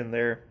that are in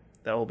there,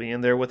 that will be in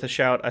there with a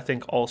shout, I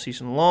think, all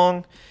season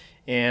long.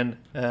 And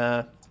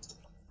that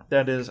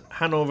is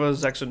Hannover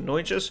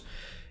 96.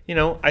 You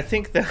know, I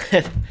think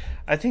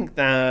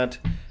that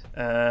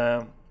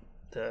the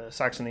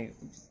Saxony,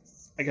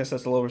 I guess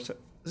that's the lower. Is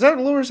that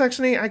Lower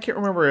Saxony? I can't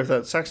remember if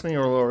that's Saxony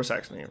or Lower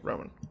Saxony,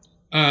 Roman.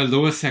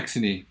 Lower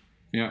Saxony,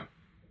 yeah.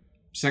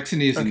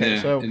 Saxony is in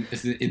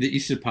the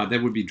eastern part.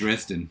 That would be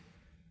Dresden.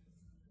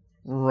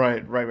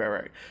 Right.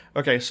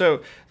 Okay,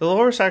 so the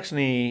Lower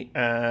Saxony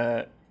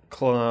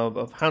club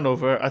of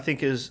Hanover, I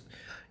think, is,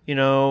 you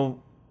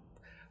know,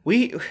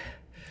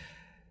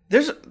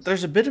 there's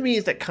a bit of me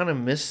that kind of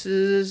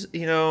misses,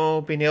 you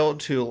know, being able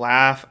to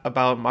laugh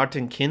about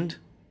Martin Kind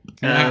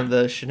and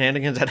the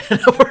shenanigans at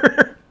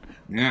Hanover.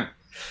 Yeah.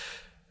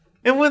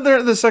 And when they're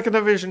in the second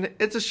division,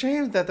 it's a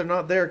shame that they're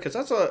not there, because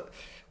that's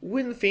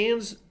when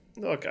fans.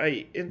 Look,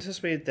 I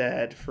anticipate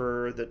that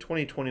for the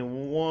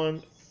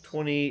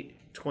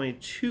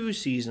 2021-2022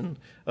 season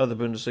of the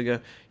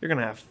Bundesliga, you're going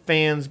to have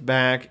fans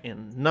back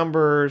in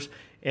numbers.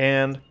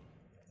 And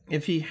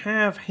if you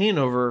have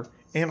Hanover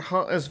and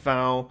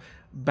HSV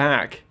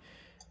back,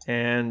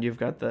 and you've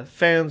got the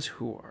fans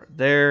who are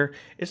there,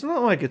 it's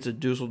not like it's a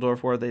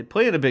Dusseldorf where they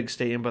play in a big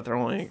stadium, but they're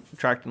only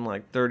attracting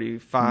like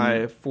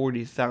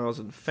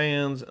 40,000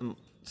 fans and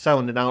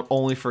selling it out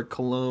only for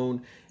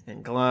Cologne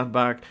and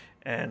Gladbach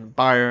and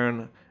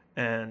Bayern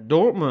and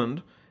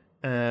Dortmund,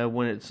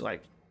 when it's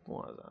like,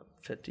 what is that,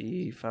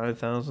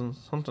 55,000,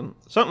 something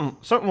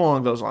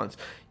along those lines.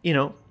 You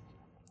know,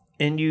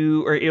 and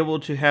you are able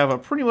to have a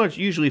pretty much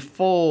usually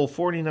full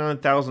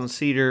 49,000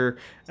 seater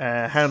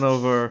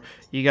Hanover.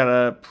 You got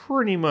a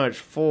pretty much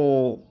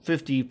full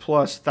 50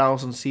 plus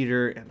thousand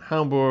seater in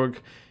Hamburg.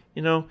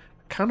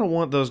 Kind of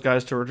want those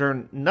guys to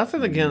return.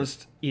 Nothing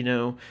against,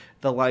 the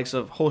likes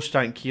of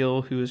Holstein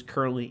Kiel, who is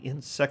currently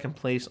in second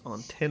place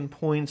on 10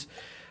 points.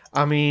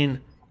 I mean,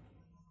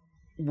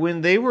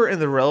 when they were in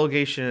the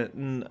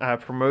relegation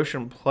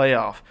promotion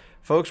playoff,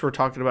 folks were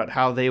talking about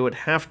how they would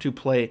have to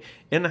play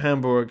in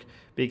Hamburg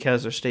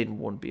because their stadium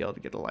wouldn't be able to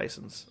get a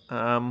license.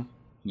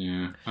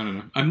 Yeah, I don't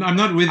know. I'm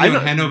not with you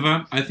on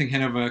Hanover. I think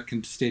Hanover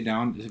can stay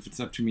down if it's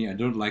up to me. I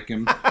don't like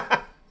him.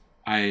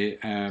 I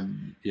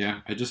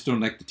just don't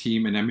like the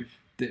team. And I mean,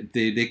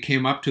 they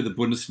came up to the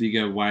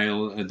Bundesliga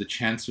while the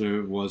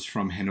chancellor was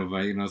from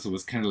Hanover. So it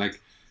was kind of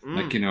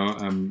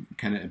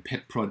kind of a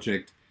pet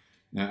project.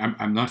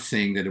 I'm not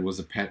saying that it was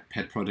a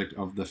pet project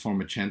of the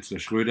former Chancellor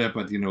Schröder,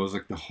 but it was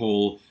like the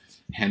whole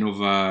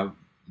Hanover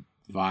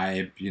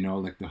vibe.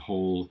 Like the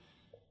whole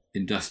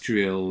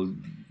industrial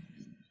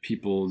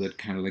people that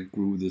kind of like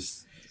grew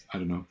this. I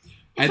don't know.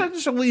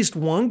 There's at least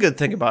one good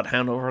thing about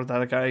Hanover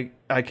that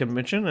I can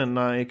mention and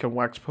I can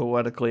wax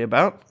poetically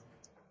about.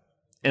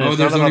 And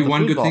there's only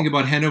one good thing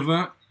about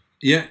Hanover.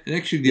 Yeah,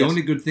 actually, the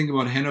only good thing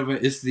about Hanover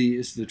is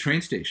the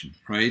train station,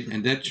 right?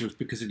 And that's just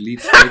because it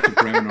leads straight to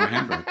Bremen or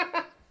Hamburg,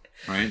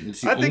 right?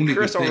 It's the I think only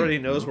Chris good thing, already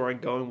knows where I'm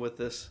going with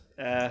this.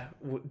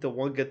 The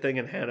one good thing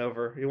in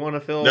Hanover. You want to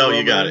fill? No,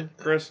 you got it,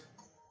 Chris.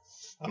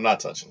 I'm not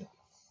touching it.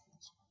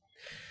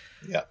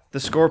 Yeah, the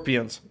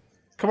Scorpions.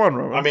 Come on,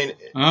 Roman. I mean,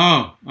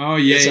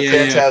 it's a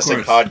fantastic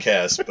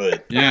podcast,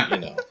 but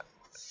yeah.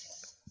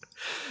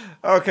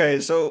 Okay,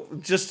 so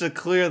just to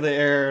clear the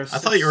air, I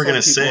thought you were going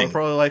to sing. Are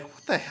probably like,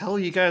 "What the hell are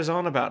you guys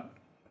on about?"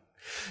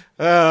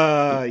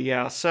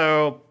 Yeah.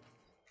 So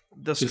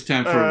it's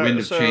time for a Wind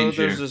of Change.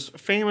 There's this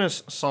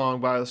famous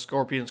song by the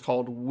Scorpions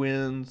called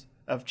 "Winds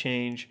of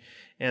Change,"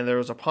 and there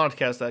was a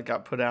podcast that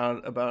got put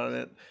out about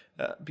it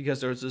because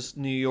there was this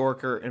New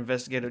Yorker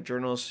investigative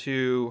journalist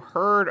who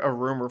heard a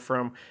rumor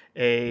from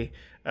a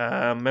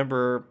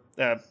member.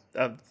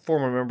 A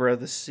former member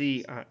of the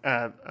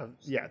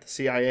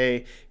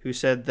CIA, who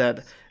said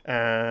that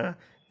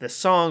the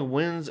song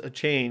 "Winds of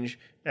Change"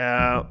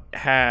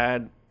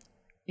 had,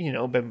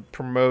 been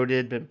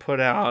promoted, been put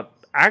out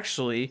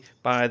actually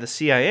by the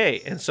CIA,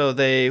 and so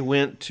they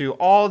went to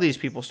all these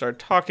people, started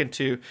talking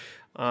to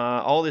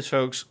all these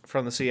folks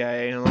from the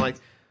CIA, and they're like,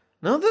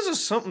 no, this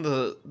is some of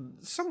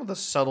the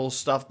subtle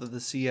stuff that the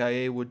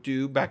CIA would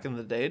do back in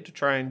the day to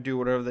try and do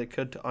whatever they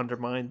could to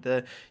undermine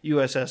the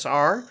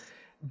USSR.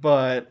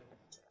 But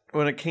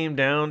when it came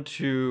down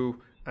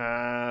to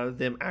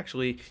them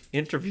actually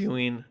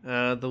interviewing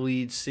the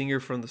lead singer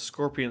from the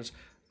Scorpions,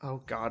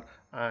 oh God,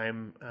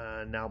 I'm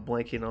now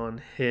blanking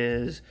on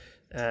his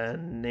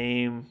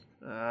name.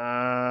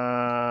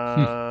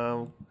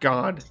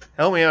 God,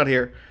 help me out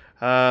here.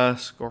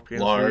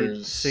 Scorpions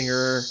lead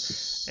singer,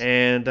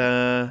 and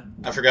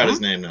I forgot his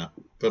name now.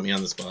 Put me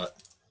on the spot.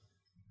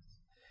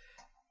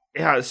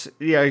 Yeah,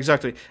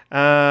 exactly.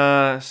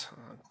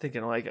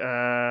 Thinking like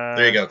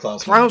there you go,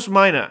 Klaus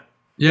Meine.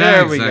 Yeah,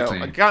 there exactly.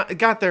 we go. I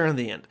got there in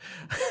the end.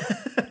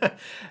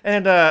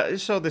 And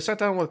so they sat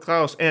down with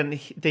Klaus, and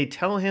they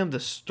tell him the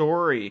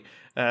story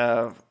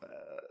and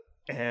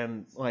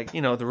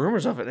the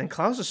rumors of it. And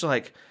Klaus is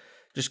like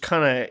just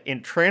kind of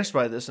entranced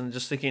by this and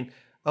just thinking,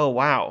 "Oh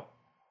wow,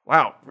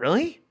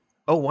 really?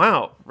 Oh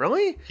wow,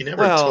 really?" He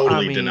never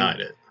totally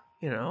denied it.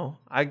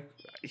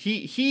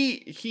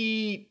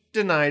 He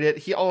denied it.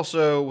 He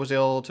also was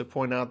able to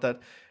point out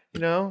that,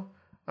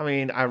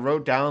 I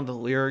wrote down the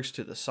lyrics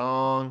to the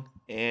song,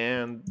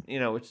 and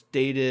it's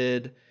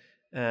dated,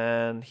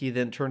 and he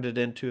then turned it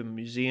into a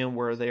museum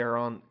where they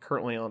are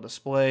currently on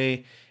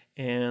display,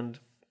 and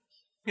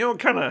it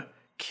kind of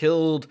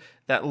killed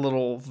that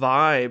little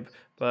vibe.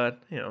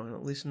 But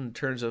at least in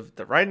terms of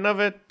the writing of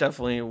it,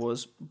 definitely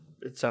was.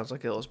 It sounds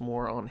like it was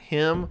more on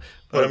him.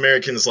 But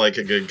Americans like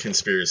a good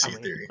conspiracy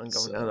theory.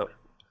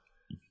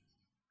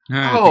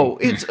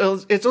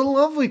 It's a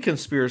lovely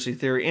conspiracy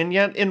theory, and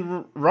yet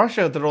in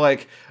Russia they're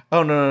like,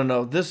 oh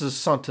no, this is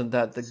something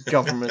that the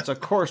governments, of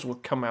course,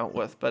 would come out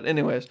with. But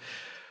anyways,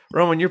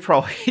 Roman, you're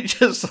probably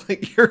just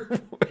like your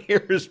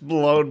ear is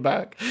blown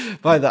back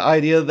by the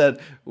idea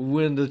that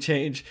 "Wind of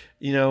Change,"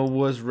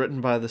 was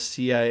written by the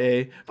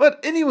CIA.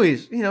 But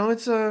anyways,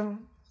 it's a.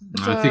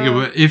 I think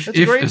if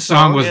a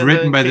song was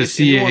written by the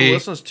CIA,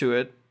 listens to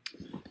it.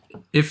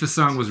 If a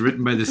song was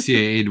written by the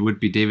CIA, it would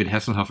be David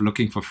Hasselhoff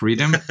looking for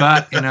freedom.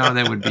 But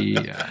that would be.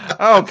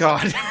 Oh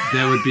God.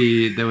 That would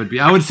be.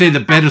 I would say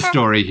the better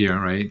story here,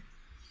 right?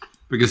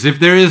 Because if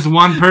there is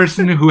one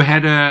person who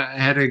had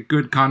a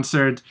good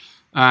concert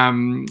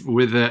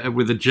with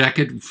a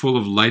jacket full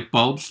of light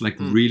bulbs, like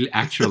real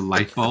actual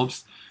light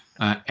bulbs,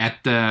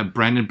 at the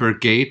Brandenburg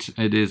Gate,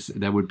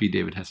 that would be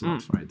David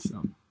Hasselhoff, right?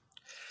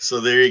 So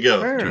there you go.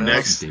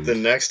 The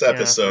next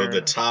episode,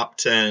 the top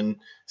 10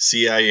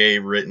 CIA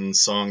written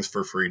songs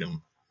for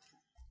freedom.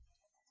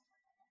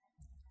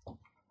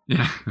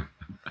 Yeah.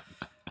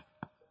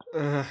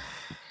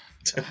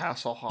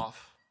 Hasselhoff.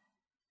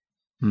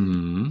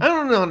 I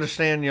don't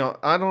understand,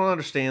 I don't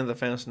understand the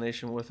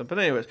fascination with it. But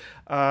anyways,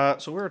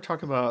 so we were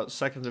talking about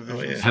second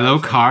division. Oh, yeah. Hello,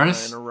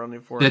 cars.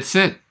 That's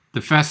it.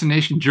 The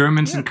fascination,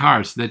 Germans and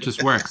cars. That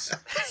just works.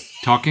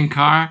 Talking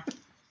car.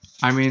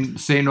 I mean,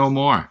 say no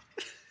more.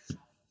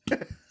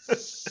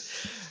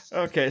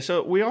 Okay,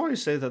 so we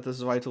always say that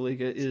this Zweite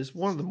Liga is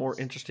one of the more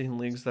interesting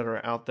leagues that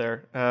are out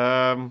there.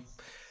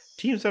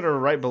 Teams that are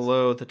right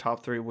below the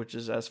top three, which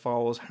is as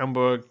follows: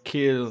 Hamburg,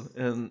 Kiel,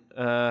 and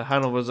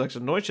Hannover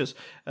 96.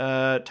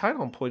 Tied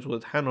on points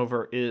with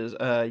Hanover is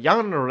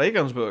Jan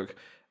Regensburg.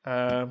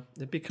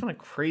 It'd be kind of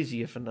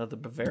crazy if another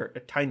a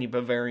tiny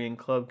Bavarian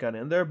club got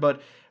in there,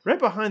 but right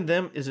behind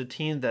them is a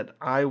team that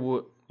I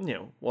would,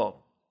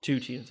 two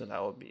teams that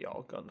I would be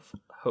all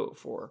gun-ho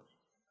for.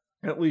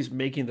 At least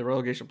making the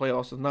relegation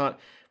playoffs and not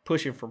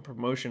pushing for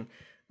promotion.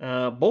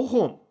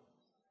 Bochum.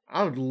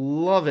 I would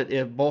love it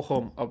if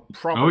Bochum, a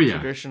proper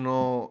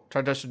traditional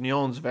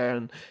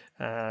Traditionsverein,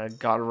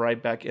 got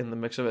right back in the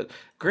mix of it.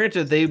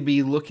 Granted, they'd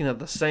be looking at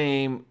the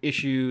same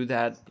issue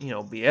that,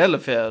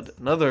 Bielefeld,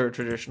 another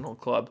traditional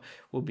club,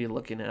 will be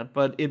looking at.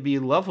 But it'd be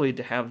lovely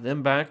to have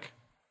them back.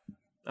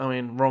 I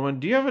mean, Roman,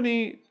 do you have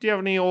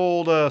any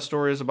old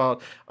stories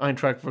about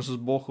Eintracht versus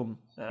Bochum?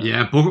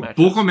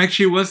 Bochum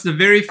actually was the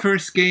very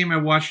first game I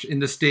watched in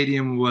the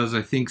stadium was,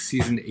 I think,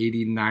 season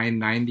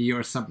 89-90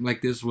 or something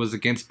like this, was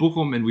against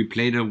Bochum, and we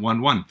played a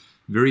 1-1.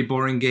 Very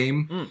boring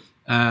game.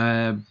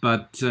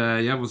 But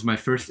it was my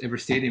first ever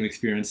stadium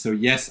experience. So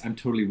yes, I'm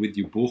totally with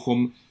you.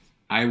 Bochum,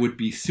 I would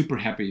be super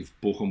happy if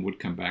Bochum would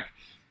come back.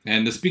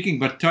 And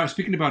speaking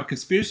about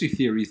conspiracy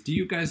theories, do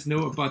you guys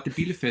know about the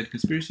Bielefeld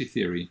conspiracy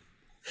theory?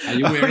 Are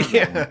you aware of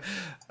that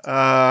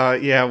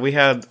one? We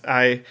had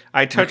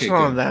I touched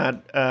on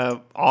that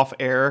off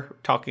air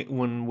talking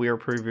when we were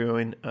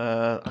previewing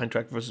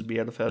Eintracht versus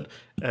Bielefeld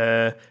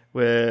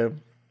with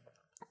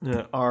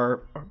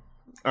our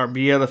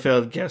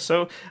Bielefeld guest.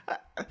 So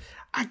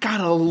I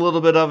got a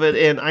little bit of it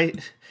and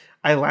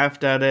I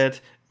laughed at it,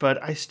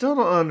 but I still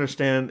don't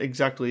understand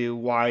exactly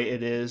why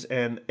it is.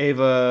 And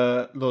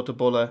Eva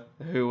Lottebolle,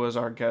 who was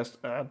our guest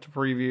to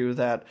preview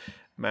that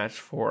match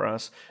for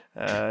us,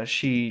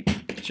 she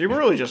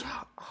really just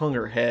hung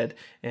her head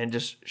and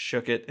just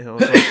shook it, and I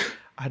was like,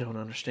 I don't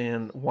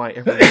understand why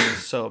everyone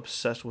is so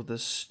obsessed with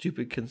this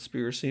stupid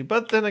conspiracy.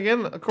 But then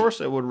again, of course,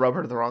 it would rub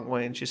her the wrong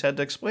way, and she's had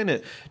to explain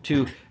it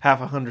to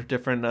 100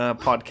 different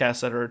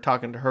podcasts that are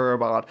talking to her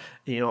about,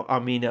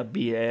 Arminia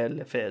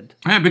Bielefeld.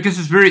 Yeah, because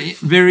it's very,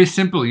 very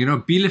simple.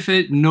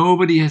 Bielefeld,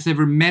 nobody has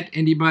ever met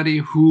anybody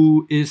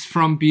who is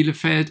from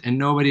Bielefeld, and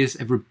nobody has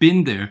ever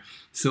been there.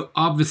 So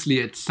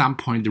obviously, at some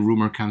point, the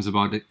rumor comes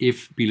about that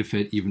if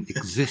Bielefeld even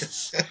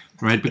exists,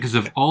 right? Because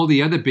of all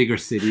the other bigger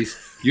cities,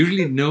 you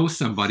usually know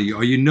somebody,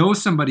 or you know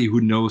somebody who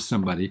knows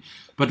somebody.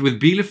 But with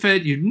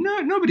Bielefeld,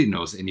 nobody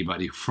knows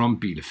anybody from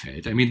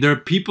Bielefeld. I mean, there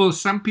are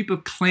some people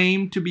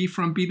claim to be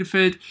from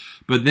Bielefeld,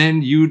 but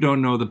then you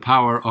don't know the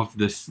power of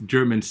this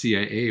German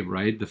CIA,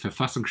 right? The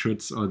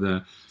Verfassungsschutz or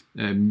the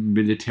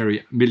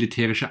Militärischer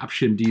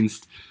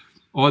Abschirmdienst.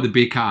 Or the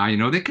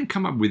BKA, they can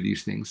come up with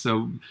these things.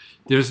 So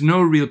there's no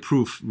real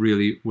proof,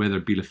 really, whether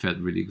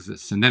Bielefeld really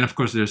exists. And then, of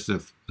course, there's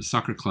the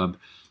soccer club,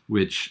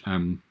 which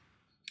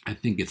I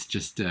think it's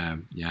just,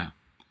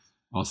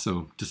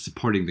 also just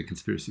supporting the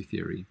conspiracy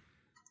theory.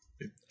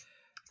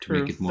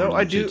 True. Make it more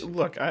legit.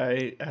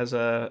 I as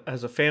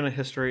a fan of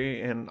history,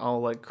 and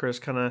I'll let Chris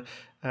kind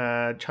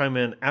of chime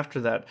in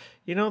after that.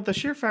 The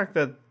sheer fact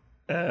that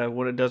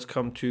when it does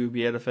come to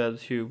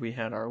Bielefeld, who we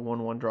had our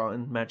 1-1 draw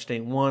in match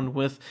day 1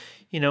 with,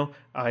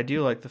 I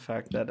do like the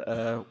fact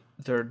that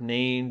their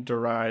name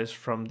derives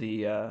from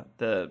the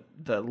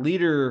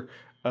leader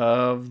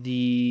of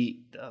the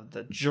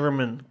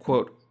German,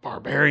 quote,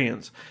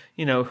 barbarians,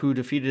 who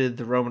defeated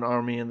the Roman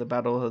army in the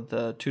Battle of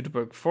the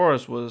Teutoburg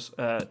Forest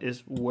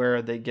is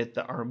where they get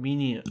the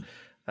Arminia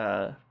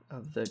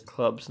of the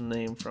club's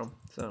name from.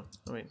 So,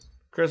 I mean,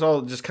 Chris,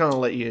 I'll just kind of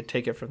let you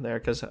take it from there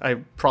because I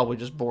probably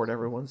just bored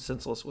everyone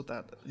senseless with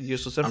that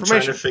useless information.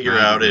 I'm trying to figure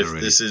out if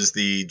this is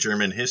the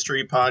German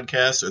history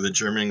podcast or the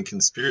German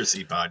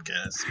conspiracy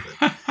podcast.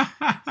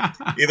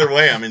 But either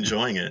way, I'm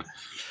enjoying it.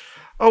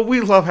 Oh,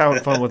 we love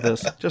having fun with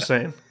this. Just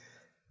saying.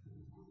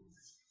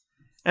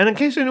 And in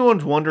case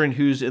anyone's wondering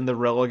who's in the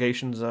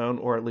relegation zone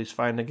or at least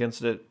fighting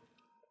against it,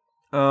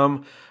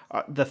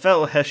 the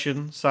fellow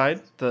Hessian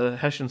side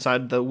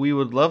that we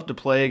would love to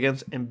play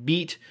against and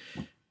beat,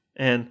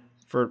 and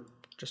for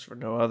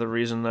no other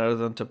reason other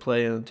than to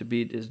play and to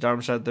beat, is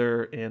Darmstadt.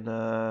 They're in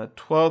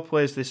 12th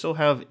place. They still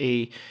have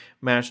a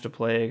match to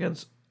play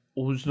against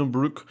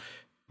Osnabrück.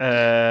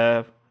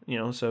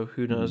 So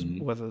who knows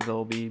whether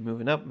they'll be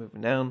moving up,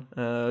 moving down,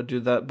 do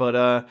that.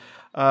 But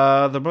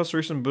the most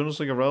recent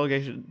Bundesliga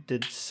relegation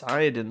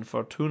decided in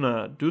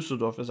Fortuna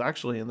Düsseldorf is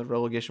actually in the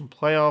relegation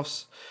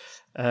playoffs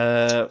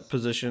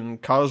position.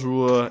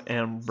 Karlsruhe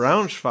and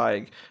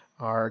Braunschweig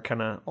are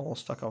kind of all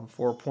stuck on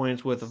 4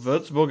 points, with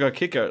Würzburger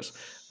Kickers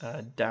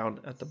down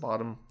at the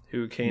bottom,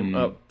 who came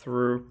up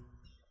through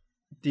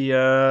the.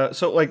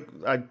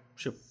 I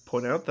should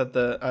point out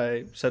that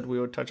I said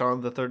we would touch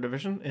on the third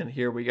division, and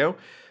here we go.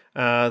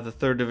 The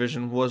third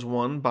division was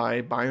won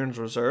by Bayern's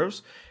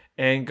reserves.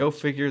 And go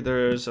figure,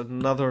 there's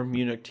another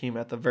Munich team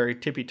at the very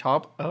tippy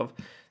top of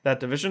that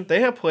division.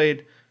 They have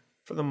played,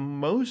 for the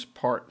most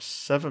part,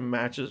 7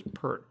 matches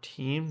per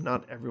team.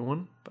 Not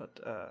everyone, but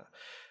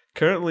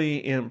currently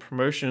in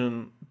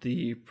promotion,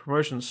 the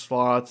promotion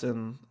slots,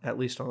 and at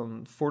least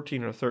on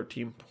 14 or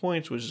 13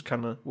 points, which is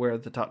kind of where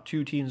the top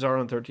 2 teams are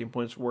on 13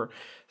 points, where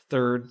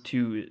 3rd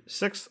to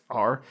 6th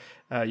are.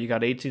 You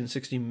got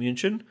 1860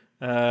 München.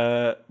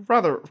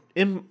 Rather,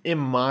 in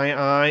my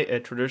eye, a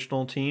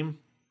traditional team.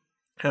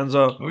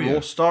 Hansa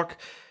Rostock,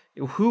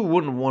 who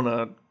wouldn't want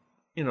a,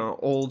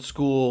 old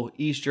school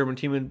East German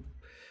team? And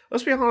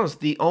let's be honest,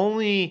 the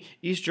only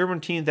East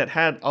German team that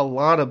had a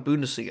lot of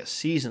Bundesliga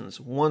seasons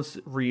once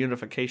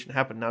reunification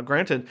happened. Now,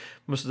 granted,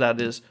 most of that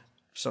is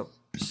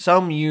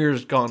some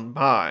years gone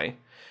by,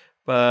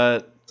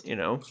 but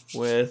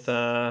with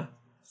the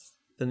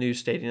new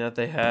stadium that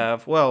they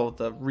have,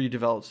 the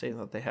redeveloped stadium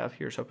that they have,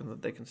 here's hoping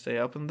that they can stay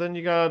up. And then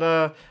you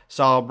got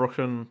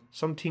Saarbrücken,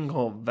 some team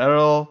called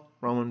Werl.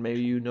 Roman, maybe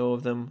you know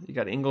of them. You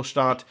got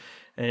Ingolstadt,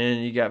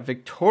 and you got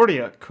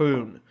Victoria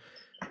Köln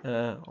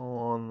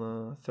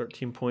on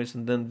 13 points,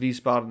 and then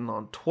Wiesbaden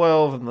on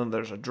 12, and then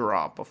there's a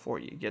drop before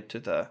you get to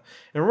the...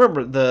 And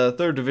remember, the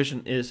third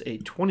division is a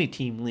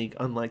 20-team league,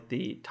 unlike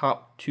the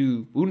top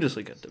 2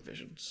 Bundesliga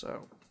divisions.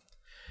 So,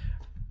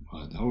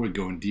 well, now we're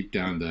going deep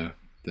down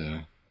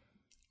the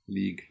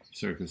league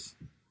circus.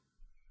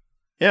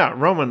 Yeah,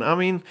 Roman, I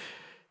mean,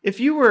 if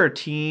you were a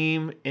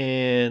team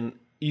and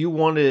you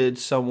wanted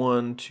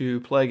someone to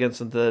play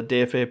against the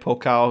DFB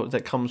Pokal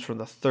that comes from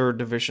the third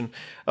division,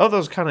 of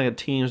those kind of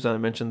teams that I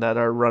mentioned that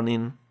are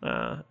running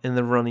in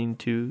the running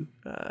to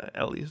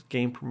at least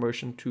gain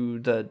promotion to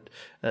the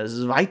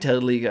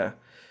Zweite Liga,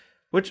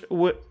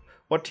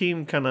 what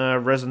team kind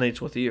of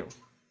resonates with you?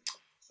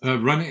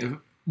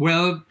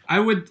 Well, I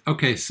would.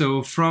 Okay,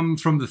 so from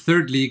the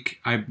third league,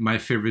 my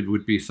favorite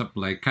would be something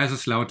like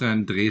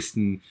Kaiserslautern,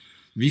 Dresden,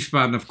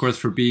 Wiesbaden, of course,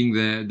 for being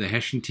the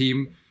Hessian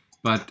team.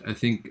 But I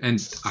think, and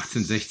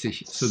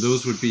 1860, so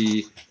those would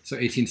be,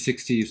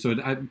 1860. So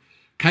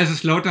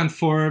Kaiserslautern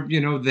for,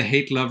 the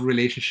hate-love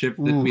relationship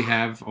that we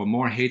have, or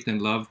more hate than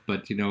love,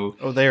 but,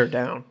 Oh, they're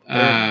down.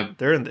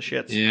 They're in the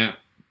shits. Yeah,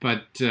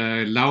 but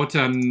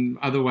Lautern,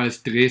 otherwise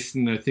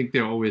Dresden, I think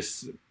they're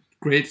always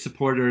great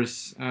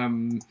supporters.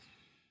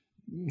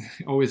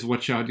 Always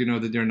watch out,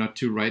 that they're not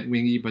too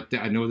right-wingy, but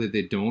I know that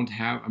they don't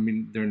have,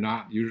 they're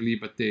not usually,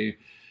 but they,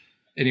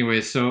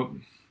 anyway, so,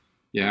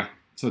 yeah.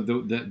 So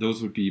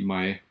those would be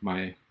my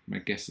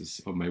guesses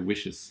or my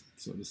wishes,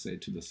 so to say,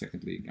 to the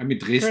second league.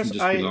 Dresden just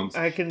belongs.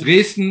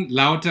 Dresden,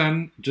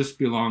 Lautern just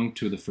belong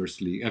to the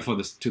first league,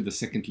 to the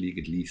second league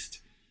at least,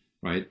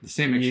 right? The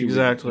same actually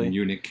with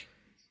Munich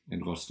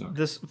and Rostock.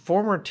 This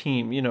former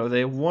team,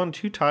 they won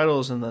 2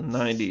 titles in the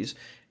 90s,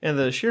 and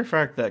the sheer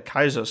fact that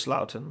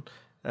Kaiserslautern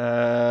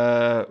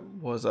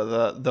was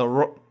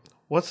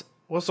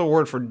what's the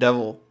word for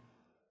devil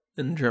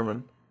in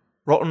German?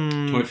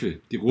 Teufel,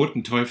 die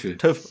Roten Teufel.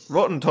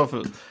 Roten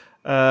Teufel.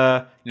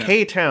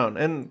 K-Town.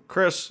 And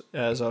Chris,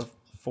 as a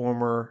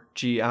former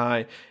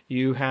GI,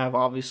 you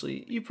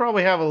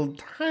probably have a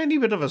tiny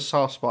bit of a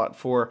soft spot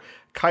for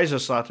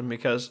Kaiserslautern,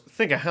 because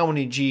think of how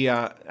many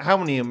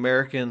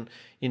American,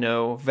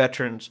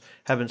 veterans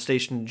have been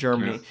stationed in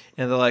Germany,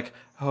 and they're like,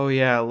 oh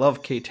yeah, I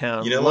love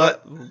K-Town. You know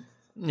what?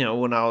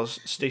 When I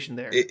was stationed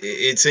there.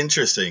 It's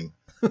interesting.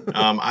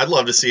 I'd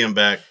love to see them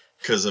back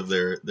because of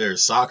their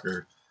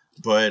soccer.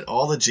 But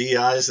all the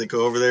GIs that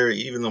go over there,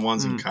 even the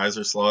ones in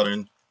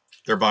Kaiserslautern,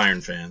 they're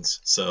Bayern fans.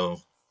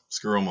 So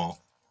screw them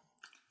all.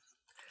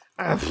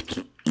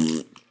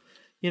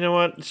 You know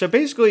what? So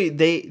basically,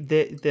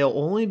 they'll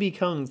only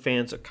become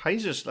fans of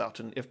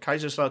Kaiserslautern if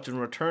Kaiserslautern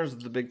returns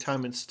at the big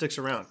time and sticks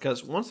around.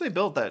 Because once they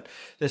built that,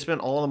 they spent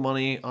all the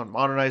money on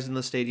modernizing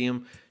the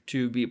stadium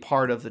to be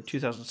part of the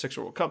 2006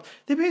 World Cup.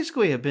 They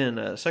basically have been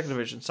a second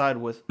division side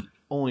with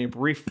only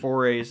brief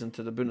forays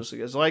into the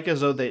Bundesliga. It's like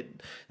as though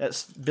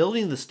that's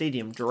building the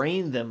stadium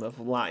drained them of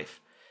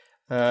life.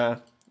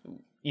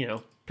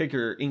 Pick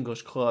your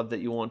English club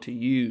that you want to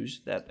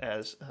use that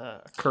as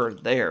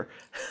occurred there.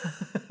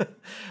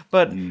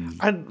 But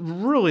I'd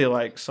really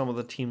like some of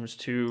the teams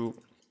to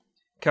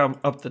come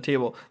up the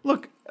table.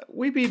 Look,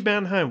 we beat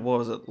Mannheim, what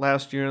was it,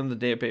 last year in the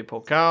DFB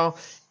Pokal,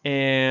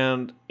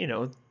 and,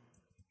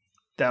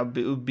 that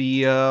would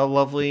be a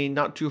lovely,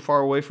 not too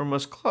far away from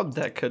us club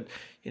that could,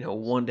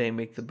 one day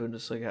make the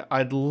Bundesliga.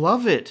 I'd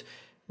love it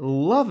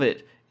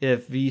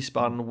if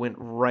Wiesbaden went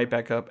right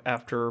back up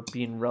after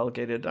being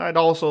relegated. I'd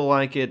also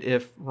like it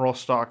if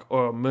Rostock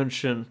or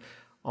München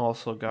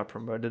also got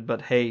promoted.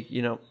 But hey,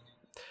 you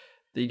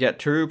got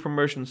 2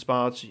 promotion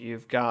spots.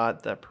 You've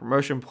got the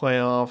promotion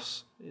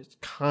playoffs. It's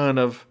kind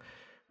of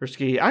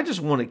risky. I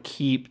just want to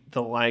keep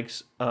the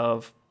likes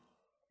of,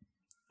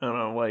 I'd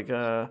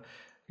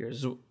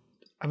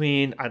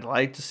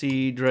like to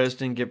see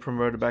Dresden get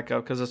promoted back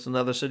up because it's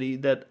another city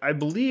that I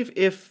believe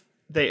if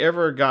they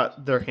ever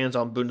got their hands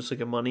on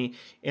Bundesliga money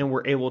and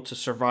were able to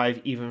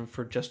survive even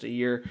for just a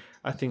year,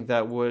 I think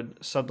that would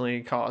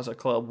suddenly cause a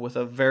club with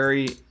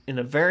in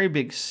a very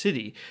big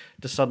city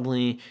to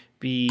suddenly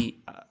be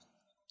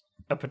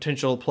a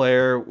potential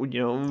player.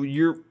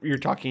 You're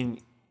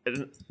talking,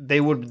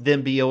 they would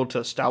then be able to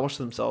establish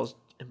themselves,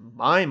 in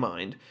my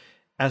mind,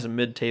 as a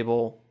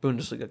mid-table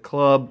Bundesliga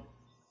club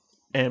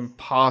and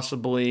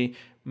possibly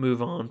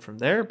move on from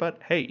there. But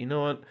hey, you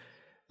know what?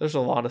 There's a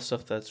lot of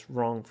stuff that's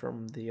wrong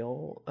from the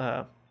old.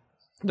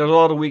 There's a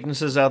lot of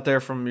weaknesses out there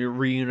from your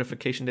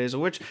reunification days, of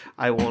which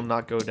I will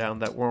not go down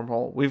that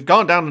wormhole. We've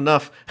gone down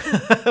enough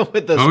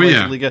with this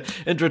Liga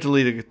and Dritte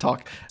Liga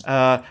talk.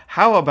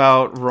 How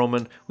about,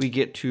 Roman, we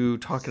get to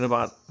talking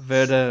about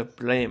Werder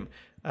Bremen.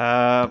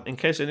 In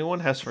case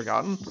anyone has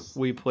forgotten,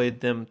 we played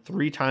them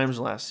 3 times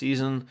last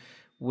season.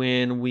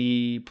 When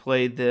we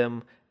played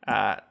them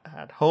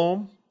at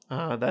home,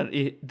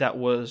 that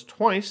was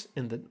once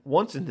in the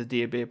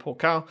DFB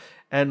Pokal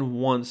and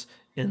once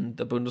in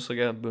the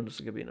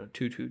Bundesliga being a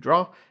 2-2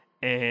 draw.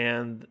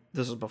 And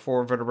this is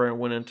before Werder Bremen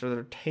went into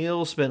their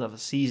tailspin of a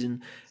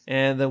season.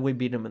 And then we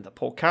beat them in the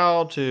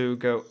Pokal to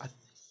go, I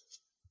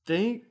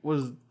think that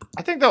was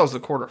the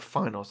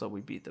quarterfinals that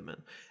we beat them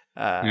in.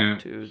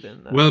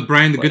 Well,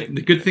 Brian,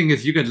 the good thing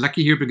is you got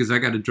lucky here because I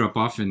got to drop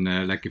off in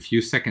like a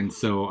few seconds,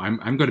 so I'm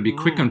going to be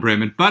quick on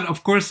Bremen. But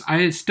of course,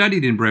 I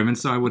studied in Bremen,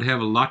 so I would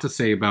have a lot to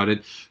say about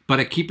it.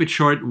 But I keep it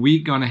short.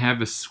 We're going to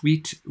have a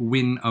sweet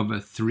win of a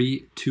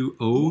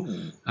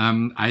 3-2-0.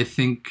 I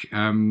think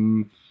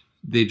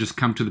they just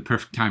come to the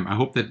perfect time. I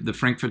hope that the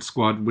Frankfurt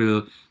squad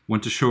will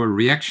want to show a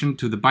reaction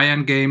to the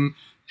Bayern game,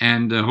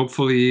 and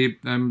hopefully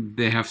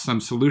they have some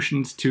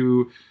solutions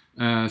to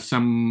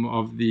some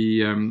of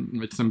the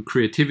some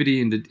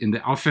creativity in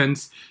the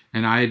offense,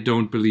 and I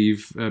don't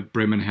believe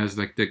Bremen has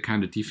like the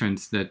kind of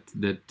defense that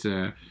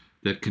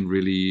can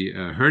really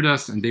hurt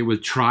us. And they will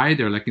try.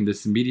 They're like in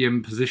this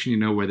medium position,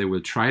 where they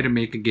will try to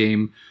make a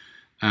game,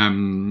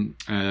 and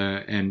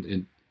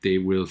they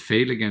will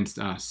fail against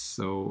us.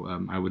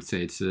 So I would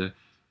say it's a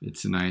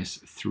nice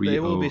 3-0.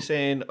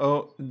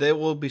 They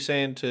will be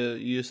saying, to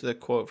use the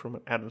quote from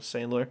an Adam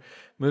Sandler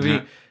movie.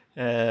 Yeah.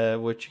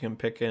 Which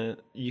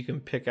you can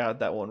pick out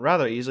that one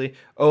rather easily.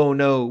 Oh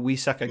no, we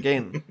suck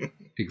again.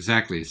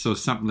 Exactly. So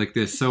something like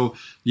this. So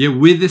yeah,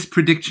 with this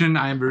prediction,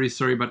 I am very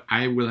sorry, but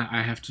I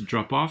have to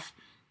drop off,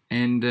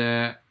 and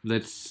we'll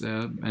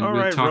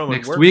talk Roman,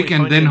 next week,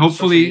 and then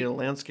hopefully the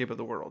landscape of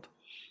the world.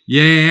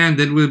 Yeah, and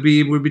then we'll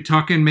be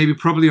talking maybe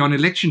probably on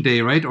election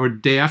day, right, or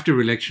day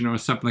after election or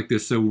something like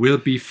this. So will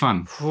be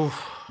fun.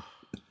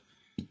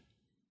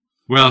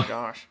 Well,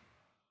 gosh,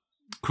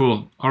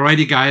 cool.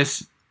 Alrighty,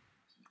 guys.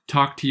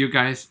 Talk to you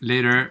guys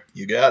later.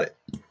 You got it.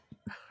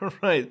 All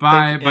right.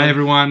 Bye,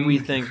 everyone. We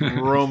thank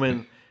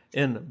Roman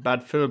in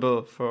Bad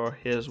Vilbel for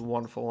his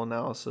wonderful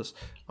analysis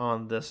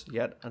on this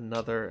yet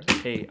another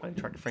Hey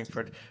Eintracht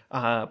Frankfurt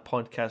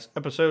podcast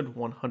episode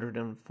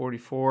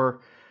 144.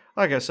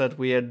 Like I said,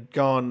 we had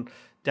gone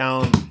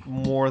down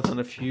more than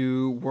a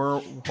few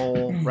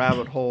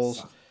rabbit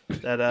holes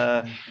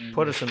that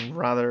put us in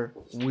rather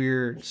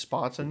weird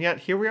spots, and yet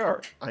here we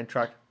are.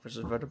 Eintracht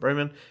versus Werder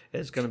Bremen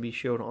is going to be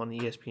shown on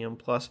ESPN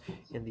Plus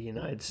in the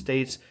United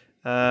States.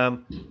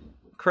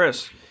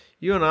 Chris,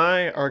 you and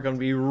I are going to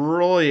be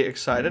really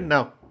excited.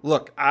 Now,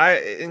 look,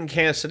 in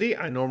Kansas City,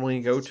 I normally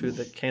go to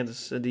the Kansas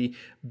City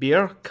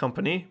Beer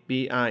Company,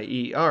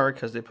 BIER,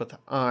 because they put the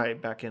I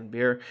back in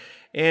beer.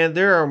 And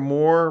there are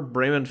more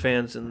Bremen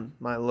fans in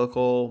my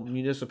local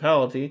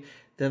municipality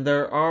than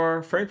there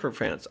are Frankfurt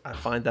fans. I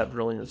find that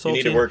really insulting.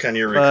 You need to work on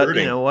your recruiting. But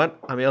you know what?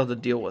 I'm able to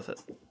deal with it.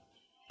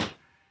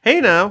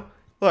 Hey, now.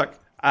 Look,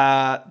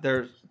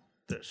 there's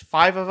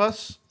 5 of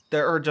us.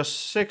 There are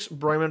just 6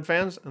 Bremen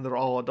fans, and they're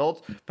all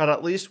adults. But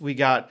at least we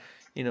got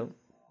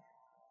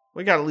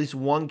at least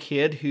one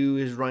kid who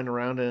is running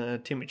around in a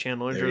Timmy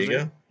Chandler jersey.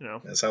 There you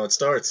go. That's how it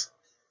starts.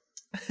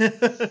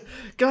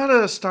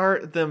 Gotta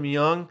start them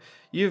young.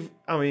 You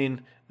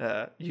can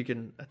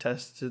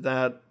attest to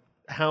that.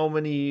 How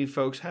many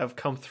folks have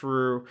come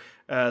through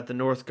the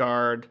North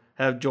Guard,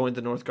 have joined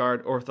the North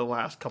Guard over the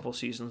last couple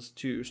seasons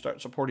to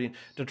start supporting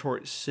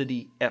Detroit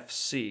City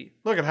FC?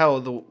 Look at how.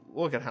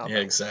 Yeah,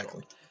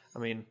 exactly. I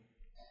mean,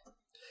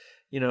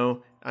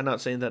 I'm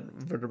not saying that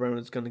Werder Bremen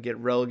is going to get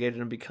relegated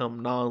and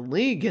become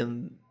non-league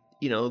in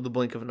the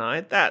blink of an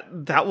eye.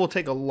 That will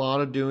take a lot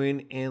of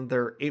doing, and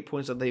their 8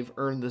 points that they've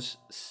earned this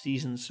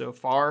season so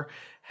far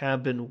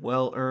have been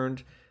well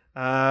earned.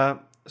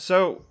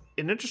 So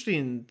an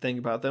interesting thing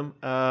about them,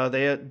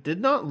 they did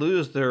not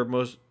lose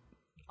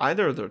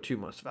either of their 2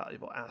 most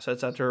valuable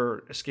assets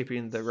after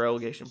escaping the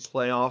relegation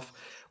playoff,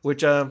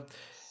 which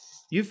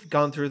you've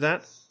gone through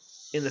that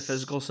in the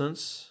physical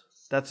sense.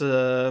 That's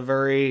a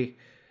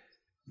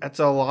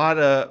lot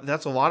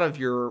of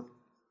your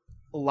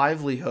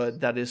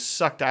livelihood that is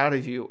sucked out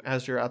of you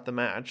as you're at the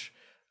match.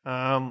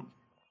 And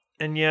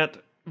yet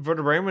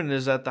Werder Bremen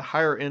is at the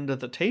higher end of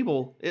the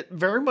table. It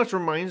very much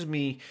reminds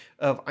me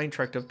of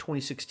Eintracht of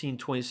 2016,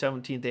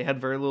 2017. They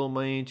had very little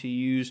money to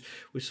use.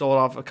 We sold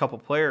off a couple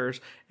players,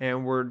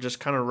 and we're just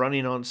kind of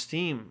running on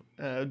steam.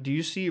 Do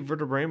you see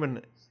Werder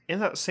Bremen in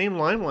that same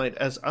limelight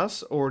as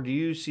us, or do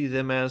you see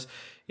them as,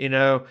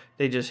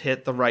 they just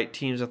hit the right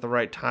teams at the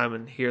right time,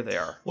 and here they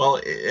are? Well,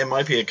 it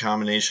might be a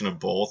combination of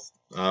both.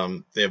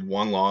 They have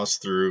one loss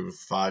through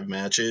 5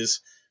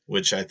 matches,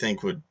 which I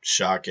think would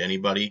shock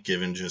anybody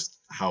given just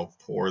how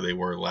poor they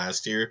were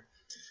last year.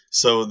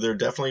 So they're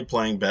definitely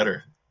playing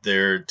better.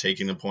 They're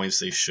taking the points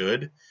they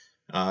should,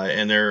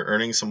 and they're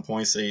earning some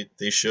points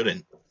they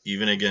shouldn't.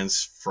 Even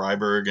against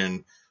Freiburg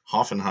and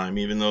Hoffenheim,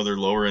 even though they're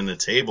lower in the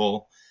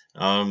table,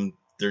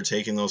 they're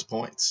taking those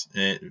points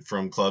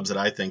from clubs that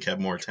I think have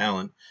more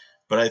talent.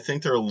 But I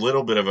think they're a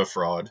little bit of a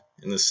fraud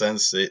in the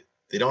sense that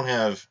they don't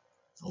have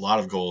a lot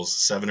of goals,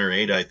 7 or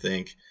 8, I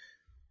think,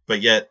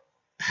 but yet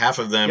half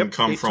of them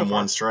come from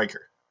one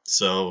striker.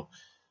 So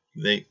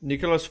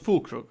Nicholas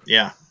Füllkrug.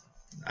 Yeah,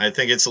 I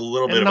think it's a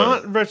little bit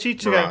of a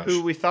Rashica,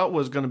 who we thought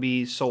was going to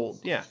be sold.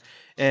 Yeah,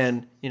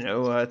 and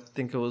I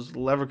think it was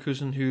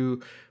Leverkusen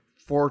who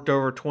forked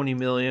over 20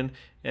 million,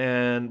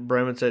 and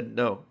Bremen said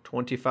no,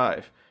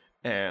 25,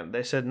 and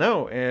they said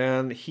no,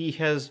 and he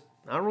has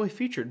not really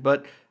featured.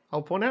 But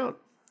I'll point out,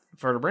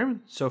 Werder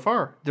Bremen so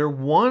far, their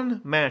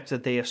one match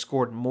that they have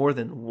scored more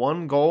than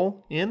one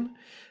goal in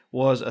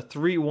was a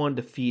 3-1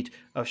 defeat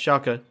of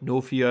Schalke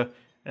 04,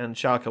 and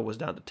Schalke was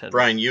down to 10.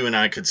 Brian, you and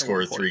I could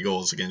score 3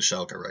 goals against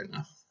Schalke right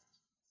now.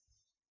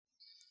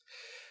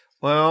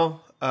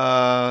 Well,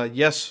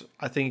 yes,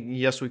 I think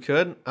we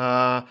could.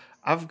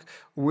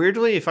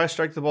 Weirdly, if I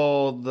strike the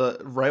ball the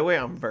right way,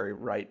 I'm very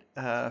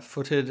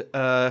right-footed.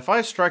 If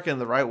I strike in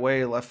the right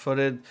way,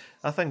 left-footed,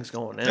 that thing's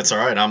going in. That's all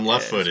right. I'm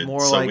left-footed,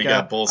 so like we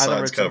got both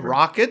sides covered. A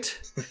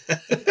rocket.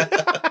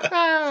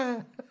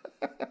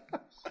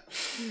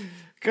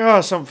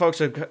 God, some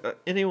folks,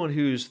 anyone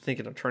who's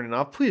thinking of turning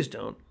off, please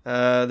don't.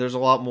 There's a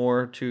lot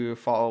more to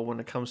follow when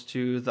it comes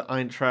to the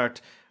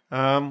Eintracht.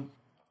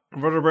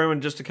 Werder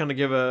Bremen, just to kind of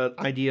give an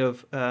idea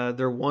of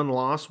their one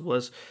loss,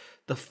 was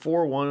the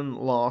 4-1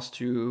 loss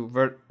to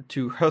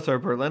Hertha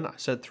Berlin. I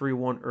said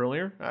 3-1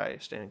 earlier. I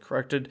stand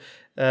corrected.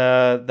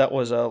 That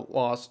was a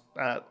loss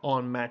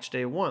on match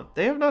day 1.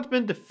 They have not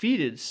been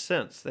defeated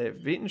since.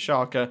 They've beaten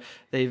Schalke.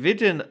 They've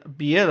beaten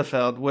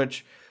Bielefeld,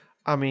 which,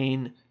 I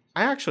mean,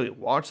 I actually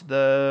watched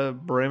the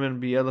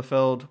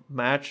Bremen-Bielefeld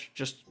match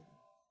just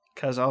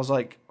because I was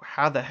like,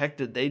 how the heck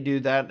did they do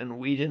that and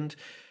we didn't?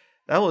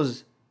 We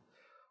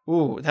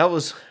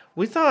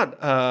thought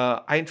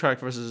Eintracht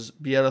versus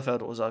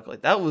Bielefeld was ugly.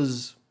 That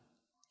was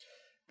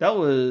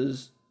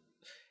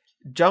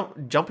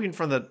jumping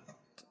from the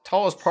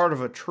tallest part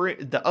of a tree,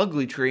 the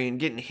ugly tree,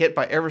 and getting hit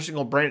by every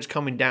single branch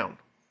coming down.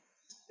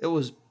 It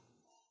was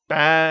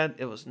bad.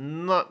 There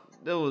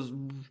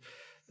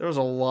was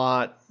a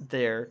lot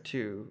there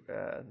to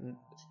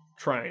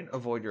try and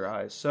avoid your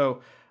eyes.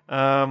 So,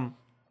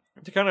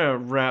 to kind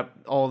of wrap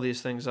all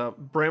these things up,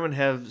 Bremen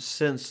have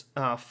since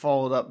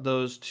followed up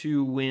those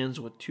 2 wins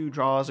with 2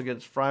 draws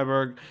against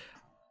Freiburg.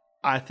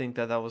 I think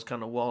that was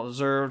kind of well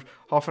deserved.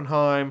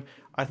 Hoffenheim,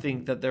 I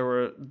think that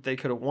they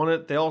could have won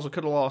it. They also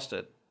could have lost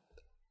it.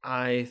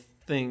 I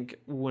think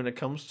when it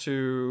comes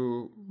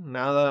to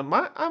now that I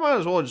might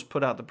as well just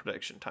put out the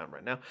prediction time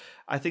right now.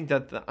 I think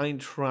that the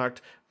Eintracht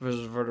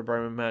versus Werder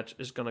Bremen match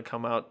is going to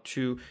come out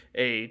to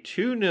a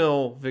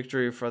 2-0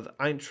 victory for the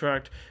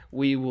Eintracht.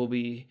 We will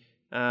be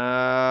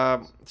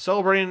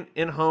celebrating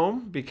in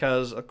home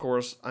because, of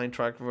course,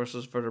 Eintracht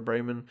versus Werder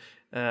Bremen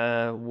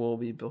will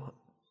be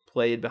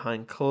played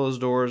behind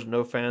closed doors,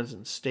 no fans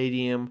in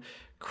stadium.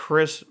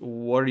 Chris,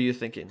 what are you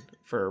thinking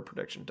for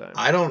prediction time?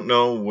 I don't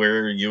know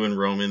where you and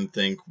Roman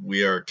think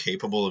we are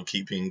capable of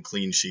keeping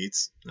clean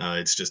sheets.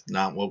 It's just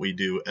not what we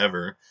do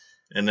ever.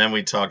 And then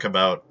we talk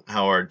about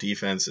how our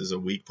defense is a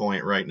weak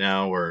point right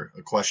now or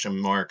a question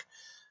mark.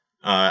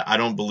 I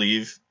don't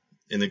believe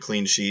in the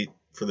clean sheet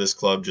for this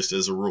club just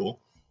as a rule.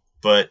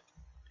 But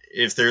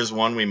if there's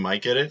one we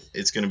might get it,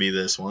 it's going to be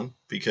this one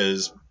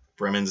because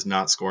Bremen's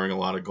not scoring a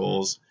lot of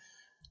goals.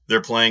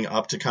 They're playing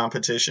up to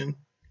competition,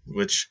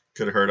 which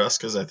could hurt us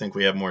because I think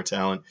we have more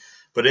talent.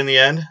 But in the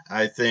end,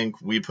 I think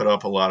we put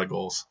up a lot of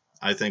goals.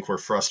 I think we're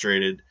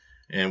frustrated,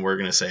 and we're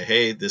going to say,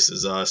 hey, this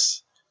is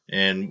us,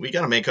 and we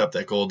got to make up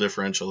that goal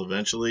differential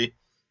eventually.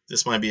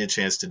 This might be a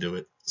chance to do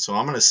it. So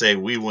I'm going to say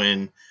we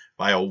win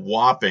by a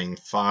whopping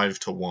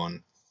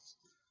 5-1.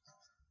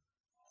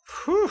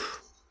 Whew.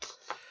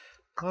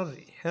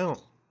 Bloody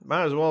hell.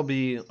 Might as well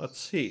be, let's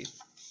see.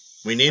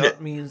 We need it.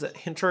 That means that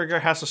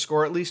Hinteregger has to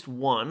score at least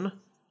 1.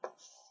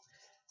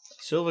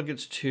 Silva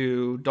gets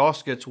 2.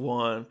 Dost gets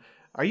 1.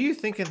 Are you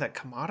thinking that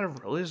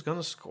Kamada really is going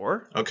to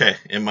score? Okay,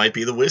 it might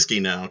be the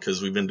whiskey now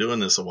because we've been doing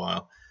this a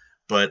while.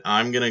 But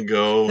I'm going to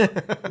go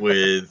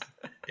with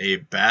a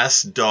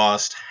Bas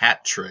Dost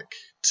hat trick.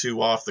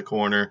 2 off the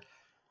corner,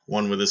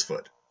 1 with his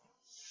foot.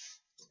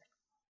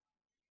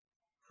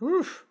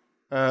 Whew.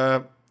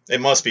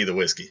 It must be the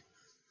whiskey.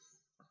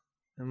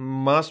 It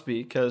must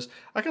be because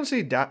I can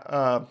see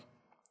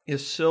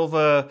is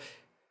Silva.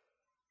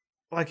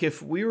 Like,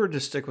 if we were to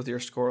stick with your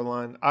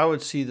scoreline, I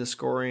would see the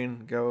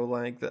scoring go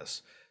like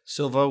this: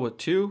 Silva with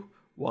 2,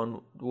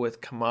 1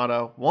 with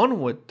Kamada,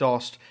 1 with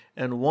Dost,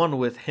 and 1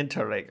 with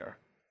Hinteregger.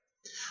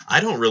 I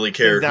don't really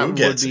care who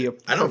gets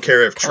it. I don't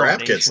care if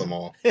Trapp gets them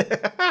all.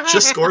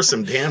 Just score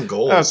some damn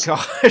goals. Oh,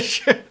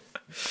 gosh.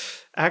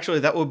 Actually,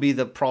 that would be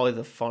probably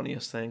the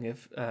funniest thing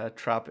if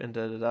Trapp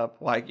ended it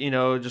up. Like,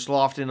 just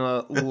lofting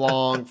a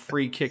long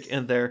free kick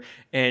in there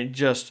and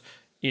just,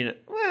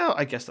 well,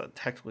 I guess that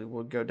technically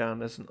would go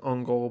down as an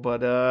own goal,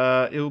 but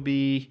it'd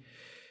be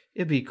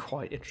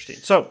quite interesting.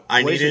 So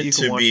I need it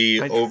to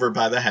be over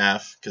by the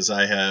half because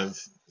I have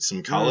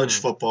some college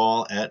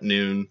football at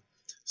noon.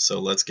 So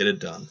let's get it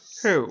done.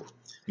 Who?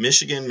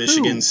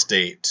 Michigan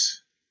State.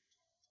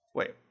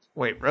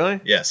 Wait, really?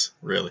 Yes,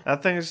 really.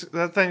 That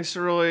thing's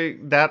really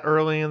that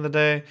early in the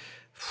day.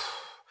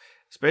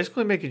 It's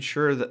basically making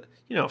sure that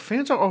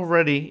fans are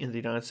already in the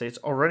United States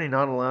already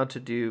not allowed to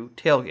do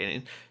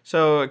tailgating.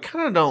 So it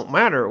kind of don't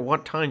matter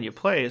what time you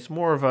play. It's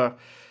more of a,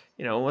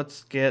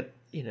 let's get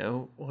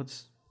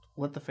let's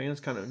let the fans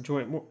kind of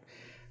enjoy it more.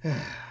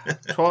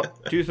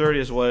 2:30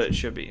 is what it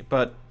should be,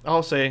 but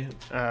I'll say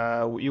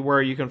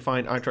where you can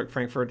find Eintracht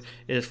Frankfurt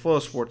is Flow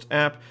Sports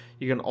app.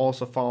 You can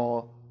also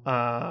follow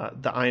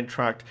the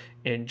Eintracht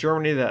in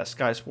Germany, that's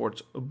Sky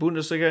Sports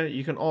Bundesliga.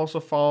 You can also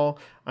follow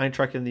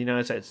Eintracht in the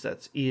United States,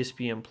 that's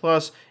ESPN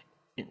Plus.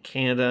 In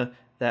Canada,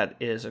 that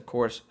is of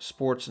course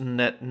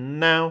Sportsnet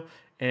Now,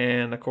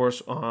 and of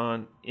course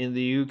in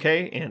the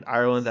UK and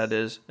Ireland, that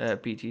is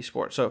BT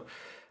Sport. So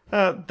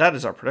that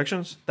is our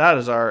predictions. That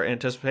is our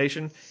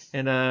anticipation.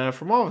 And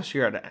from all of us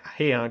here at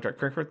Hey Eintracht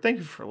Frankfurt, thank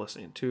you for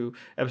listening to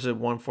episode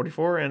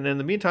 144. And in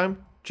the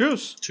meantime,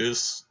 cheers.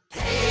 Cheers.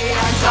 Hey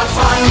Eintracht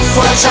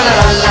Frankfurt, la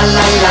la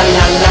la la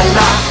la la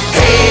la.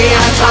 Hey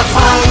Eintracht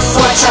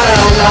Frankfurt, la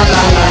la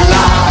la la.